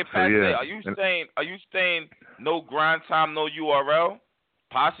 Pat Stay. Are you saying no Grind Time, no URL?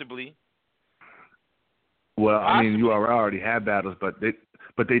 Possibly. Well, I mean, URL already had battles, but they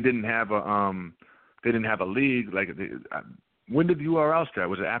didn't have a league. Like, when did URL start?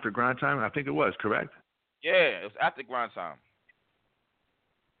 Was it after Grind Time? I think it was, correct? Yeah, it was after Grind Time.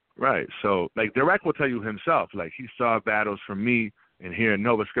 Right. So, like, Direct will tell you himself. Like, he saw battles from me and here in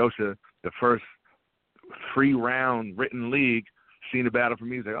Nova Scotia, the first 3-round written league. Seen a battle from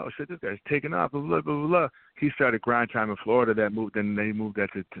me. He's like, oh shit, this guy's taking off. Blah blah blah blah. He started Grind Time in Florida. Then they moved that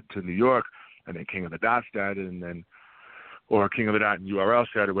to New York, and then King of the Dot started, and then King of the Dot and URL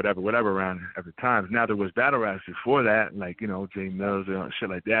started, whatever around at the times. Now there was battle raps before that, like, you know, Jay Mills and shit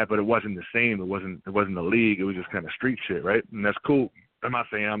like that, but it wasn't the same. It wasn't a league. It was just kind of street shit, right? And that's cool. I'm not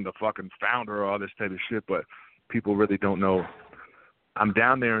saying I'm the fucking founder or all this type of shit, but people really don't know. I'm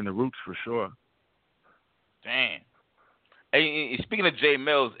down there in the roots for sure. Damn. Hey, speaking of Jay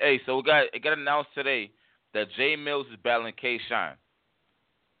Mills, so it got announced today that Jay Mills is battling K Shine.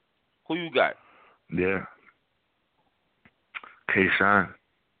 Who you got? Yeah. K Shine.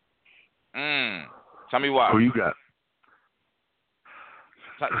 Tell me why. Who you got?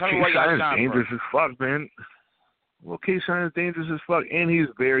 Tell me why you got Shine. Dangerous as fuck, man. Well, K Shine is dangerous as fuck, and he's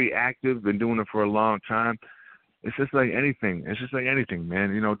very active. Been doing it for a long time. It's just like anything.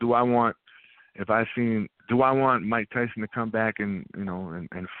 Man. You know, do I want Mike Tyson to come back and, you know,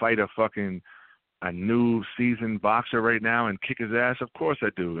 and fight a new seasoned boxer right now and kick his ass? Of course I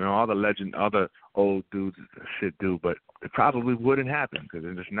do. You know, all the old dudes shit do, but it probably wouldn't happen because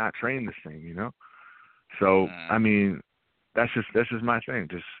they're just not trained the same, you know? So, I mean, that's just my thing.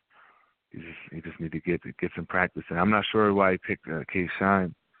 You just need to get some practice. And I'm not sure why he picked K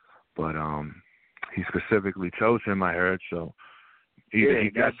Shine, but he specifically chose him, I heard, so either he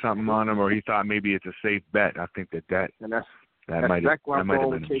got something on him or he thought maybe it's a safe bet. I think that might have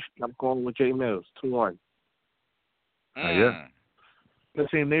been. I'm going with Jay Mills, 2-1. Yeah. The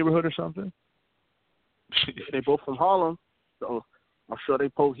same neighborhood or something? They both from Harlem, so I'm sure he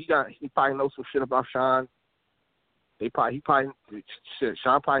probably knows some shit about Sean. Sean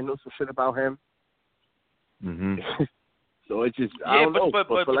probably knows some shit about him. Mm-hmm. So it just, I don't know. But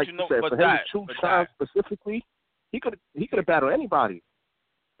like you said, for him to choose Sean specifically, he could have battled anybody.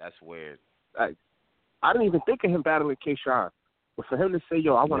 That's weird. Like, I didn't even think of him battling K-Shine. But for him to say,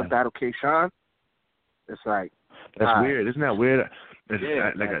 yo, I want to battle K-Shine, it's like, that's weird. Isn't that weird?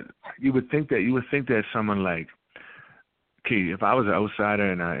 You would think that someone like, okay, if I was an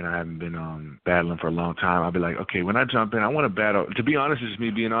outsider and I haven't been battling for a long time, I'd be like, okay, when I jump in, I want to battle. To be honest, it's just me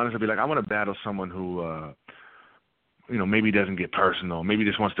being honest. I'd be like, I want to battle someone who, you know, maybe doesn't get personal, maybe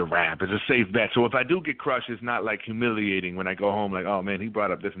just wants to rap. It's a safe bet. So if I do get crushed, it's not like humiliating when I go home. Like, oh man, he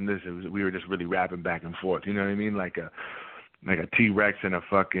brought up this and this. We were just really rapping back and forth. You know what I mean? Like a T-Rex and a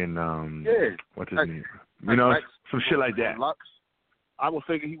fucking what's his name? You know, some shit like that. Lux, I would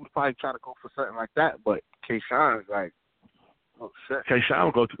figure he would probably try to go for something like that, but K-Shine is like, oh shit. K-Shine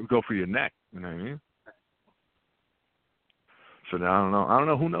will go for your neck. You know what I mean? So now I don't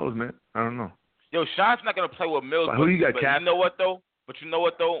know. Who knows, man? I don't know. Yo, Sean's not gonna play with Mills. But who you got, Cap? You know what though?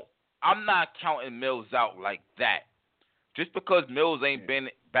 I'm not counting Mills out like that. Just because Mills ain't been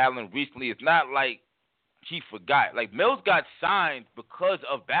battling recently, it's not like he forgot. Like, Mills got signed because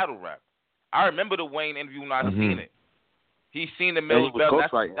of battle rap. I remember the Wayne interview when I seen it. He seen the Mills battle.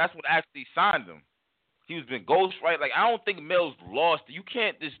 That's what actually signed him. He's been ghostwritten. Like, I don't think Mills lost. You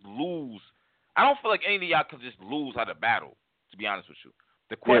can't just lose. I don't feel like any of y'all can just lose out of battle, to be honest with you.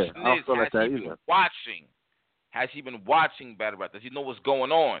 The question is, has he been watching? Has he been watching battle rap? Does he know what's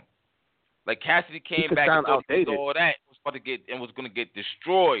going on? Like, Cassidy came back and thought he did all that was going to get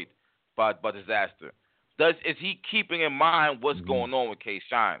destroyed by disaster. Is he keeping in mind what's going on with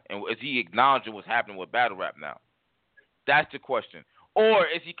K-Shine? And is he acknowledging what's happening with battle rap now? That's the question. Or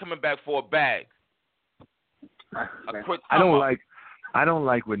is he coming back for a bag? I don't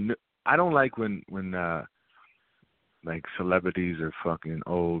like when like celebrities or fucking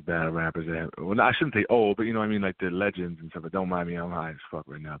old battle rappers. Well, I shouldn't say old, but you know what I mean, like the legends and stuff. But don't mind me, I'm high as fuck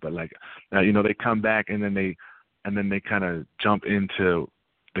right now. But like, you know, they come back and then they kind of jump into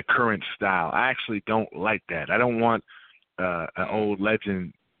the current style. I actually don't like that. I don't want an old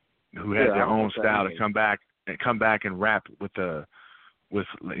legend who has their own style to come back and rap with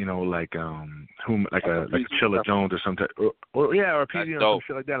you know, like a Chilla Jones or something, or PG or some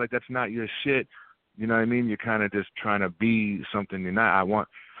shit like that. Like, that's not your shit. You know what I mean? You're kind of just trying to be something you're not.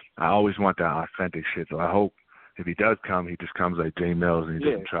 I always want that authentic shit. So I hope if he does come, he just comes like Jay Mills and he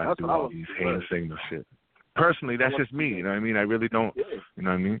doesn't try to do all these hand signal shit. Personally, that's just me. You know what I mean? I really don't. You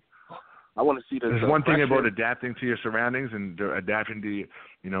know what I mean? I want to see There's one thing about adapting to your surroundings and adapting to,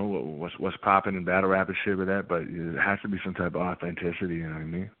 you know, what's popping in battle rap and shit with that, but it has to be some type of authenticity. You know what I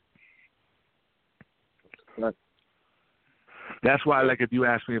mean? Right. That's why, like, if you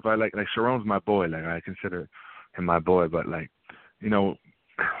ask me if I like Sharon's my boy, like, I consider him my boy, but, like, you know,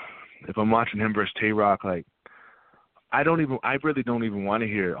 if I'm watching him versus Tay-Rock, like, I really don't even want to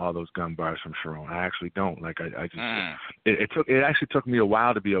hear all those gun bars from Sharon. I actually don't. Like, I just it actually took me a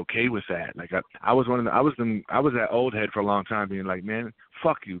while to be okay with that. Like, I was that old head for a long time, being like, man,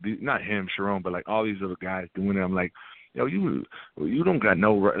 fuck you, not him, Sharon, but like all these little guys doing it. I'm like, yo, you don't got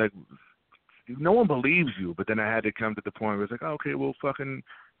no, like, no one believes you. But then I had to come to the point where it's like, okay, well, fucking,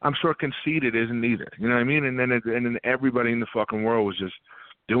 I'm sure Conceited isn't either. You know what I mean? And then everybody in the fucking world was just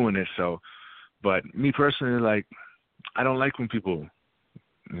doing it. So, but me personally, like, I don't like when people,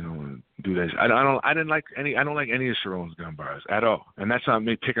 you know, do that. I don't like any of Sharon's gun bars at all. And that's not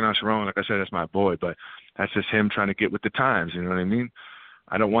me picking on Sharon. Like I said, that's my boy, but that's just him trying to get with the times. You know what I mean?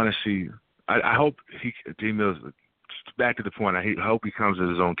 I don't want to see. I hope Jay Mills. Back to the point. I hope he comes as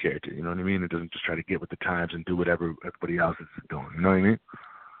his own character. You know what I mean? It doesn't just try to get with the times and do whatever everybody else is doing. You know what I mean?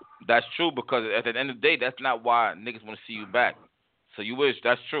 That's true, because at the end of the day, that's not why niggas want to see you back. So you wish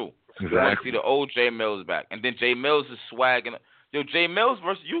that's true. Exactly. You want to see the old Jay Mills back. And then Jay Mills is swagging. Yo, Jay Mills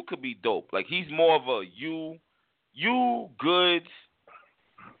versus you could be dope. Like, he's more of a you goods.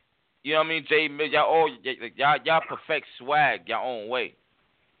 You know what I mean? Jay Mills, y'all perfect swag your own way.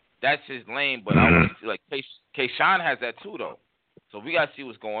 That's his lane, but I want to see, like, K-Shine has that too, though. So we got to see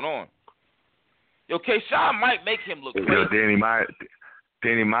what's going on. Yo, K-Shine might make him look crazy. Yo,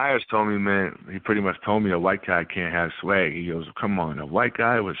 Danny Myers told me, man, he pretty much told me a white guy can't have swag. He goes, come on, a white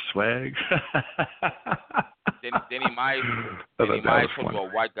guy with swag? Danny Myers told me a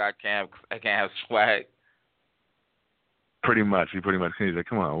white guy can't have swag. Pretty much. He's like,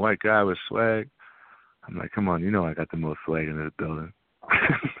 come on, a white guy with swag? I'm like, come on, you know I got the most swag in this building.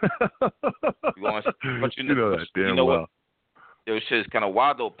 You know that damn well. What? Yo, shit is kind of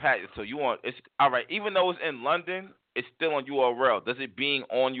wild though, Pat. So it's all right. Even though it's in London, it's still on URL. Does it being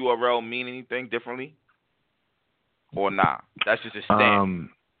on URL mean anything differently, or nah? That's just a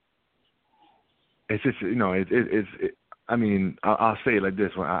stamp. It's just, you know, I mean, I'll say it like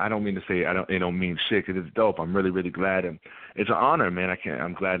this. I don't mean to say it don't mean shit, because it's dope. I'm really, really glad, and it's an honor, man.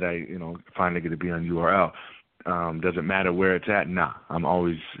 I'm glad I, you know, finally get to be on URL. Doesn't matter where it's at. Nah, I'm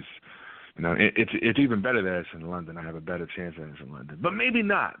always, you know, it's even better that it's in London. I have a better chance that it's in London. But maybe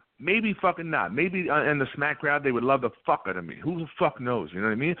not. Maybe fucking not. Maybe in the smack crowd they would love the fuck out of me. Who the fuck knows? You know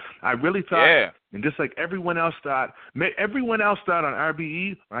what I mean? I really thought, and just like everyone else thought on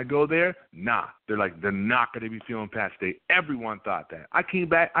RBE, when I go there, nah. They're not going to be feeling Pat State. Everyone thought that. I came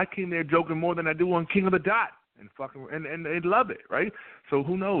there joking more than I do on King of the Dot, and they love it, right? So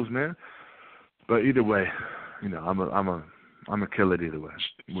who knows, man? But either way, you know, I'm a killer either way,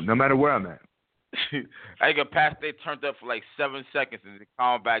 no matter where I'm at. I got Pat State turned up for like 7 seconds and then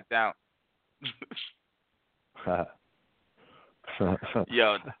calm back down.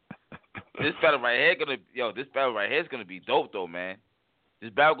 Yo, this battle right here is gonna be dope though, man.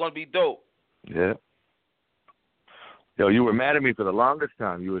 This battle gonna be dope. Yeah. Yo, you were mad at me for the longest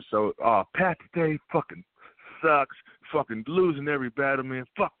time. You were so, Pat State fucking sucks. Fucking losing every battle, man.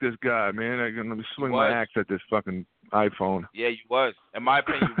 Fuck this guy, man. I'm gonna swing my axe at this fucking iPhone. Yeah, you was. In my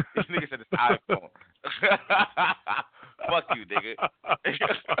opinion, this nigga said it's iPhone. Fuck you, nigga.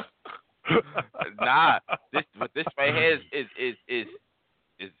 Nah, Nah, this right here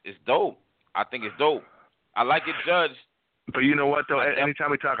is dope. I think it's dope. I like it, Judge. But you know what though?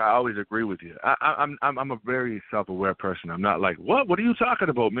 Anytime we talk, I always agree with you. I'm a very self-aware person. I'm not like, what are you talking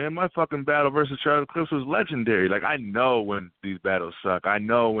about, man? My fucking battle versus Charlie Clips was legendary. Like, I know when these battles suck. I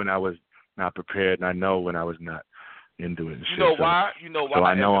know when I was not prepared, and I know when I was not into it. And shit. You know why? So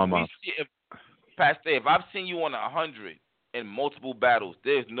I know I'm up. Pastor, if I've seen you on 100 in multiple battles,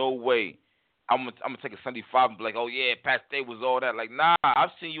 there's no way I'm gonna take a 75 and be like, oh yeah, Pastor was all that. Like, nah, I've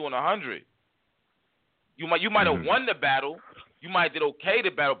seen you on 100. You might have won the battle. You might have did okay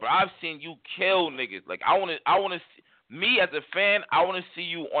the battle, but I've seen you kill niggas. Like, I wanna see, me as a fan, I wanna see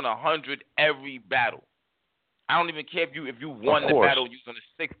you on 100 every battle. I don't even care if you won the battle you was on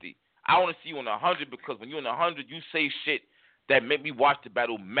a 60. I wanna see you on 100 because when you're on 100, you say shit that make me watch the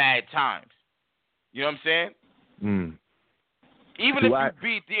battle mad times. You know what I'm saying? Mm. Even if you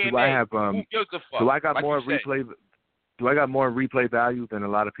beat DNA, who gives a fuck? Do I got like more replay? Do I got more replay value than a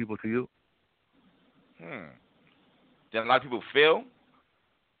lot of people to you? Than a lot of people feel?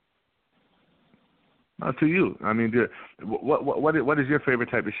 Not to you. I mean, what is your favorite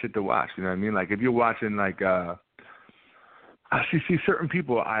type of shit to watch? You know what I mean? Like, if you're watching, like, see certain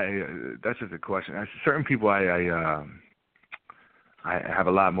people. That's just a question. Certain people, I have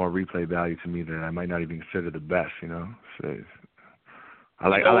a lot more replay value to me that I might not even consider the best. You know, so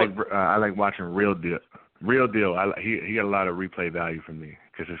I like watching Real Deal. Real Deal. He got a lot of replay value for me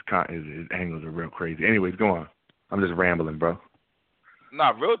because his angles are real crazy. Anyways, go on. I'm just rambling, bro. Nah,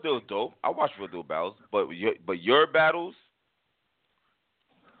 Real Deal's dope. I watch Real Deal battles, but your battles,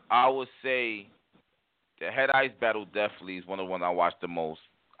 I would say the Head Ice battle definitely is one of the ones I watch the most.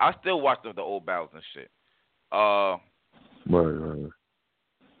 I still watch the old battles and shit. Right.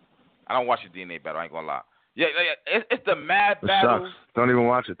 I don't watch the DNA battle. I ain't gonna lie. Yeah, it's the mad it battles. Sucks. Don't even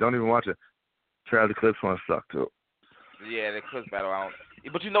watch it. Charlie Clips one suck too. Yeah, the Clips battle. I don't.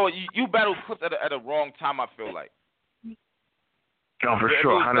 But you know what? You battled Clips at a wrong time. I feel like. No, for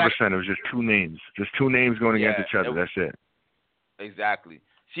sure, 100%. It was just two names. Just two names going against each other. That's it. Exactly.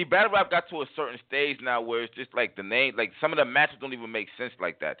 See, battle rap got to a certain stage now where it's just like the name, like some of the matches don't even make sense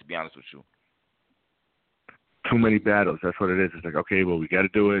like that, to be honest with you. Too many battles. That's what it is. It's like, okay, well, we got to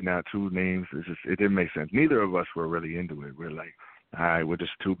do it now. Two names. It didn't make sense. Neither of us were really into it. We're like, all right, we're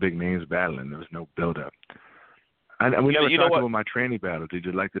just two big names battling. There was no build-up. And we never talked about my tranny battle. Did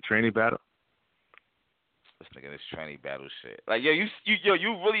you like the tranny battle? This nigga, this tranny battle shit. Like, you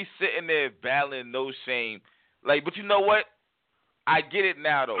really sitting there battling No Shame. Like, but you know what? I get it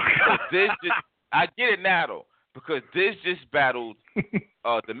now though. I get it now though because this just battled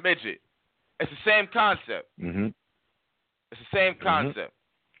the midget. It's the same concept. Mm-hmm. It's the same concept.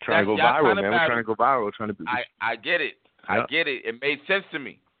 Trying to go viral, man. We're trying to go viral. Trying to be. I get it. Yeah. I get it. It made sense to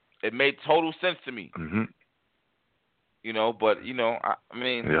me. It made total sense to me. Mm-hmm. You know, but you know, I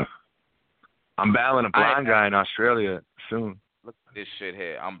mean. Yeah. I'm battling a blind guy in Australia soon. Look at this shit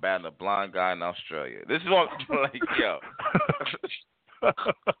here. I'm battling a blind guy in Australia. This is what I'm like, yo.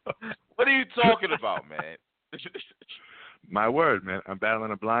 What are you talking about, man? My word, man. I'm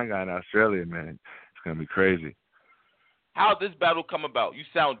battling a blind guy in Australia, man. It's going to be crazy. How'd this battle come about? You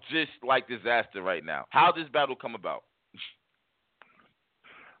sound just like Disaster right now. How'd this battle come about?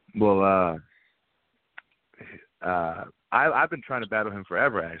 Well, I've been trying to battle him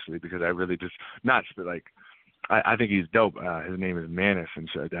forever, actually, because I really just I think he's dope. His name is Manis, and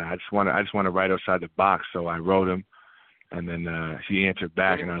so I just want to write outside the box. So I wrote him, and then he answered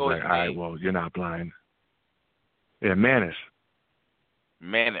back, and I was like, all right, well, you're not blind. Yeah, Manis.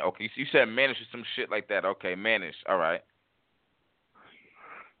 Manis. Okay, so you said Manis or some shit like that. Okay, Manis. All right.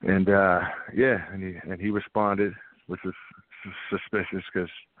 And and he responded, which was suspicious because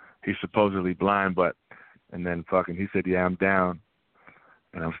he's supposedly blind, and then he said, yeah, I'm down.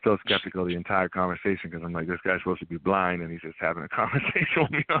 And I'm still skeptical of the entire conversation because I'm like, this guy's supposed to be blind, and he's just having a conversation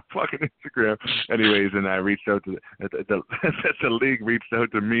with me on fucking Instagram. Anyways, and I reached out to the league reached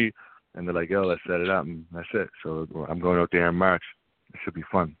out to me, and they're like, yo, let's set it up, and that's it. So I'm going out there in March. It should be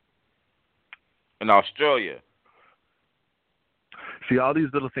fun. In Australia. See, all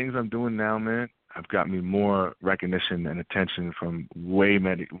these little things I'm doing now, man, have got me more recognition and attention from way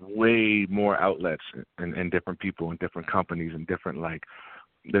more outlets and different people and different companies and different, like,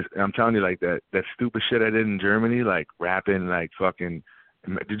 I'm telling you, like, that stupid shit I did in Germany, like rapping, like fucking.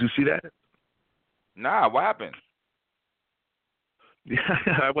 Did you see that? Nah, what happened? Yeah,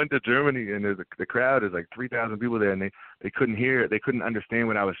 I went to Germany and the crowd is like 3,000 people there, and they couldn't hear, they couldn't understand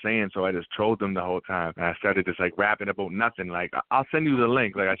what I was saying, so I just trolled them the whole time. And I started just rapping about nothing. Like, I'll send you the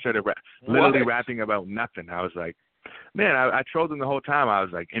link. Like, I started literally rapping about nothing. I was like, man, I trolled him the whole time. I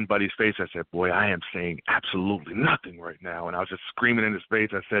was like in Buddy's face. I said, boy, I am saying absolutely nothing right now. And I was just screaming in his face.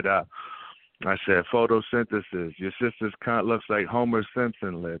 I said, photosynthesis. Your sister's cunt looks like Homer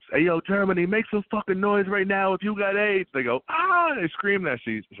Simpson lips. Hey, yo, Germany, make some fucking noise right now if you got AIDS. They go, ah! They scream that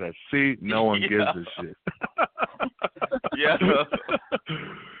shit. I said, see, no one gives a shit. Yeah.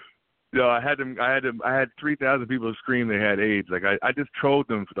 Yo, I had 3,000 people scream they had AIDS. Like I just trolled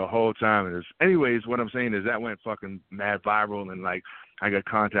them for the whole time. And anyways, what I'm saying is that went fucking mad viral, and like I got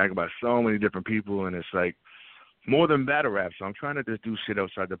contacted by so many different people, and it's like more than battle rap. So I'm trying to just do shit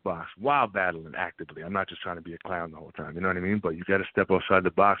outside the box while battling actively. I'm not just trying to be a clown the whole time. You know what I mean? But you got to step outside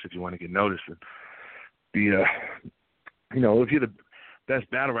the box if you want to get noticed. And if you're the best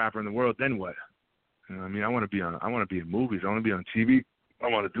battle rapper in the world, then what? You know what I mean? I want to be in movies. I want to be on TV. I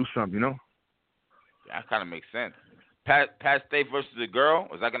want to do something, you know? That kind of makes sense. Pat Stay versus a girl,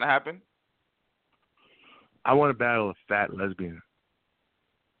 is that going to happen? I want to battle a fat lesbian.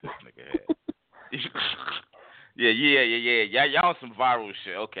 This nigga head. Yeah. Y'all on some viral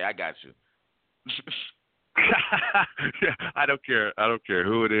shit. Okay, I got you. Yeah, I don't care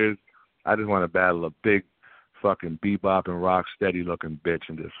who it is. I just want to battle a big fucking bebop and rock steady looking bitch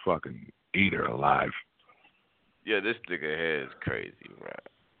and just fucking eat her alive. Yeah, this nigga head is crazy, bro.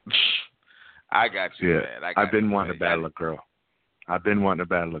 I got you, yeah, man. I've been wanting to battle a girl.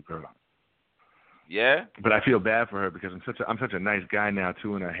 Yeah? But I feel bad for her because I'm such a nice guy now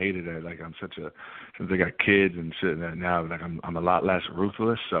too, and I hated her. Like since I got kids and shit, and now like I'm a lot less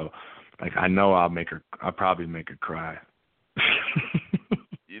ruthless. So like I know I'll probably make her cry.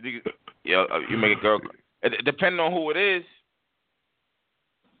 You make a girl cry. Depending on who it is.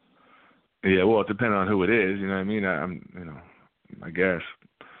 Yeah, well, depending on who it is, you know what I mean. I guess,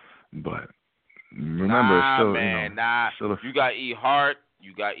 but remember, nah, still, man, you got E Hart,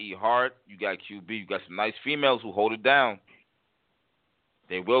 you got QB, you got some nice females who hold it down.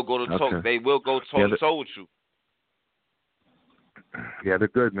 They will go to toe. They will go toe to toe with you. Yeah, they're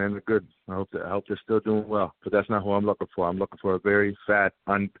good, man. They're good. I hope they're still doing well. But that's not who I'm looking for. I'm looking for a very fat,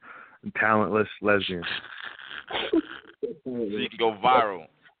 talentless lesbian. So you can go viral.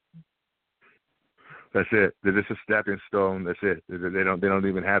 That's it. They're just a stepping stone. That's it. They don't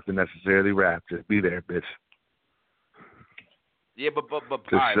even have to necessarily rap. Just be there, bitch. Yeah, but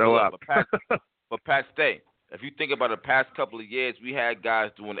just show up. But Pat, stay. If you think about the past couple of years, we had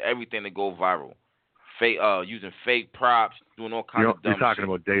guys doing everything to go viral, fake, using fake props, doing all kinds of dumb shit. You're talking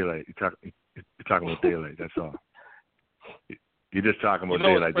about daylight. You're talking about daylight. That's all. You're just talking about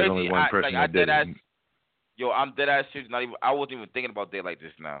daylight. There's only one person that did it. Yo, I'm dead ass serious. I wasn't even thinking about daylight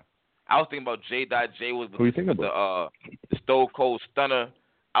just now. I was thinking about J.J. with the Stone Cold Stunner.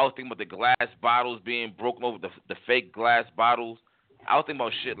 I was thinking about the glass bottles being broken over, the fake glass bottles. I was thinking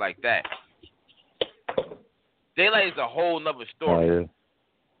about shit like that. Daylight is a whole nother story. Oh,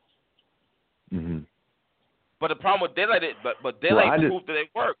 yeah. Mm-hmm. But the problem with Daylight is, but Daylight proved that it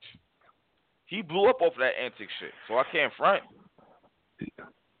worked. He blew up off of that antic shit, so I can't front.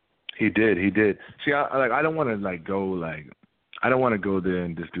 He did. See, I don't want to I don't want to go there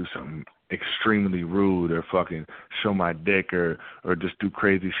and just do something extremely rude or fucking show my dick or just do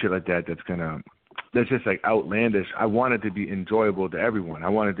crazy shit like that. That's just like outlandish. I want it to be enjoyable to everyone. I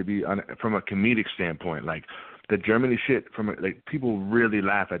want it to be from a comedic standpoint. Like the Germany shit, people really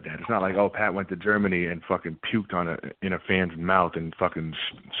laugh at that. It's not like, oh, Pat went to Germany and fucking puked in a fan's mouth and fucking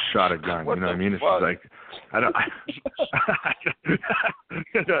shot a gun. You know what I mean? It's just like I don't. You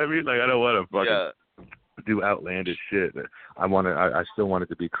know what I mean? Like I don't want to fucking do outlandish shit. I still want it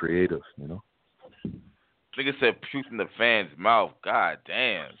to be creative. You know. Nigga said puke in the fan's mouth. God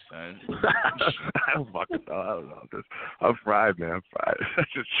damn, son. I don't know. I'm fried, man. I'm fried.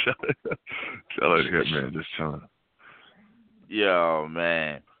 Just chilling here, man. Just chilling. Yo,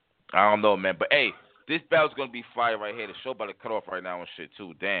 man. I don't know, man. But, hey, this battle's going to be fire right here. The show about to cut off right now and shit,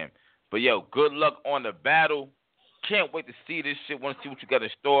 too. Damn. But, yo, good luck on the battle. Can't wait to see this shit. Want to see what you got in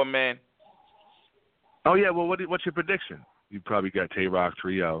store, man. Oh, yeah. Well, what's your prediction? You probably got Tay-Rock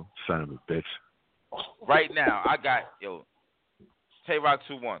 3-0. Son of a bitch. Right now, I got, Tay-Rock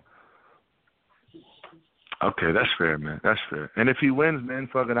 2-1. Okay, that's fair, man. That's fair. And if he wins, man,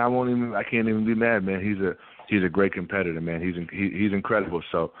 fucking, I can't even be mad, man. He's a great competitor, man. He's incredible.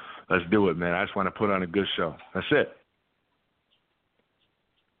 So let's do it, man. I just want to put on a good show. That's it.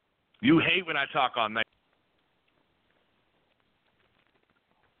 You hate when I talk all night.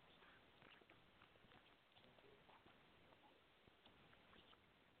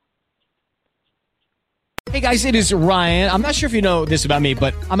 Hey guys, it is Ryan. I'm not sure if you know this about me,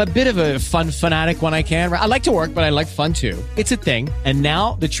 but I'm a bit of a fun fanatic when I can. I like to work, but I like fun too. It's a thing. And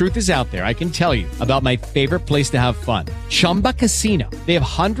now the truth is out there. I can tell you about my favorite place to have fun. Chumba Casino. They have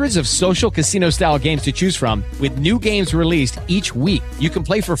hundreds of social casino style games to choose from with new games released each week. You can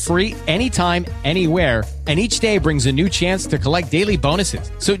play for free anytime, anywhere. And each day brings a new chance to collect daily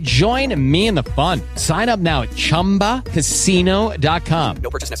bonuses. So join me in the fun. Sign up now at ChumbaCasino.com. No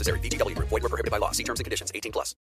purchase necessary. VGW Group. Void where prohibited by law. See terms and conditions. 18+.